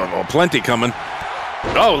are plenty coming.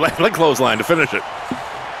 Oh, leg clothesline to finish it.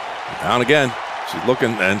 Down again. She's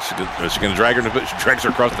looking, and she's going to drag her. She drags her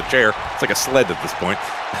across the chair. It's like a sled at this point.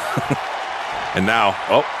 And now,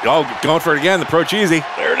 going for it again. The Pro Cheesy.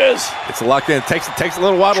 There it is. It's locked in. It takes a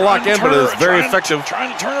little while to lock in, but it's very effective.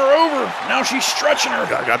 Trying to turn her over. Now she's stretching her.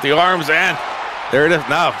 Got the arms, and there it is.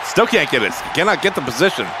 Now, still can't get it. Cannot get the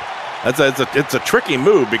position. It's a tricky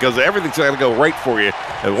move because everything's got to go right for you.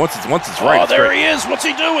 And once it's right. Oh, there he is. What's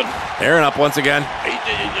he doing? Aaron up once again.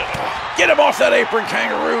 Get him off that apron,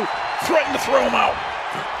 Kangaroo. Threaten to throw him out.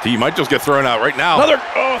 He might just get thrown out right now.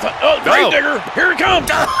 Gravedigger. Here it comes.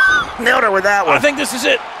 Nailed her with that one. I think this is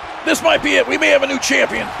it. This might be it. We may have a new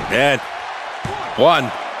champion. And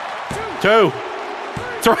 1, 2,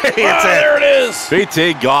 3. There it is.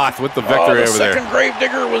 BT Goth with the victory over there. The second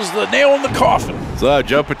Gravedigger was the nail in the coffin. So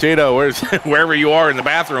Joe Petito, wherever you are in the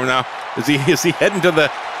bathroom now, is he heading to the?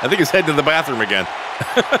 I think he's heading to the bathroom again.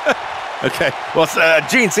 Okay. Well,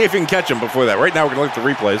 Gene, see if you can catch him before that. Right now, we're going to look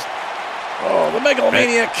at the replays. Oh, the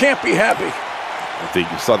megalomaniac can't be happy. You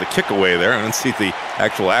saw the kick away there. I didn't see the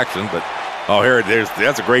actual action, but here it is.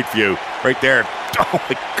 That's a great view right there. Oh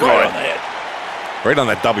my God! Right on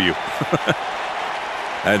that W.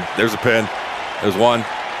 And there's a pin. There's one.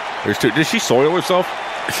 There's two. Did she soil herself?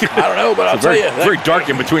 I don't know, but I'll tell you, very dark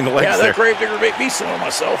in between the legs. Yeah, that Gravedigger made me soil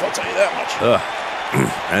myself. I'll tell you that much.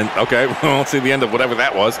 And okay, we won't see the end of whatever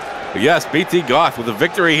that was. But yes, BT Goth with a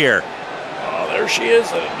victory here. Oh, there she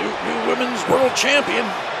is, a new women's world champion.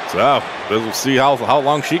 So we'll see how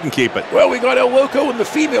long she can keep it. Well, we got El Loco and the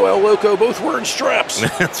female El Loco both wearing straps.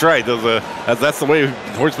 That's right. That's the way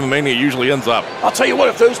HorsemenMania usually ends up. I'll tell you what,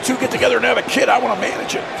 if those two get together and have a kid, I want to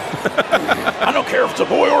manage it. I don't care if it's a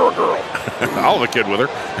boy or a girl. I'll have a kid with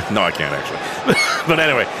her. No, I can't actually. But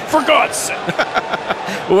anyway. For God's sake.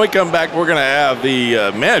 When we come back, we're going to have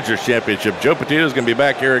the Managers Championship. Joe Petito is going to be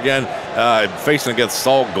back here again, facing against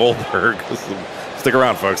Saul Goldberg. Stick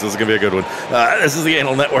around, folks. This is going to be a good one. This is the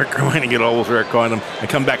Anal Network reminding you always wear a condom and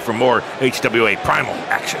come back for more HWA Primal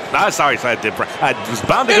action. No, sorry, I did. I was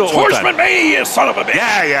bound to do it one time. It's HorsemenMania, you son of a bitch.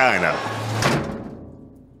 Yeah, I know.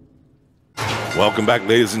 Welcome back,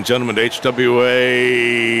 ladies and gentlemen, to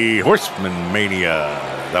HWA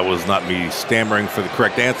HorsemenMania. That was not me stammering for the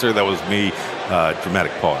correct answer. That was me,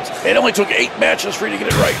 dramatic pause. It only took 8 matches for you to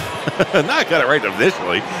get it right. No, I got it right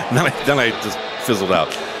initially. Then I just fizzled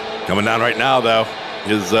out. Coming down right now, though,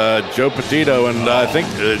 is Joe Petito, and I think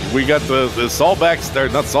we got the Saul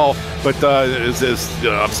backstage, not Saul, but is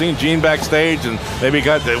Obscene Gene backstage, and maybe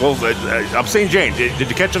got Obscene Gene. Did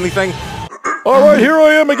you catch anything? All right, here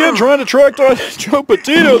I am again trying to track down Joe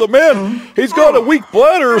Petito, the man. He's got a weak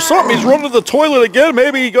bladder or something. He's running to the toilet again.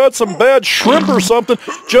 Maybe he got some bad shrimp or something.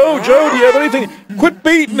 Joe, do you have anything? Quit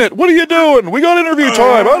beating it. What are you doing? We got interview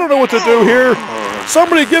time. I don't know what to do here.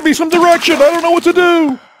 Somebody give me some direction. I don't know what to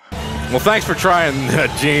do. Well, thanks for trying,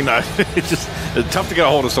 Gene. It's just tough to get a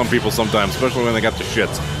hold of some people sometimes, especially when they got the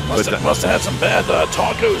shits. Must have had some bad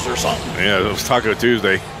tacos or something. Yeah, it was Taco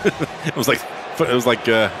Tuesday. It was like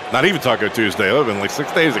not even Taco Tuesday. It would have been like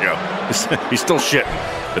 6 days ago. He's still shitting.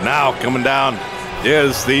 But now coming down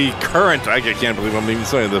is the current, I can't believe I'm even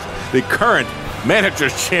saying this, the current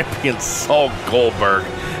manager's champion, Saul Goldberg.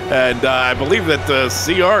 And I believe that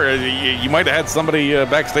CR, you might have had somebody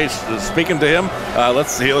backstage speaking to him.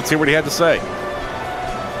 Let's see what he had to say.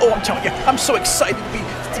 Oh, I'm telling you, I'm so excited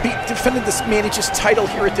to be defending this manager's title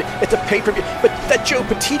here at the pay-per-view. But that Joe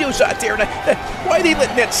Petito's out there, and why are they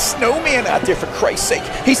letting that snowman out there, for Christ's sake?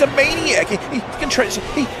 He's a maniac. He can try.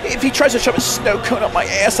 If he tries to shove a snow cone up my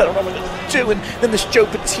ass, I don't know what to do. And then this Joe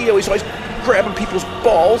Petito, he's always grabbing people's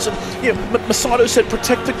balls, and Masato said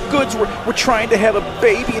protect the goods. We're trying to have a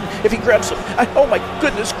baby, and if he grabs oh my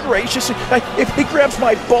goodness gracious, if he grabs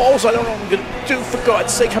my balls, I don't know what I'm gonna do, for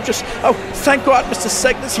God's sake. Thank God Mr.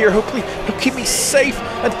 Segner's here. Hopefully he'll keep me safe.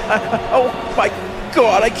 And oh my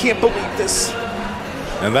God, I can't believe this.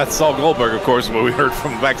 And that's Saul Goldberg, of course, what we heard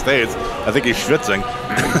from backstage. I think he's schwitzing.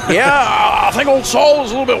 Yeah, I think old Saul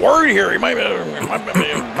is a little bit worried here. He might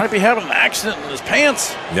be having an accident in his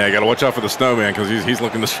pants. Yeah, you got to watch out for the snowman, because he's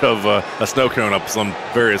looking to shove a snow cone up some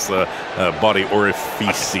various body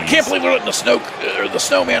orifices. I can't believe they're letting the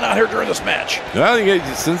snowman out here during this match.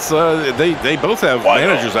 Well, since they both have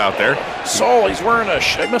managers out there. Saul, he's wearing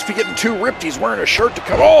he must be getting too ripped. He's wearing a shirt to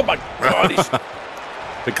cover. Oh my God, he's...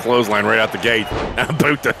 Big clothesline right out the gate.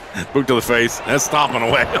 Boot to the face. That's stomping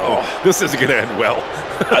away. Oh, this isn't going to end well.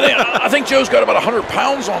 I think Joe's got about 100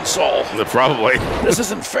 pounds on Saul. Probably. This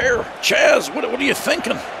isn't fair. Chaz, what are you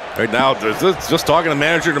thinking? Right now, it's just talking to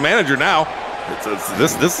manager now.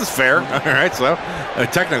 This is fair. All right, so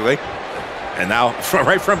technically. And now,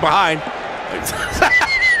 right from behind.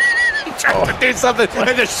 He tries to do something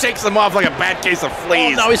and just shakes him off like a bad case of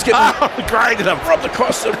fleas. Oh, now he's getting grinding him. Rubbed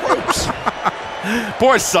across the ropes.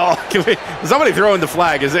 Poor Saul. Somebody throwing the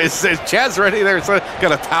flag. Is Chaz ready there?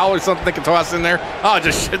 Got a towel or something they can toss in there? Oh,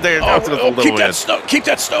 just shit there. Keep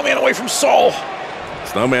that snowman away from Saul.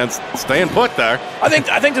 Snowman's staying put there. I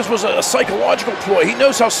think this was a psychological ploy. He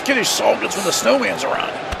knows how skittish Saul gets when the snowman's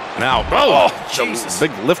around. Now, Jesus.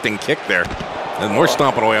 Big lifting kick there. And we're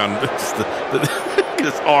stomping away on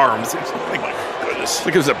his arms. Oh my goodness.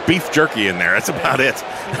 Look, there's a beef jerky in there. That's about it.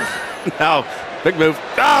 Now, big move.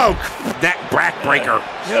 Oh, that backbreaker.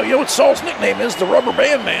 You know what Saul's nickname is? The Rubber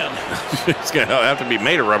Band Man. He's going to have to be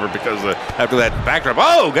made of rubber, because after that backdrop,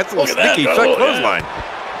 that's a little sneaky clothesline.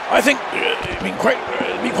 I think, to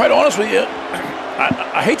be quite honest with you,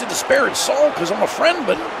 I hate to disparage Saul because I'm a friend,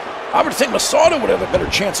 but I would think Masato would have a better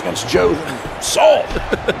chance against Joe than Saul.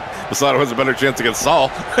 Masato has a better chance against Saul.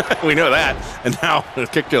 We know that. And now, a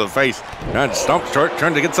kick to the face.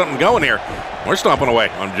 Trying to get something going here. We're stomping away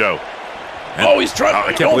on Joe. And he's trying.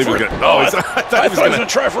 I can't believe he's going to. I thought he was going to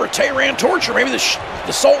try for a Tehran torture. Maybe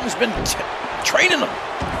the Sultan's been training him.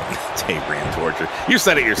 Tehran torture. You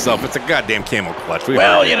said it yourself. It's a goddamn camel clutch.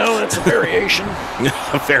 It's a variation.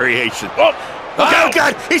 A variation. Oh,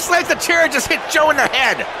 God. He slams the chair and just hit Joe in the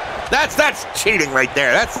head. That's cheating right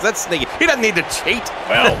there. That's sneaky. He doesn't need to cheat.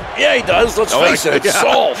 Well, yeah, he does. Let's face it. It's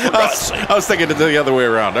Saul. I was thinking the other way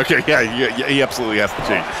around. Okay, yeah, he absolutely has to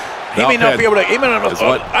cheat. He may not be able to.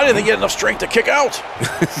 I didn't think he had enough strength to kick out.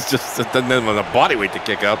 It's just doesn't have enough body weight to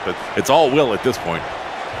kick out, but it's all will at this point.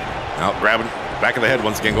 Now grabbing back of the head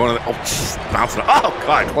once again, going. Bouncing. Oh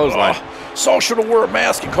God, clothesline. Saul should have wore a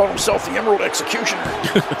mask and called himself the Emerald Executioner,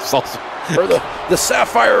 or the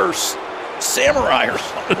Sapphire Samurai, or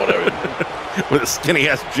something, whatever. With a skinny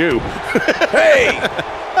ass Jew. Hey,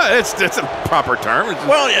 it's a proper term.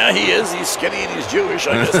 Well, yeah, he is. He's skinny and he's Jewish.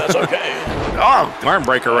 I guess that's okay. Arm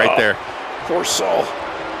breaker right there. Poor Saul.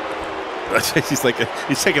 He's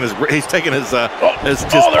taking his there's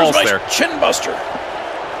pulse my there. Chin buster.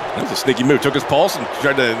 That was a sneaky move. Took his pulse and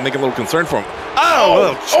tried to make a little concern for him.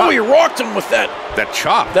 He rocked him with that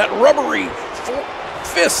chop. That rubbery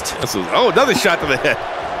fist. Another shot to the head.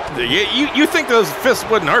 You think those fists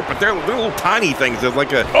wouldn't hurt, but they're little tiny things. They're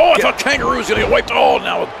like a. Oh, I thought Kangaroo was going to get wiped. Oh,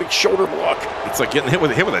 now a big shoulder block. It's like getting hit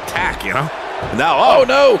with a tack, you know. Now, oh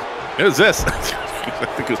no, what is this? I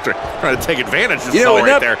think he was trying to take advantage of Saul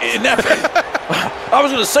there. I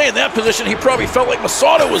was going to say, in that position, he probably felt like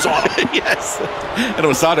Masato was on him. Yes. And a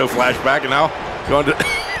Masato flashback, and now going to.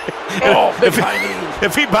 Oh, big high knee.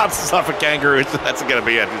 If he bounces off a Kangaroo, that's going to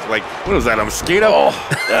be it. He's like, what was that, a mosquito? Oh,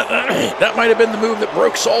 that might have been the move that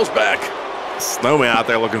broke Saul's back. Snowman out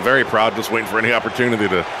there looking very proud, just waiting for any opportunity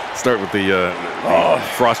to start with the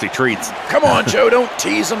frosty treats. Come on, Joe, don't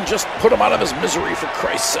tease him. Just put him out of his misery, for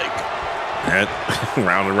Christ's sake. And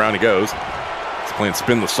round and round he goes. He's playing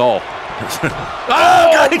spin with Saul.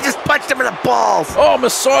 God, he just punched him in the balls. Oh,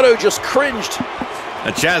 Masato just cringed.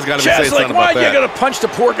 And Chaz got to say something about why that. you got to punch the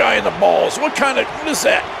poor guy in the balls? What is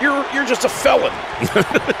that? You're just a felon.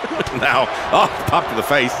 Now, pop to the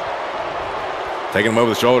face. Taking him over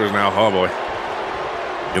the shoulders now. Oh, boy.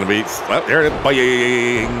 Gonna be, well, there it is.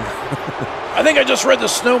 Bang. I think I just read the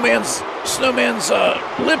Snowman's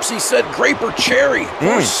lips. He said grape or cherry.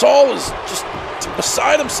 Poor Saul is just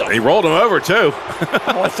beside himself. He rolled him over, too.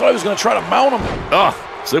 Oh, I thought he was going to try to mount him. Oh,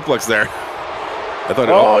 suplex there. I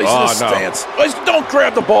thought he's in his stance. Oh, don't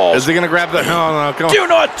grab the balls. Is he going to grab the... No, come on. Do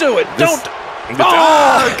not do it. Don't.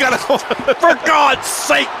 For God's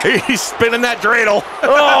sake. He's spinning that dreidel.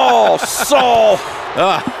 Oh, Saul.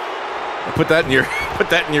 Put that in your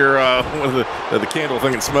the candle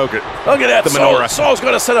thing and smoke it. Look at that, the menorah. Saul's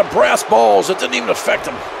got a set of brass balls. It didn't even affect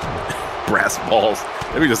him. Brass balls.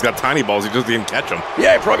 Maybe he just got tiny balls. He just didn't catch them.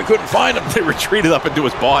 Yeah, he probably couldn't find them. They retreated up into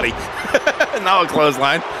his body. Now a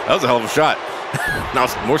clothesline. That was a hell of a shot. Now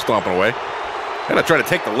more stomping away. Gotta try to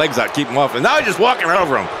take the legs out, keep him off, and now he's just walking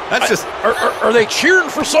over him. That's just. Are they cheering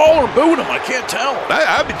for Saul or booing him? I can't tell.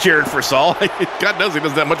 I'd be cheering for Saul. God knows he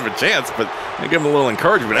doesn't have much of a chance, but they give him a little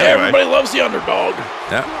encouragement anyway. Everybody loves the underdog.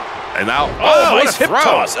 Yeah. And now, nice hip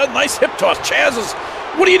toss. A nice hip toss. Chaz is.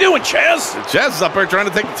 What are you doing, Chaz? Chaz is up there trying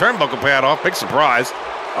to take the turnbuckle pad off. Big surprise.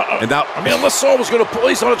 And now, I mean, unless Saul was going to pull,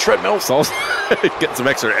 he's on a treadmill. Saul's getting some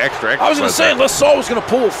extra. I was going to say, unless Saul was going to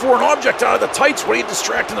pull a foreign object out of the tights, what are you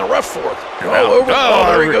distracting the ref for?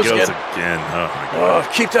 There he goes again. Oh, my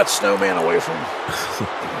God. Keep that Snowman away from him.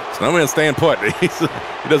 Snowman's staying put. He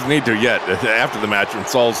doesn't need to yet. After the match, when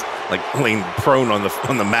Saul's like laying prone on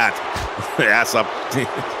the mat, ass up,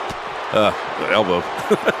 elbow.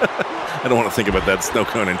 I don't want to think about that snow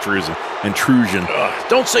cone intrusion.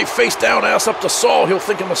 Don't say face down, ass up to Saul. He'll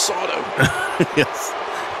think of Masato. Yes.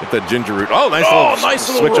 Get that ginger root. Oh, nice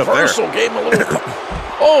little switch reversal. Up there. Gave him a little.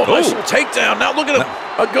 Nice little takedown. Now look at him.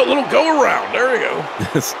 A little go around. There you go.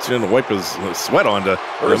 He's trying to wipe his sweat onto.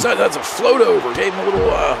 Or is that's a float over? Gave him a little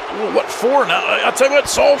what for? Now I'll tell you what.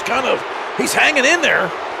 Saul's he's hanging in there.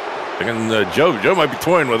 And Joe might be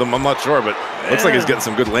toying with him. I'm not sure, but looks like he's getting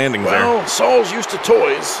some good landings there. Well, Saul's used to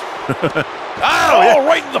toys.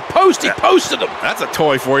 Right in the post. He posted him. That's a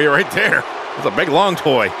toy for you right there. That's a big, long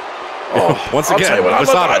toy. Oh, once again, I'll tell you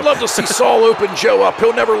what, I'd love to see Saul open Joe up.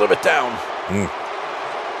 He'll never live it down.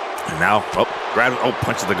 And now,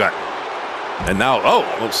 punch to the gut. And now,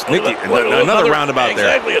 sneaky. Another roundabout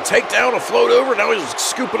there. Exactly, a takedown, a float over. Now he's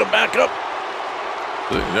scooping him back up.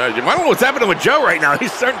 I don't know what's happening with Joe right now.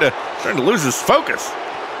 He's starting to lose his focus.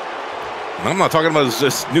 And I'm not talking about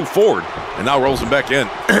this new Ford. And now rolls him back in.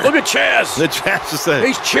 Look at Chaz.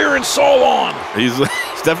 He's cheering Saul on. He's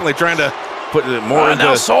definitely trying to put more into.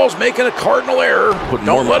 Now Saul's making a cardinal error.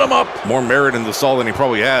 Don't let him up. More merit into Saul than he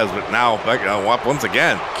probably has. But now back up once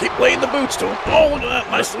again. Keep laying the boots to him. Oh, look at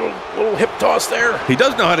that nice little hip toss there. He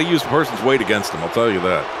does know how to use a person's weight against him. I'll tell you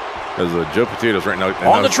that. Because Joe Petito's right now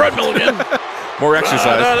on the treadmill again. More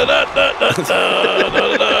exercise.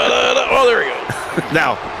 Oh, there he goes.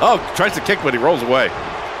 Now, tries to kick, but he rolls away.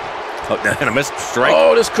 And a missed strike.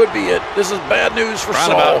 Oh, this could be it. This is bad news for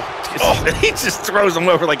Saul. He just throws him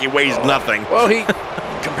over like he weighs nothing. Well,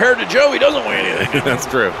 compared to Joe, he doesn't weigh anything. That's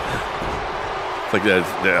true. It's like we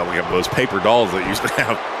have those paper dolls that used to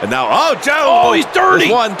have. And now, Joe! Oh, he's dirty!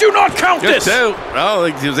 Do not count this! Two.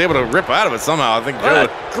 Oh, he was able to rip out of it somehow. I think Joe.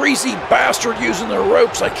 That greasy bastard using the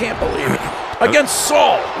ropes. I can't believe it. Against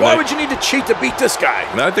Saul. Why would you need to cheat to beat this guy?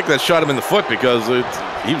 No, I think that shot him in the foot because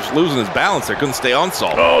he was losing his balance there. Couldn't stay on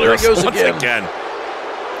Saul. Oh, there he goes once again.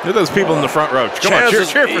 Look at those people in the front row. Come on, cheer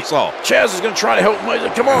for Saul. Chaz is going to try to help him.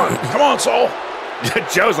 Come on, Saul.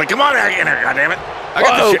 Joe's like, come on, God damn it. I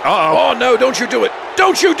got the shit. Oh, no, don't you do it.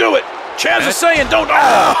 Don't you do it. Chaz is saying don't.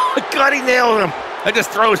 God, he nailed him. I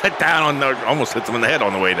just throws it down almost hits him in the head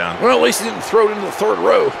on the way down. Well, at least he didn't throw it into the third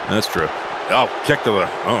row. That's true. A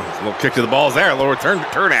little kick to the balls there. A little turn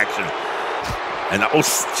action. And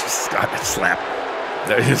God, that slap.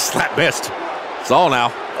 His slap missed. Saul now.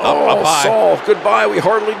 Up high. Saul, goodbye. We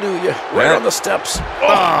hardly knew you. Right on the steps.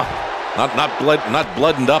 Not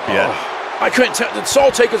bloodened up yet. I couldn't tell. Did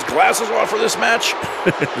Saul take his glasses off for this match?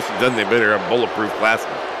 Doesn't he better have bulletproof glasses?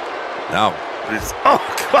 No. God.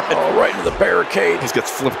 Oh, right into the barricade. He gets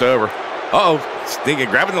flipped over. Sneaking,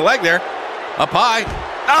 grabbing the leg there. Up high.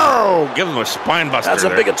 Oh, give him a spine buster. That's a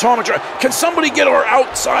big atomic drive. Can somebody get our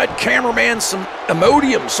outside cameraman some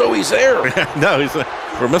Imodium so he's there? No,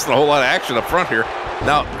 we're missing a whole lot of action up front here.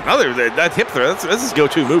 Now, that hip throw, that's his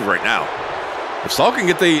go-to move right now. If Saul can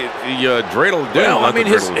get the dreidel down. Well, I mean,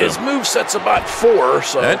 his moveset's about 4,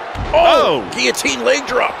 so. Guillotine leg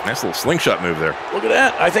drop. Nice little slingshot move there. Look at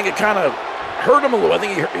that. I think it kind of hurt him a little. I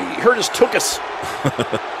think he hurt his tuchus.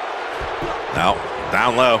 Now,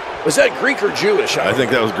 down low. Was that Greek or Jewish? I think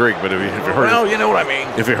that was Greek, but if it hurt. Well, you know what I mean.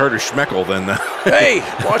 If it hurt his schmeckel, then. Hey,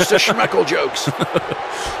 watch the schmeckel jokes.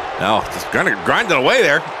 Now, just grinding away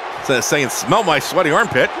there. Instead of saying, smell my sweaty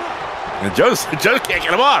armpit. And Joe's can't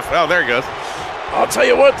get him off. Oh, there he goes. I'll tell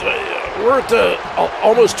you what, we're at the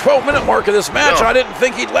almost 12-minute mark of this match. I didn't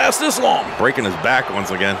think he'd last this long. Breaking his back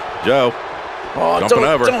once again. Joe. Jumping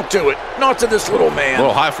over. Don't do it. Not to this little man. A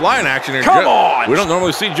little high-flying action here. Come on. We don't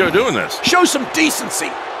normally see Joe doing this. Show some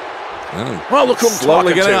decency. Well, look who I'm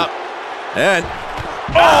slowly talking getting to. up. And...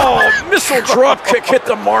 missile drop kick hit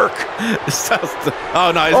the mark.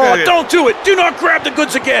 Don't do it. Do not grab the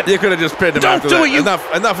goods again. You could have just pinned him after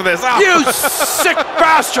that. Enough of this. Oh. You sick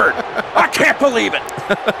bastard. I can't believe it.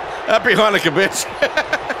 Happy Hanukkah, bitch.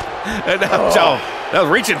 And now Joe, that was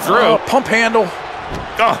reaching through. Pump handle.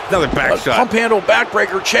 Oh, another back shot. Pump handle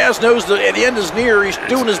backbreaker. Chaz knows that the end is near. He's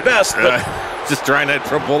doing his best. But just trying to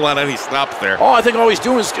pull out any stops there. I think all he's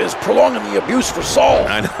doing is prolonging the abuse for Saul.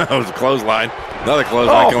 I know. It was a clothesline. Another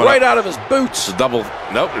clothesline coming right up. out of his boots. It's a double.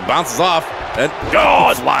 Nope, it bounces off. And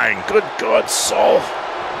flying. Good God, Saul.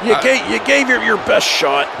 You gave your best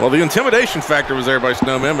shot. Well, the intimidation factor was there by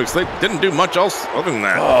Snowman because they didn't do much else other than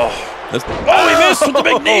that. He missed with the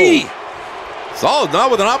big knee. Saul is not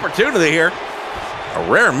with an opportunity here. A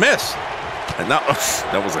rare miss. And now,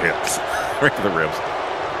 that was a hit. Right to the ribs.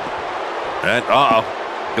 And,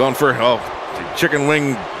 going for, chicken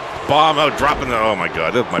wing bomb. Dropping the, oh my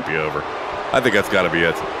God, that might be over. I think that's got to be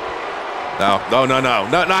it. No,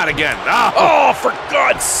 not again. For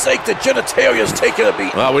God's sake, the genitalia's taking a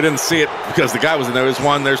beat. Well, we didn't see it because the guy was in there. There's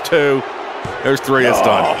 1, there's 2, there's 3, it's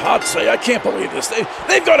done. I'd say, I can't believe this.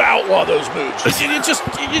 They've got to outlaw those moves.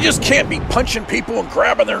 You just can't be punching people and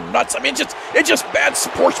grabbing their nuts. I mean, it's just bad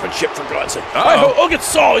sportsmanship, for God's sake. Look at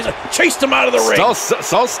Saul. He's chased him out of the ring.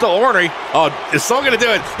 Saul's still ornery. Is Saul going to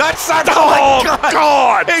do it? That's not. Oh, my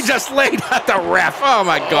God. He just laid out the ref. Oh,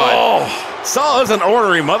 my God. Saul is an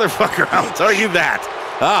ornery motherfucker. I'll tell you that.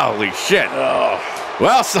 Holy shit.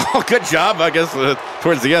 Well, Saul, good job, I guess,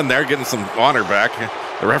 towards the end there, getting some honor back.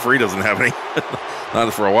 The referee doesn't have any.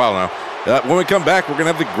 Not for a while now. When we come back, we're going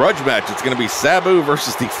to have the grudge match. It's going to be Sabu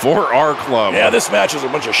versus the 4R Club. Yeah, this match is a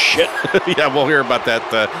bunch of shit. Yeah, we'll hear about that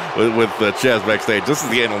with Chaz backstage. This is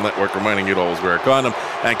the Anal Network reminding you to always wear a condom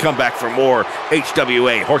and come back for more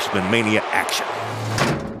HWA HorsemenMania action.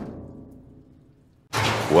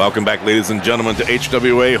 Welcome back, ladies and gentlemen, to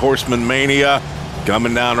HWA HorsemenMania.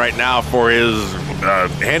 Coming down right now for his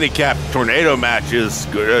handicap tornado match is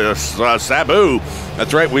Sabu.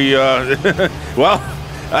 That's right.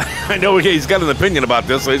 I know he's got an opinion about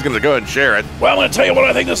this, so he's going to go ahead and share it. Well, I'm going to tell you what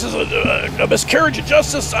I think. This is a miscarriage of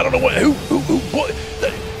justice. I don't know what.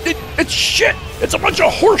 It's shit. It's a bunch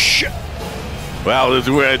of horse shit. Well,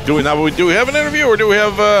 do we have an interview, or do we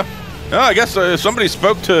have? I guess somebody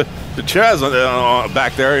spoke to Chaz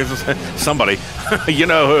back there. Somebody, you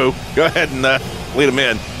know who? Go ahead and lead him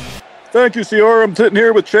in. Thank you, CR. I'm sitting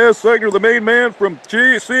here with Chaz Segner, the main man from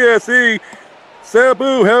GCSE.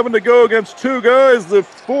 Sabu having to go against 2 guys, the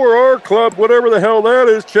 4R Club, whatever the hell that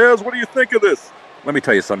is. Chaz, what do you think of this? Let me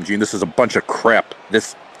tell you something, Gene. This is a bunch of crap.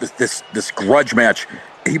 This grudge match.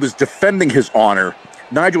 He was defending his honor.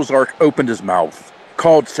 Nigel Zark opened his mouth,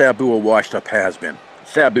 called Sabu a washed-up has-been.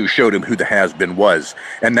 Sabu showed him who the has-been was,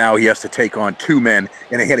 and now he has to take on 2 men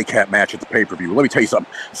in a handicap match at the pay-per-view. Let me tell you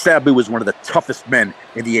something. Sabu is one of the toughest men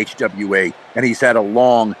in the HWA, and he's had a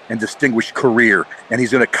long and distinguished career, and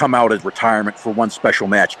he's going to come out as retirement for one special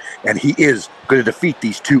match, and he is going to defeat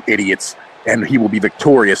these 2 idiots, and he will be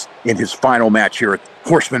victorious in his final match here at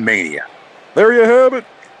HorsemenMania. There you have it.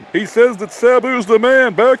 He says that Sabu's the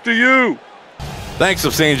man. Back to you. Thanks,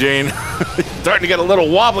 Obscene Gene. Starting to get a little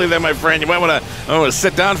wobbly there, my friend. You might want to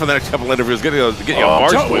sit down for the next couple interviews. Get you a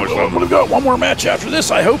barge or something. We've got one more match after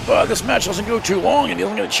this. I hope this match doesn't go too long and he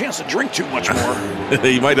doesn't get a chance to drink too much more.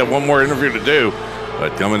 You might have one more interview to do.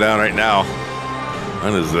 But coming down right now,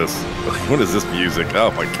 What is this? What is this music? Oh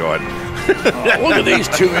my God! Look at these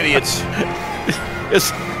two idiots.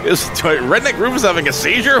 Is Redneck Rufus having a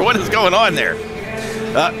seizure? What is going on there?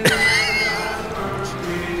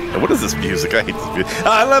 What is this music? I hate this music.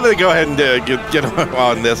 Let me go ahead and get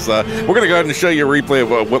on this. We're going to go ahead and show you a replay of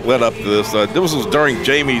what led up to this. This was during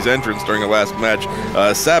Jamie's entrance during the last match.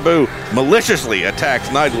 Sabu maliciously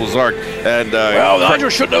attacks Nigel Zark. And, well, Nigel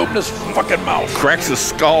shouldn't open his fucking mouth. Cracks his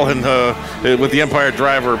skull and, with the Empire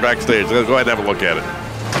Driver backstage. Let's go ahead and have a look at it.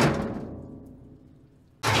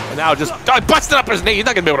 And now just busted up his knee. He's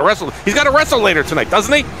not going to be able to wrestle. He's got to wrestle later tonight,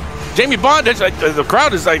 doesn't he? Jamie Bondage, the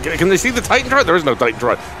crowd is like, can they see the Titantron? There is no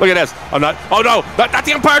Titantron. Look at this. Oh no, not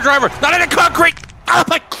the Empire Driver. Not in the concrete. Oh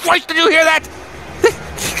my Christ, did you hear that?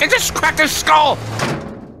 He just cracked his skull.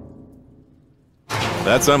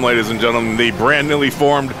 That's them, ladies and gentlemen. The brand newly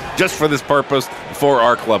formed, just for this purpose,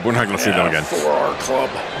 4R Club. We're not going to see them again. 4R Club.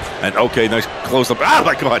 And okay, nice close up. Oh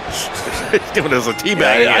my God. He's giving us a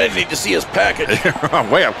teabag. I didn't need to see his package.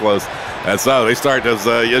 Way up close. And so they start as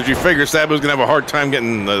you figure, Sabu's going to have a hard time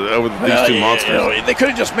getting over these two monsters. You know, they could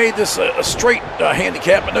have just made this a straight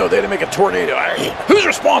handicap, but no, they had to make a tornado. Who's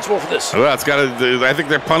responsible for this? Well, it's got to. I think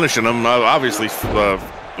they're punishing him, obviously.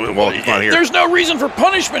 Well, he's not here. There's no reason for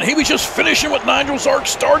punishment. He was just finishing what Nigel Zark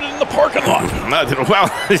started in the parking lot. Well,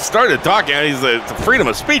 he started talking. It's a freedom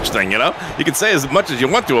of speech thing, you know? You can say as much as you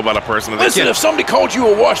want to about a person. Listen, if somebody called you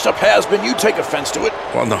a washed-up has-been, you'd take offense to it.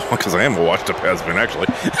 Well, no, because I am a washed-up has-been, actually.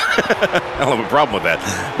 I don't have a problem with that.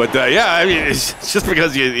 But, yeah, I mean, it's just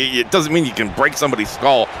because it doesn't mean you can break somebody's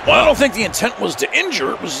skull. Well, I don't think the intent was to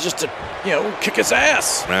injure. It was just to, kick his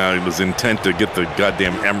ass. It was intent to get the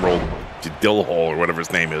goddamn emerald dill hole or whatever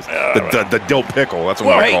his name is. The dill pickle. That's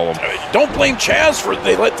what I call him. Don't blame Chaz for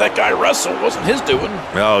they let that guy wrestle. It wasn't his doing.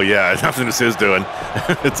 Oh yeah, nothing is his doing.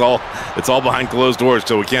 it's all behind closed doors,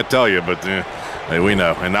 so we can't tell you. But we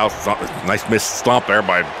know. And now nice missed stomp there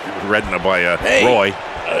by Roy.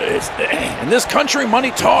 In this country,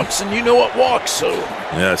 money talks, and you know what walks. So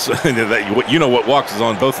yes, you know what walks is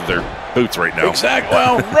on both of their boots right now. Exactly.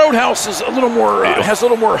 Well, Roadhouse is a little more has a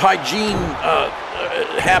little more hygiene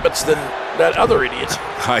habits than that other idiot.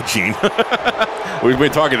 Hygiene. We've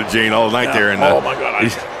been talking to Gene all night there, and oh my God!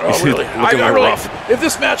 Really? I really. If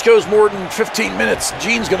this match goes more than 15 minutes,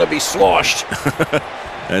 Gene's going to be sloshed.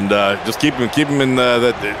 And just keep him in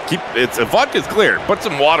it's vodka's clear. Put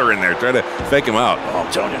some water in there. Try to fake him out. Oh,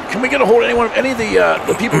 I'm telling you. Can we get a hold of any of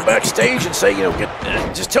the people backstage and say,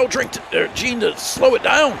 just tell Gene to slow it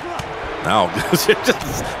down? No, just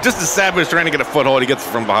as Sabu is trying to get a foothold, he gets it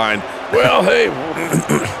from behind. Well, hey,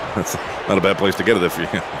 that's not a bad place to get it if you're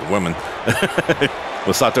the women.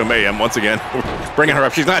 Masato Mayhem once again, bringing her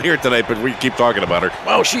up. She's not here tonight, but we keep talking about her.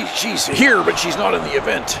 Well, she's here, but she's not in the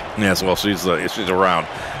event. Yes, well, she's around,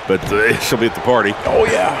 but she'll be at the party. Oh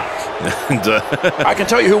yeah. And I can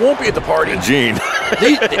tell you who won't be at the party. Gene.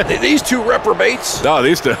 these two reprobates. No,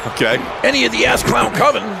 these two. Okay. Any of the ass clown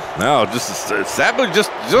coven. No, just Sabu. Just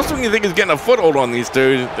when you think he's getting a foothold on these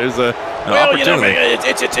two, there's an opportunity.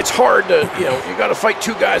 It's hard to you got to fight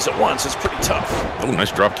two guys at once. It's pretty tough. Oh,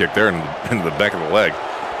 nice drop kick there into the back of the leg.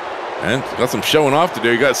 And got some showing off to do.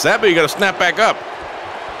 You got Sabu. You got to snap back up.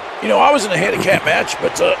 I was in a handicap match,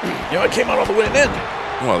 but I came out on the winning end.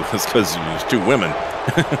 Well, that's because there's two women.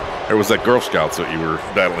 There was that Girl Scouts that you were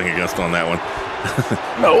battling against on that one.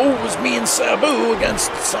 No, it was me and Sabu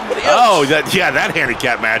against somebody else. Oh, that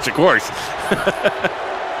handicap match, of course.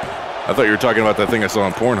 I thought you were talking about that thing I saw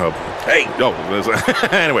on Pornhub. Hey. Oh,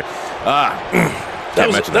 anyway.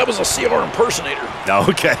 That was a CR impersonator.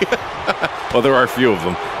 Okay. Well, there are a few of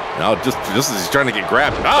them. Now, just as he's trying to get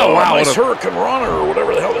grabbed. Oh, wow. Nice Hurricane Runner or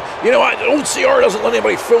whatever the hell. Old CR doesn't let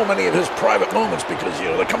anybody film any of his private moments because,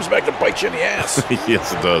 that comes back to bite you in the ass.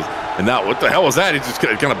 Yes, it does. And now, what the hell was that? He just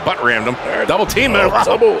kind of butt rammed him. Double team.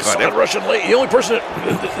 Double side Russian late. The only person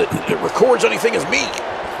that records anything is me.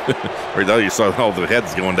 Right now, you saw all the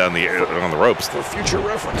heads going down on the ropes. For future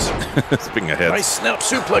reference. Speaking of heads. Nice snap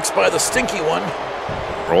suplex by the stinky one.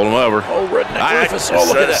 Roll him over. Oh, Redneck Rufus. Oh,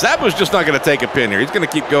 look at that. Sabu's just not going to take a pin here. He's going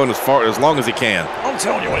to keep going as long as he can. I'm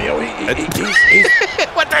telling you, he's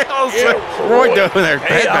what the hell is Roy doing there?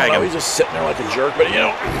 Hey, I don't know. He's just sitting there like a jerk. But,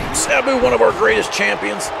 Sabu, one of our greatest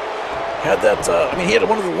champions, had that, he had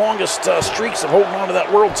one of the longest streaks of holding on to that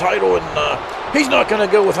world title, and he's not going to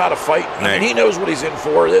go without a fight. He knows what he's in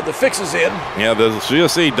for. The fix is in. Yeah, the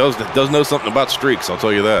CSC does know something about streaks, I'll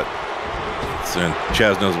tell you that. And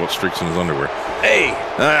Chaz knows what streaks in his underwear. Hey!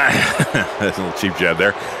 That's a little cheap jab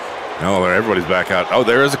there. Oh, everybody's back out. Oh,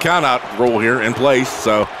 there is a count-out rule here in place,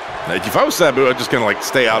 so if I was Sabu, I'd just kind of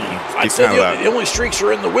stay out and keep I'd say the only streaks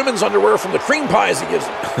are in the women's underwear from the cream pies he gives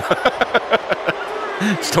them.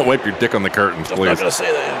 Just don't wipe your dick on the curtains, I'm please. not going to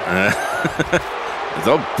say that. It's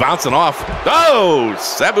all bouncing off. Oh,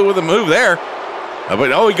 Sabu with a move there.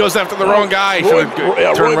 But he goes after the wrong guy.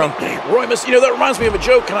 Roy missed. You know, that reminds me of a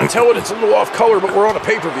joke. Can I tell it? It's a little off color, but we're on a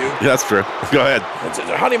pay-per-view. Yeah, that's true. Go ahead.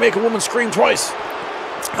 How do you make a woman scream twice?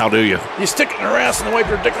 How do you? You stick it in her ass and then wipe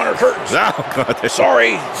your dick on her curtains. Oh, God.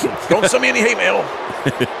 Sorry. Don't send me any hate mail.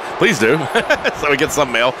 Please do. So we get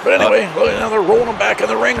some mail. But anyway, look, now they're rolling them back in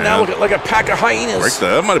the ring. Now look like a pack of hienas.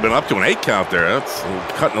 That might have been up to an 8 count there. That's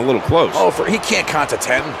cutting a little close. Oh, he can't count to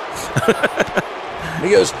 10. He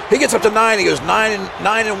gets up to 9. He goes 9 and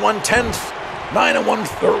 1/10, 9 and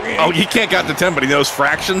 1/3. Oh, he can't count to 10, but he knows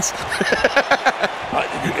fractions.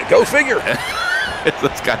 Go figure.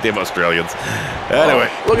 Those goddamn Australians. Anyway.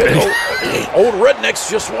 Look at old redneck's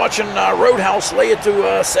just watching Roadhouse lay it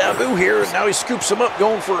to Sabu here, and now he scoops him up,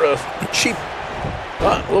 going for a cheap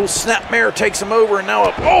little snapmare, takes him over, and now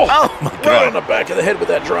my God. Right on the back of the head with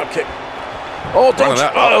that drop kick. Oh, don't you?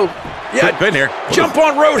 Uh-oh. Yeah, been here. Jump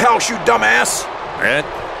on Roadhouse, you dumbass.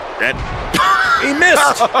 He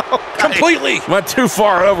missed completely. Went too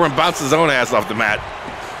far over and bounced his own ass off the mat.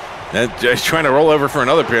 And he's trying to roll over for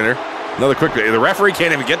another pinner. Another quick. The referee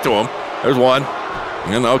can't even get to him. There's one.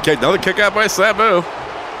 And another kick out by Sabu.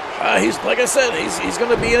 He's like I said, he's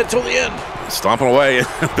going to be in it till the end. Stomping away,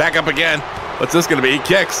 back up again. What's this going to be? He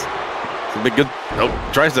kicks. It's gonna be good.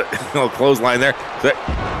 Tries to clothesline there.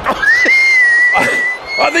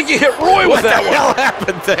 I think you hit Roy with that one. What the hell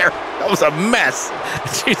happened there? That was a mess.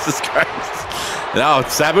 Jesus Christ. Now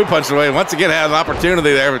Sabu punched away. Once again, had an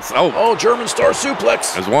opportunity there. German star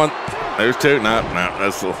suplex. There's one. There's two. No.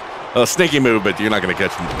 That's a sneaky move, but you're not going to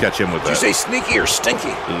catch him with that. Did you say sneaky or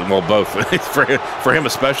stinky? Well, both. for him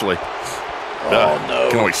especially. Oh, no.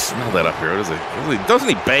 Can always smell that up here. What is he? Doesn't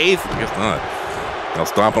he bathe? I guess not. Now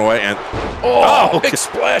stomping away and... big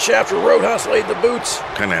splash after Roadhouse laid the boots.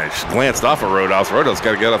 Kind of glanced off of Roadhouse. Roadhouse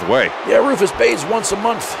got to get out of the way. Yeah, Rufus bathes once a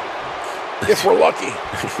month, if we're lucky.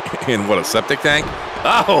 In what, a septic tank?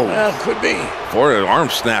 Oh! Yeah, could be. For an arm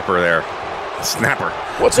snapper there. Snapper.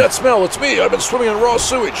 What's that smell? It's me. I've been swimming in raw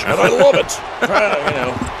sewage, and I love it.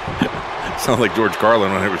 Sounds like George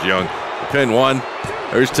Carlin when he was young. Pin one.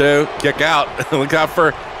 There's two. Kick out. Look out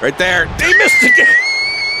for... Right there. He missed again.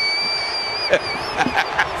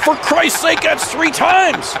 For Christ's sake, that's 3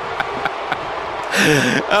 times.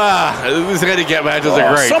 These handicap matches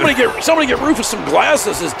are great. Somebody get Rufus some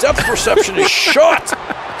glasses. His depth perception is shot.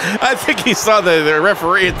 I think he saw the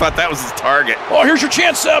referee and thought that was his target. Oh, here's your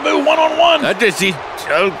chance, Sabu. 1-on-1.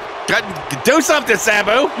 Do something,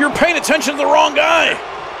 Sabu. You're paying attention to the wrong guy.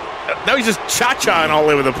 No, he's just cha-chaing all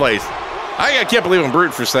over the place. I can't believe I'm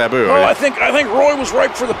rooting for Sabu. Oh, I think Roy was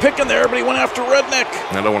ripe for the picking there, but he went after Redneck.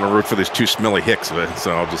 I don't want to root for these 2 smelly hicks,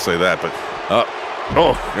 so I'll just say that. But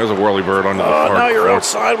there's a whirly bird on the park. Now you're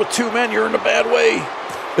outside with 2 men. You're in a bad way.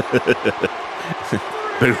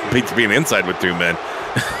 Beats being inside with 2 men.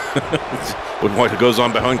 What goes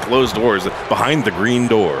on behind closed doors, behind the green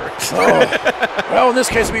door. Well, in this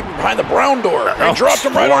case, it'd be behind the brown door. He dropped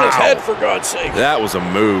him right on his head, for God's sake. That was a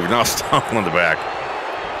move. Now stomping on the back.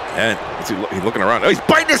 And he's looking around. Oh, he's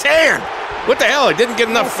biting his hand. What the hell? He didn't get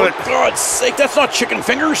enough. For God's sake, that's not chicken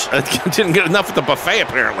fingers. Didn't get enough at the buffet,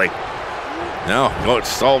 apparently. No,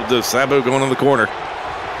 it's all the Sabu going in the corner.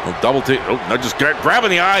 Double T. No, just grabbing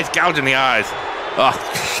the eyes, gouging the eyes.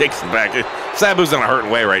 Shakes him back. Sabu's in a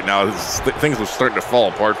hurting way right now. Things are starting to fall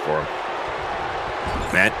apart for him.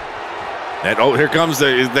 Here comes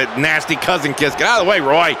that nasty cousin kiss. Get out of the way,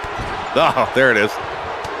 Roy. Oh, there it is.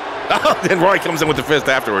 Then Roy comes in with the fist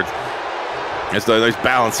afterwards. It's a nice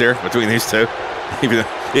balance here between these two,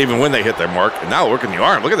 even when they hit their mark. And now working the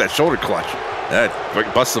arm. Look at that shoulder clutch. That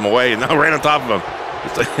busts him away, and now right on top of him.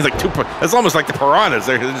 It's almost like the piranhas.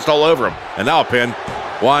 They're just all over him. And now a pin.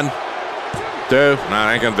 1, 2. No,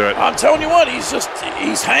 I ain't gonna do it. I'm telling you what, he's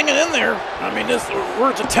hanging in there. I mean,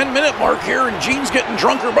 we're at the 10-minute mark here, and Gene's getting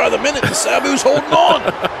drunker by the minute, and Sabu's holding on.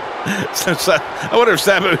 I wonder if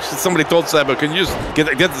somebody told Sabu, can you just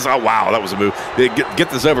get this? Oh, wow, that was a move.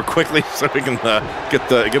 Get this over quickly so we can get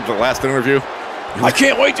the last interview. I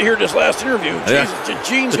can't wait to hear this last interview. Yeah.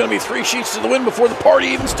 Gene's going to be 3 sheets to the wind before the party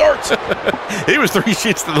even starts. He was 3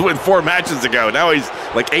 sheets to the wind 4 matches ago. Now he's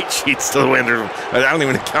like 8 sheets to the wind. I don't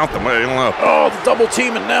even count them. I don't know. Oh, the double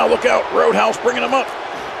team, and now look out. Roadhouse bringing him up.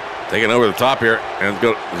 Taking over the top here, and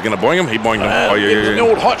he's going to boing him. He boinged him. The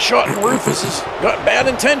old hot shot, and Rufus has got bad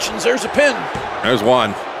intentions. There's a pin. There's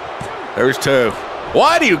 1. There's 2.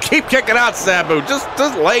 Why do you keep kicking out, Sabu? Just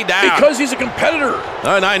lay down. Because he's a competitor.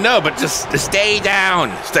 I know, but just stay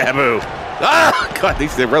down, Sabu. God,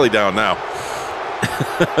 they're really down now.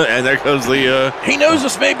 And there goes the... He knows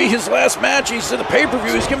this may be his last match. He's in the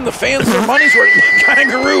pay-per-view. He's giving the fans their money's worth.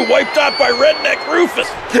 Kangaroo wiped out by Redneck Rufus.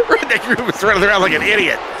 Redneck Rufus running around like an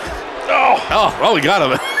idiot. Oh, well, we got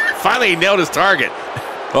him. Finally, he nailed his target.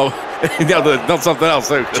 Oh, he nailed something else.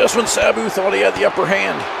 So, just when Sabu thought he had the upper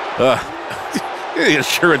hand. The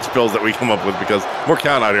insurance bills that we come up with because we're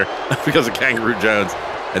counting out here because of Kangaroo Jones.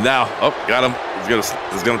 And now, got him.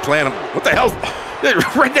 He's gonna plant him. What the hell?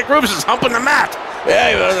 Redneck Rufus is humping the mat.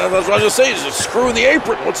 Yeah, that's what I was just saying. He's just screwing the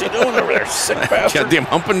apron. What's he doing over there? Sick bastard. Goddamn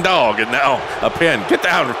humping dog. And now a pin. Get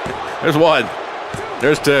down. There's one.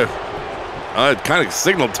 There's two. It kind of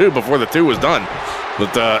signaled two before the two was done.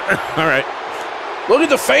 But, all right. Look at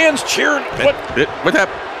the fans cheering. What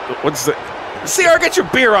happened? What's the... CR, get your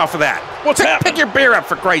beer off of that. What's happening? Pick your beer up,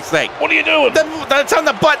 for Christ's sake. What are you doing? That's on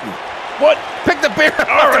the button. What? Pick the beer up.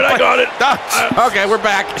 All right, I got it. Okay, we're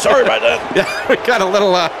back. Sorry about that. Yeah, we got a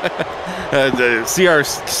little... the CR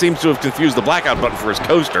seems to have confused the blackout button for his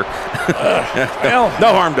coaster. Well,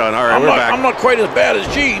 no harm done. All right, we're back. I'm not quite as bad as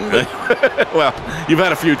Gene. But... well, you've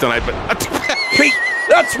had a few tonight, but... Pete,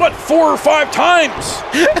 that's what, 4 or 5 times.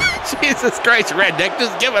 Jesus Christ, Redneck,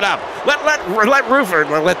 just give it up. Let Rufus,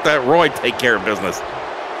 let Roy take care of business.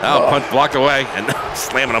 Punch blocked away and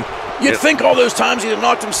slamming him. You'd think all those times he'd have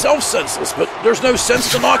knocked himself senseless, but there's no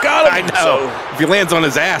sense to knock out of him. I know. So. If he lands on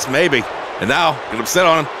his ass, maybe. And now, get upset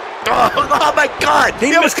on him. Oh my God!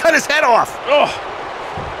 He almost cut his head off. Oh.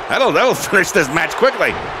 That'll finish this match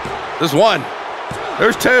quickly. There's one.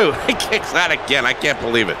 There's two. He kicks out again. I can't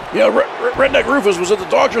believe it. Yeah, Redneck Rufus was at the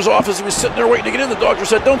doctor's office. He was sitting there waiting to get in. The doctor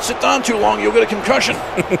said, "Don't sit down too long. You'll get a concussion."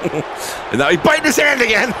 And now he's biting his hand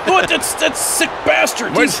again. What? That's sick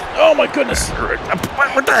bastard. Oh my goodness.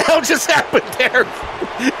 What the hell just happened there?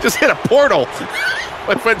 Just hit a portal.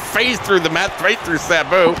 Went phased through the mat, right through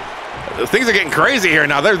Sabu. Things are getting crazy here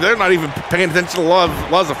now. They're not even paying attention to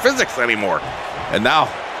laws of physics anymore. And now,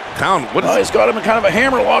 he's got him in kind of a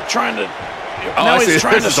hammerlock trying to... now he's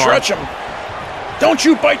trying to stretch him. Don't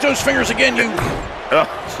you bite those fingers again, you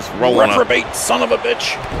just rolling reprobate up. Son of a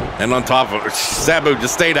bitch. And on top of it, Sabu,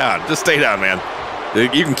 just stay down. Just stay down, man.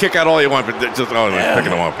 You can kick out all you want, but just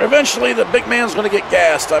picking him up. Eventually, the big man's going to get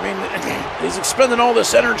gassed. I mean, he's expending all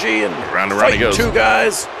this energy and round and round he goes. 2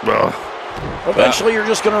 guys. Eventually, you're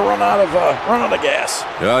just going to run out of gas.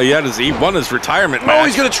 He won his retirement match. Oh,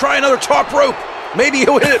 he's going to try another top rope. Maybe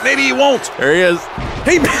he'll hit it. Maybe he won't. There he is.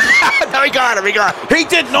 No, he got him. He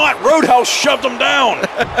did not. Roadhouse shoved him down.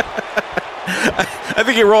 I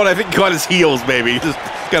think he rolled. I think he caught his heels, maybe. He just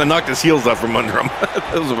kind of knocked his heels up from under him.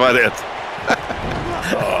 That was about it.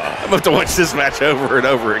 I'm going to have to watch this match over and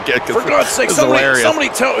over again. For God's sake, somebody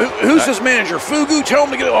tell... Who's his manager? Fugu? Tell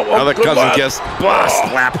him to get... Another cousin kiss.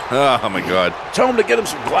 Slap. Oh, my God. Tell him to get him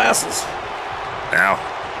some glasses. Now,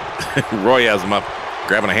 Roy has him up,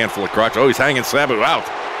 grabbing a handful of crotch. Oh, he's hanging Sabu out.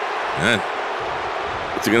 Man,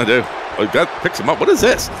 what's he going to do? Oh, he picks him up. What is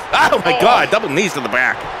this? Oh, my God. Double knees to the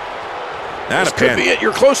back. And this could be it.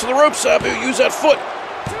 You're close to the rope, Sabu. Use that foot.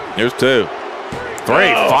 Here's 2. 3.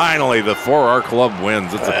 Finally, the 4R Club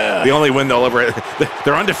wins. It's the only win they'll ever...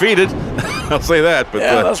 They're undefeated. I'll say that. But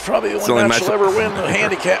that's probably the only match they'll ever win, a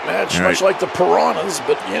handicap match, much like the Piranhas,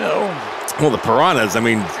 but, Well, the Piranhas, I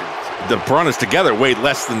mean, the Piranhas together weighed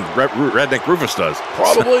less than Redneck Rufus does.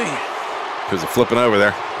 Probably. Because they're flipping over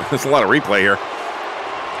there. There's a lot of replay here.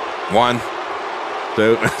 1,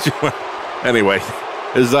 2. Anyway,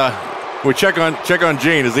 we check on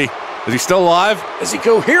Gene. Is he still alive? Is he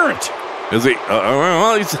coherent? Is he?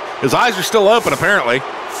 Well, his eyes are still open, apparently.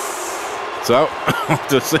 So,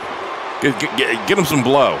 just get him some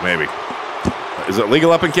blow, maybe. Is it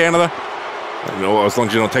legal up in Canada? No, as long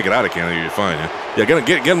as you don't take it out of Canada, you're fine. Yeah,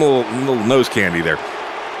 get him a little nose candy there.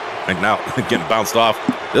 And now getting bounced off.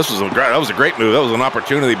 That was a great move. That was an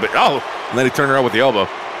opportunity, but and then he turned around with the elbow,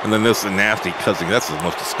 and then this is nasty cussing. That's the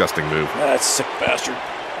most disgusting move. That's sick bastard.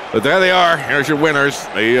 But there they are. Here's your winners.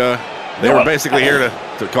 They were basically here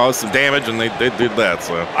to cause some damage, and they did that.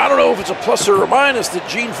 So I don't know if it's a plus or a minus that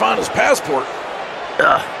Gene found his passport.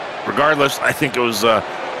 Regardless, I think it was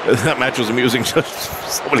that match was amusing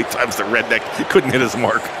just so many times that Redneck couldn't hit his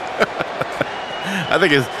mark. I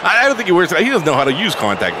don't think he wears. He doesn't know how to use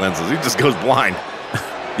contact lenses. He just goes blind.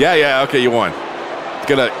 Yeah. Okay, you won.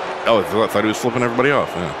 I thought he was flipping everybody off.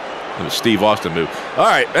 Yeah. It was Steve Austin move. All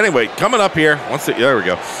right. Anyway, coming up here. There we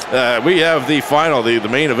go. We have the final, the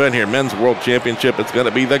main event here, Men's World Championship. It's going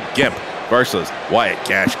to be the Gimp versus Wyatt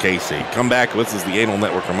Cash Casey. Come back. This is the Anal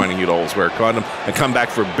Network reminding you to always wear a condom, and come back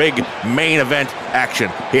for big main event action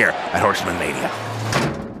here at HorsemenMania.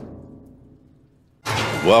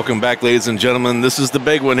 Welcome back, ladies and gentlemen. This is the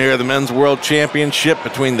big one here, the Men's World Championship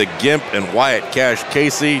between the Gimp and Wyatt Cash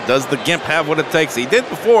Casey. Does the Gimp have what it takes? He did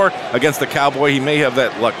before against the Cowboy. He may have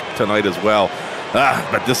that luck tonight as well.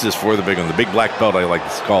 But this is for the big one, the big black belt, I like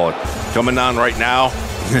to call it. Coming on right now.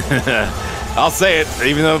 I'll say it,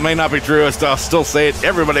 even though it may not be true, I'll still say it.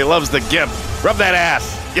 Everybody loves the Gimp. Rub that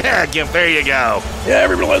ass. Yeah, Gimp, there you go. Yeah,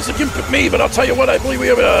 everybody loves the Gimp but me, but I'll tell you what, I believe we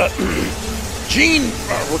have Gene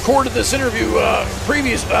recorded this interview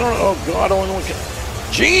previous. I don't know. Oh, God, I don't know.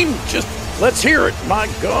 Gene, just let's hear it. My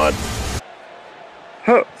God.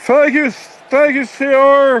 Thank you,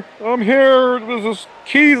 CR. I'm here with this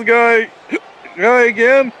Keys guy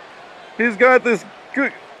again. He's got this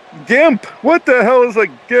Gimp. What the hell is a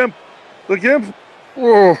Gimp? The Gimp?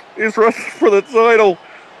 Oh, he's wrestling for the title.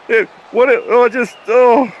 I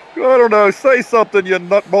don't know. Say something, you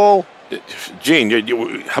nutball. Gene,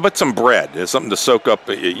 how about some bread? There's something to soak up.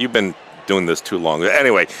 You've been doing this too long.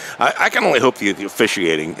 Anyway, I can only hope the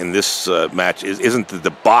officiating in this match isn't the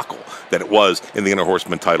debacle that it was in the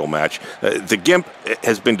Interhorsemen title match. The Gimp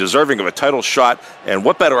has been deserving of a title shot, and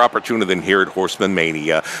what better opportunity than here at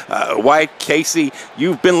HorsemenMania? Wyatt Casey,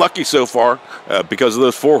 you've been lucky so far because of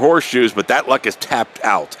those 4 horseshoes, but that luck is tapped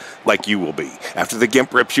out like you will be after the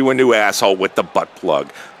Gimp rips you a new asshole with the butt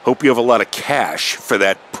plug. Hope you have a lot of cash for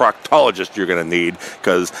that proctologist you're going to need,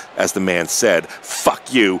 because, as the man said,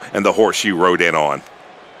 fuck you and the horse you rode in on.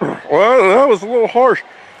 Well, that was a little harsh.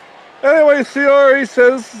 Anyway, CR, he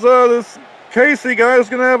says this Casey guy is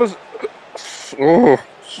going to have his sore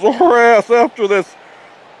ass after this.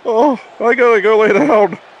 Oh, I got to go lay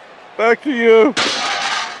down. Back to you.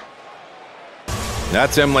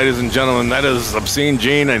 That's him, ladies and gentlemen. That is Obscene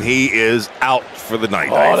Gene, and he is out for the night.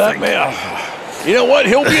 Oh, that man. You know what?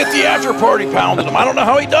 He'll be at the after party pounding him. I don't know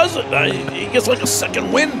how he does it. He gets like a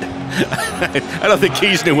second wind. I don't think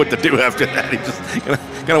Keys knew what to do after that. He just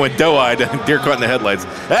kind of went doe-eyed, deer caught in the headlights.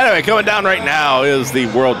 Anyway, coming down right now is the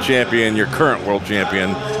world champion, your current world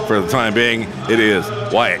champion for the time being. It is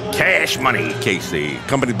Wyatt Cash Money Casey,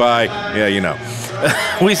 accompanied by, yeah, you know.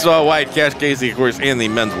 We saw Wyatt Cash Casey, of course, in the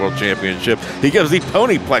Men's World Championship. He gives the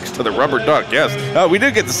ponyplex to the rubber duck. Yes, we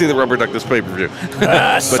did get to see the rubber duck this pay-per-view.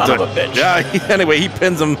 Son of a bitch. Yeah. Anyway, he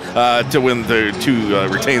pins him to win to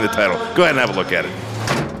retain the title. Go ahead and have a look at it.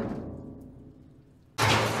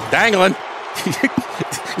 Dangling.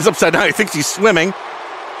 He's upside down. He thinks he's swimming.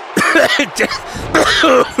 He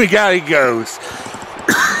goes.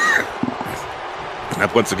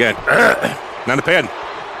 Up once again. Not a pin.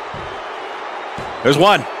 There's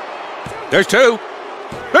 1. There's 2.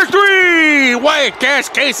 There's 3. Wyatt Cash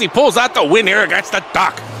Casey pulls out the win here against the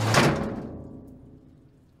duck.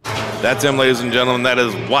 That's him, ladies and gentlemen. That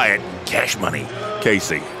is Wyatt Cash Money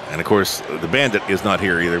Casey. And, of course, the Bandit is not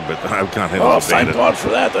here either, but I count him as a Bandit. Thank God for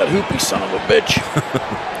that hoopy son of a bitch.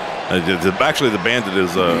 Actually, the Bandit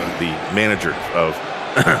is the manager of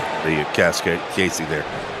the Casey there.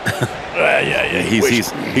 Yeah.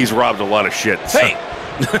 He's robbed a lot of shit. Hey!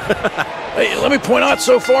 Hey, let me point out,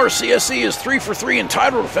 so far, CSE is 3 for 3 in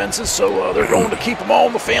title defenses, so they're going to keep them all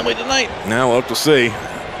in the family tonight. Now we'll have to see.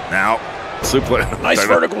 Now, suplex. Nice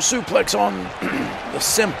vertical suplex on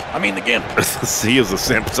the Gimp. He is a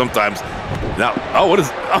simp sometimes. Now, oh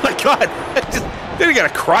my God. Did he get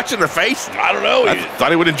a crotch in the face? I don't know. I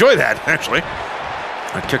thought he would enjoy that, actually.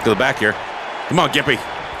 A kick to the back here. Come on, Gimpy.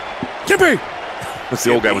 Gimpy! That's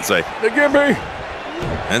the old guy would say. The Gimpy!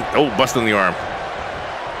 And, busting the arm.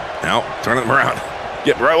 Now, turning him around.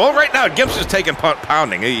 Right now, Gimp's just taking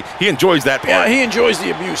pounding. He enjoys that part. Yeah, he enjoys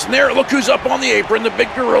the abuse. And there, look who's up on the apron, the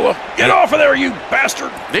big gorilla. Get off of there, you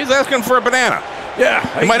bastard! He's asking for a banana. Yeah.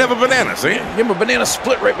 He might have a banana, see? Give him a banana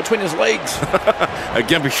split right between his legs.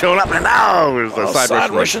 Gimpy showing up, and now there's the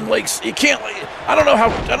side Russian legs. You can't. I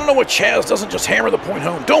don't know what Chaz doesn't just hammer the point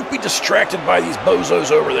home. Don't be distracted by these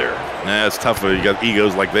bozos over there. Nah, it's tough when you got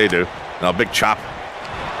egos like they do. Now, big chop.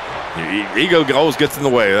 Your ego always gets in the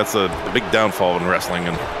way. That's a big downfall in wrestling,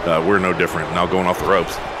 and we're no different. Now going off the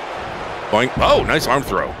ropes. Boing. Oh, nice arm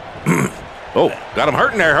throw. Got him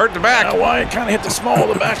hurting there. Hurt the back. Now, Wyatt kind of hit the small of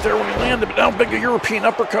the back there when he landed, but now big a European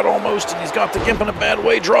uppercut almost, and he's got the Gimp in a bad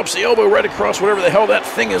way. Drops the elbow right across whatever the hell that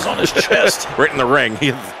thing is on his chest. Right in the ring.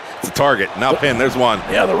 It's the target. Now pin. There's one.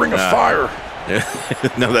 Yeah, the ring of fire. Yeah.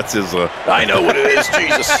 No, that's his. I know what it is,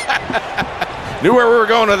 Jesus. Knew where we were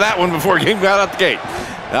going with that one before Gimp got out the gate.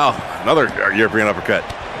 Now, another European uppercut.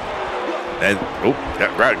 And,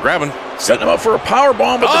 grabbing. Setting him up for a power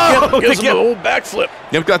bomb, but the Gimp gives him an old backflip.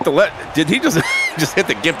 Gimp got the Did he just hit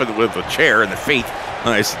the Gimp with a chair in the feet?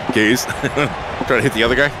 Nice, Keys. Trying to hit the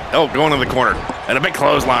other guy. Going in the corner. And a big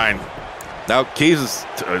clothesline. Now, Keys is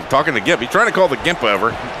talking to Gimp. He's trying to call the Gimp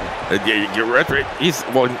over. He's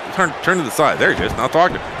turn to the side. There he is. Now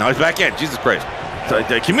talk to him. Now he's back in. Jesus Christ.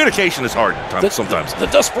 The communication is hard sometimes. The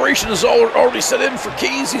desperation is already set in for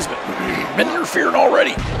Keys. He's been interfering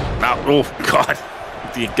already. Now, oh, God.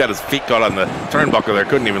 He got his feet caught on the turnbuckle there.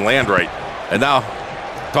 Couldn't even land right. And now,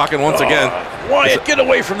 talking once again. Wyatt, get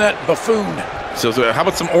away from that buffoon. So how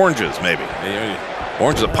about some oranges, maybe?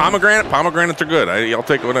 Oranges, pomegranate? Pomegranates are good. I'll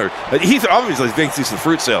take whatever. He obviously thinks he's the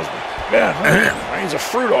fruit salesman. Yeah, he's a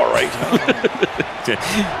fruit, all right.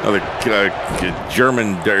 Another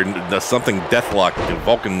German, something deathlock,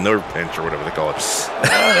 Vulcan nerve pinch, or whatever they call it.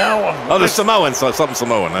 The Samoan, something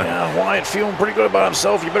Samoan. Huh? Yeah, Wyatt feeling pretty good about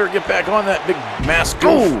himself. You better get back on that big mask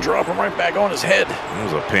goof. Drop him right back on his head. There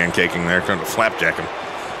was a pancaking there, trying to flapjack him.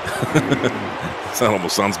 That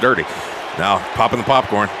almost sounds dirty. Now, popping the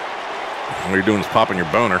popcorn. What you're doing is popping your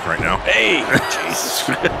boner right now. Hey, Jesus.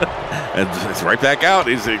 And it's right back out.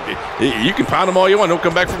 You can pound him all you want. He'll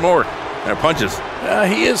come back for more. Punches.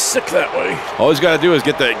 He is sick that way. All he's got to do is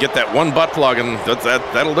get that one butt plug, and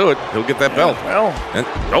that'll do it. He'll get that belt. Well,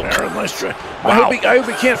 nice try. Wow. I hope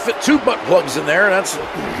he can't fit 2 butt plugs in there. That's.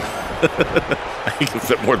 He can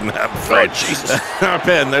fit more than that. Oh, Jesus.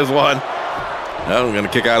 Pin, there's one. I'm going to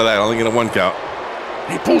kick out of that. I only get a 1 count.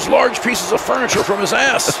 He pulls large pieces of furniture from his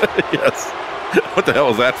ass. Yes. What the hell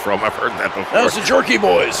is that from? I've heard that before. That was the Jerky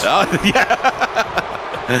Boys. Yeah.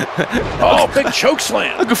 Big choke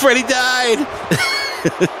slam. Uncle Freddy died.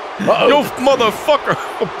 You motherfucker.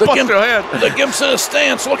 The Gimp's in a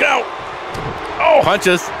stance. Look out. Oh.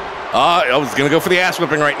 Punches. I was going to go for the ass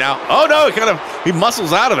whipping right now. Oh, no. He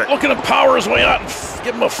muscles out of it. Looking to power his way out and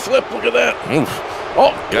give him a flip. Look at that. Oof.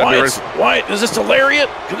 Oh, Wyatt. Is this the lariat?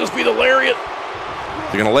 Could this be the lariat?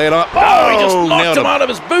 You're going to lay it up. Oh, he just knocked him out of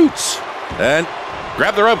his boots. And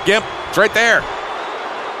grab the rope, Gimp. It's right there.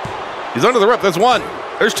 He's under the rope. There's 1.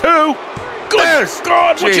 There's 2. Good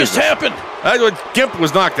God, what just happened? Gimp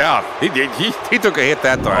was knocked out. He took a hit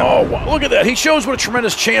that time. Oh, look at that. He shows what a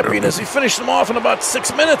tremendous champion is. He finished him off in about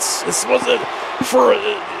 6 minutes. This was the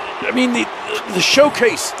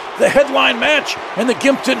showcase, the headline match, and the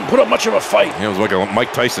Gimp didn't put up much of a fight. Yeah, it was like a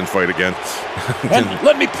Mike Tyson fight again. And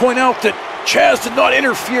let me point out that Chaz did not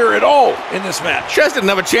interfere at all in this match. Chaz didn't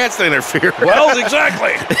have a chance to interfere. Well,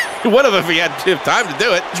 exactly. He would have if he had time to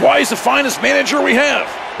do it. That's why he's the finest manager we have.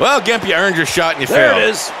 Well, Gimp, you earned your shot and you failed. There it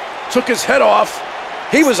is. Took his head off.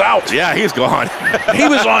 He was out. Yeah, he's gone. He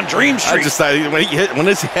was on Dream Street. When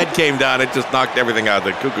his head came down, it just knocked everything out.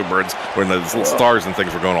 The cuckoo birds, when the little stars and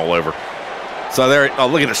things were going all over. So there,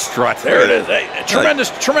 look at the strut. There it is. Hey,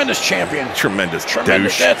 tremendous champion. Tremendous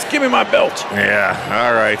douche. Give me my belt. Yeah,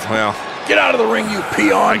 all right, well. Get out of the ring, you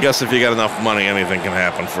peon. I guess if you got enough money, anything can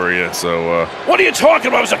happen for you, so. What are you talking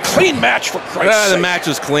about? It was a clean match, for Christ's sake. The match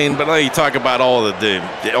was clean, but you talk about all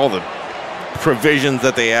the provisions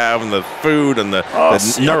that they have, and the food, and the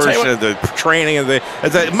nourishment, the training, and the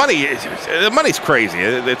money. The money's crazy.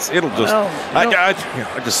 It'll just. I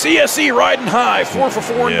just CSE riding high, 4 for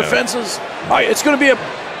 4 in defenses. All right, it's going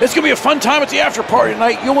to be a fun time at the after party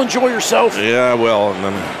tonight. You'll enjoy yourself. Yeah, well, and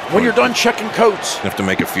then when you're done checking coats, you have to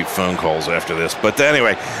make a few phone calls after this. But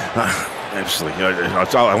anyway. Actually,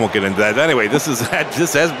 I won't get into that. Anyway, this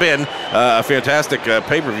has been a fantastic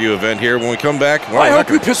pay-per-view event here. When we come back, I hope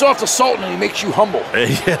you piss off the Sultan and he makes you humble.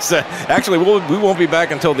 Yes, actually, we won't be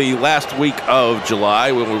back until the last week of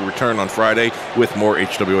July when we return on Friday with more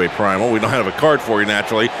HWA Primal. We don't have a card for you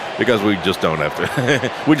naturally because we just don't have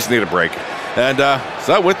to. We just need a break. And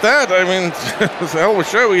so with that, I mean, it's a hell of a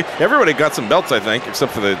show. Everybody got some belts, I think,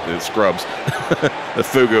 except for the scrubs, the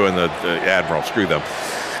Fugu and the Admiral. Screw them.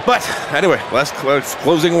 But anyway, last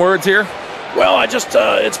closing words here. Well,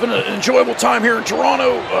 it's been an enjoyable time here in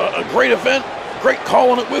Toronto. A great event. Great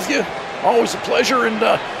calling it with you. Always a pleasure. And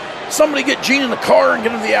somebody get Gene in the car and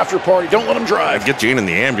get him to the after party. Don't let him drive. Get Gene in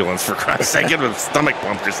the ambulance, for Christ's sake. Get him a stomach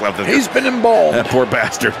pump or something. He's been embalmed. That poor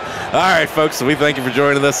bastard. All right, folks. So we thank you for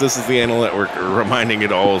joining us. This is the Anal Network reminding you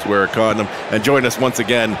to always wear a condom. And join us once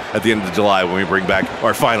again at the end of July when we bring back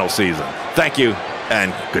our final season. Thank you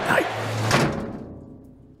and good night.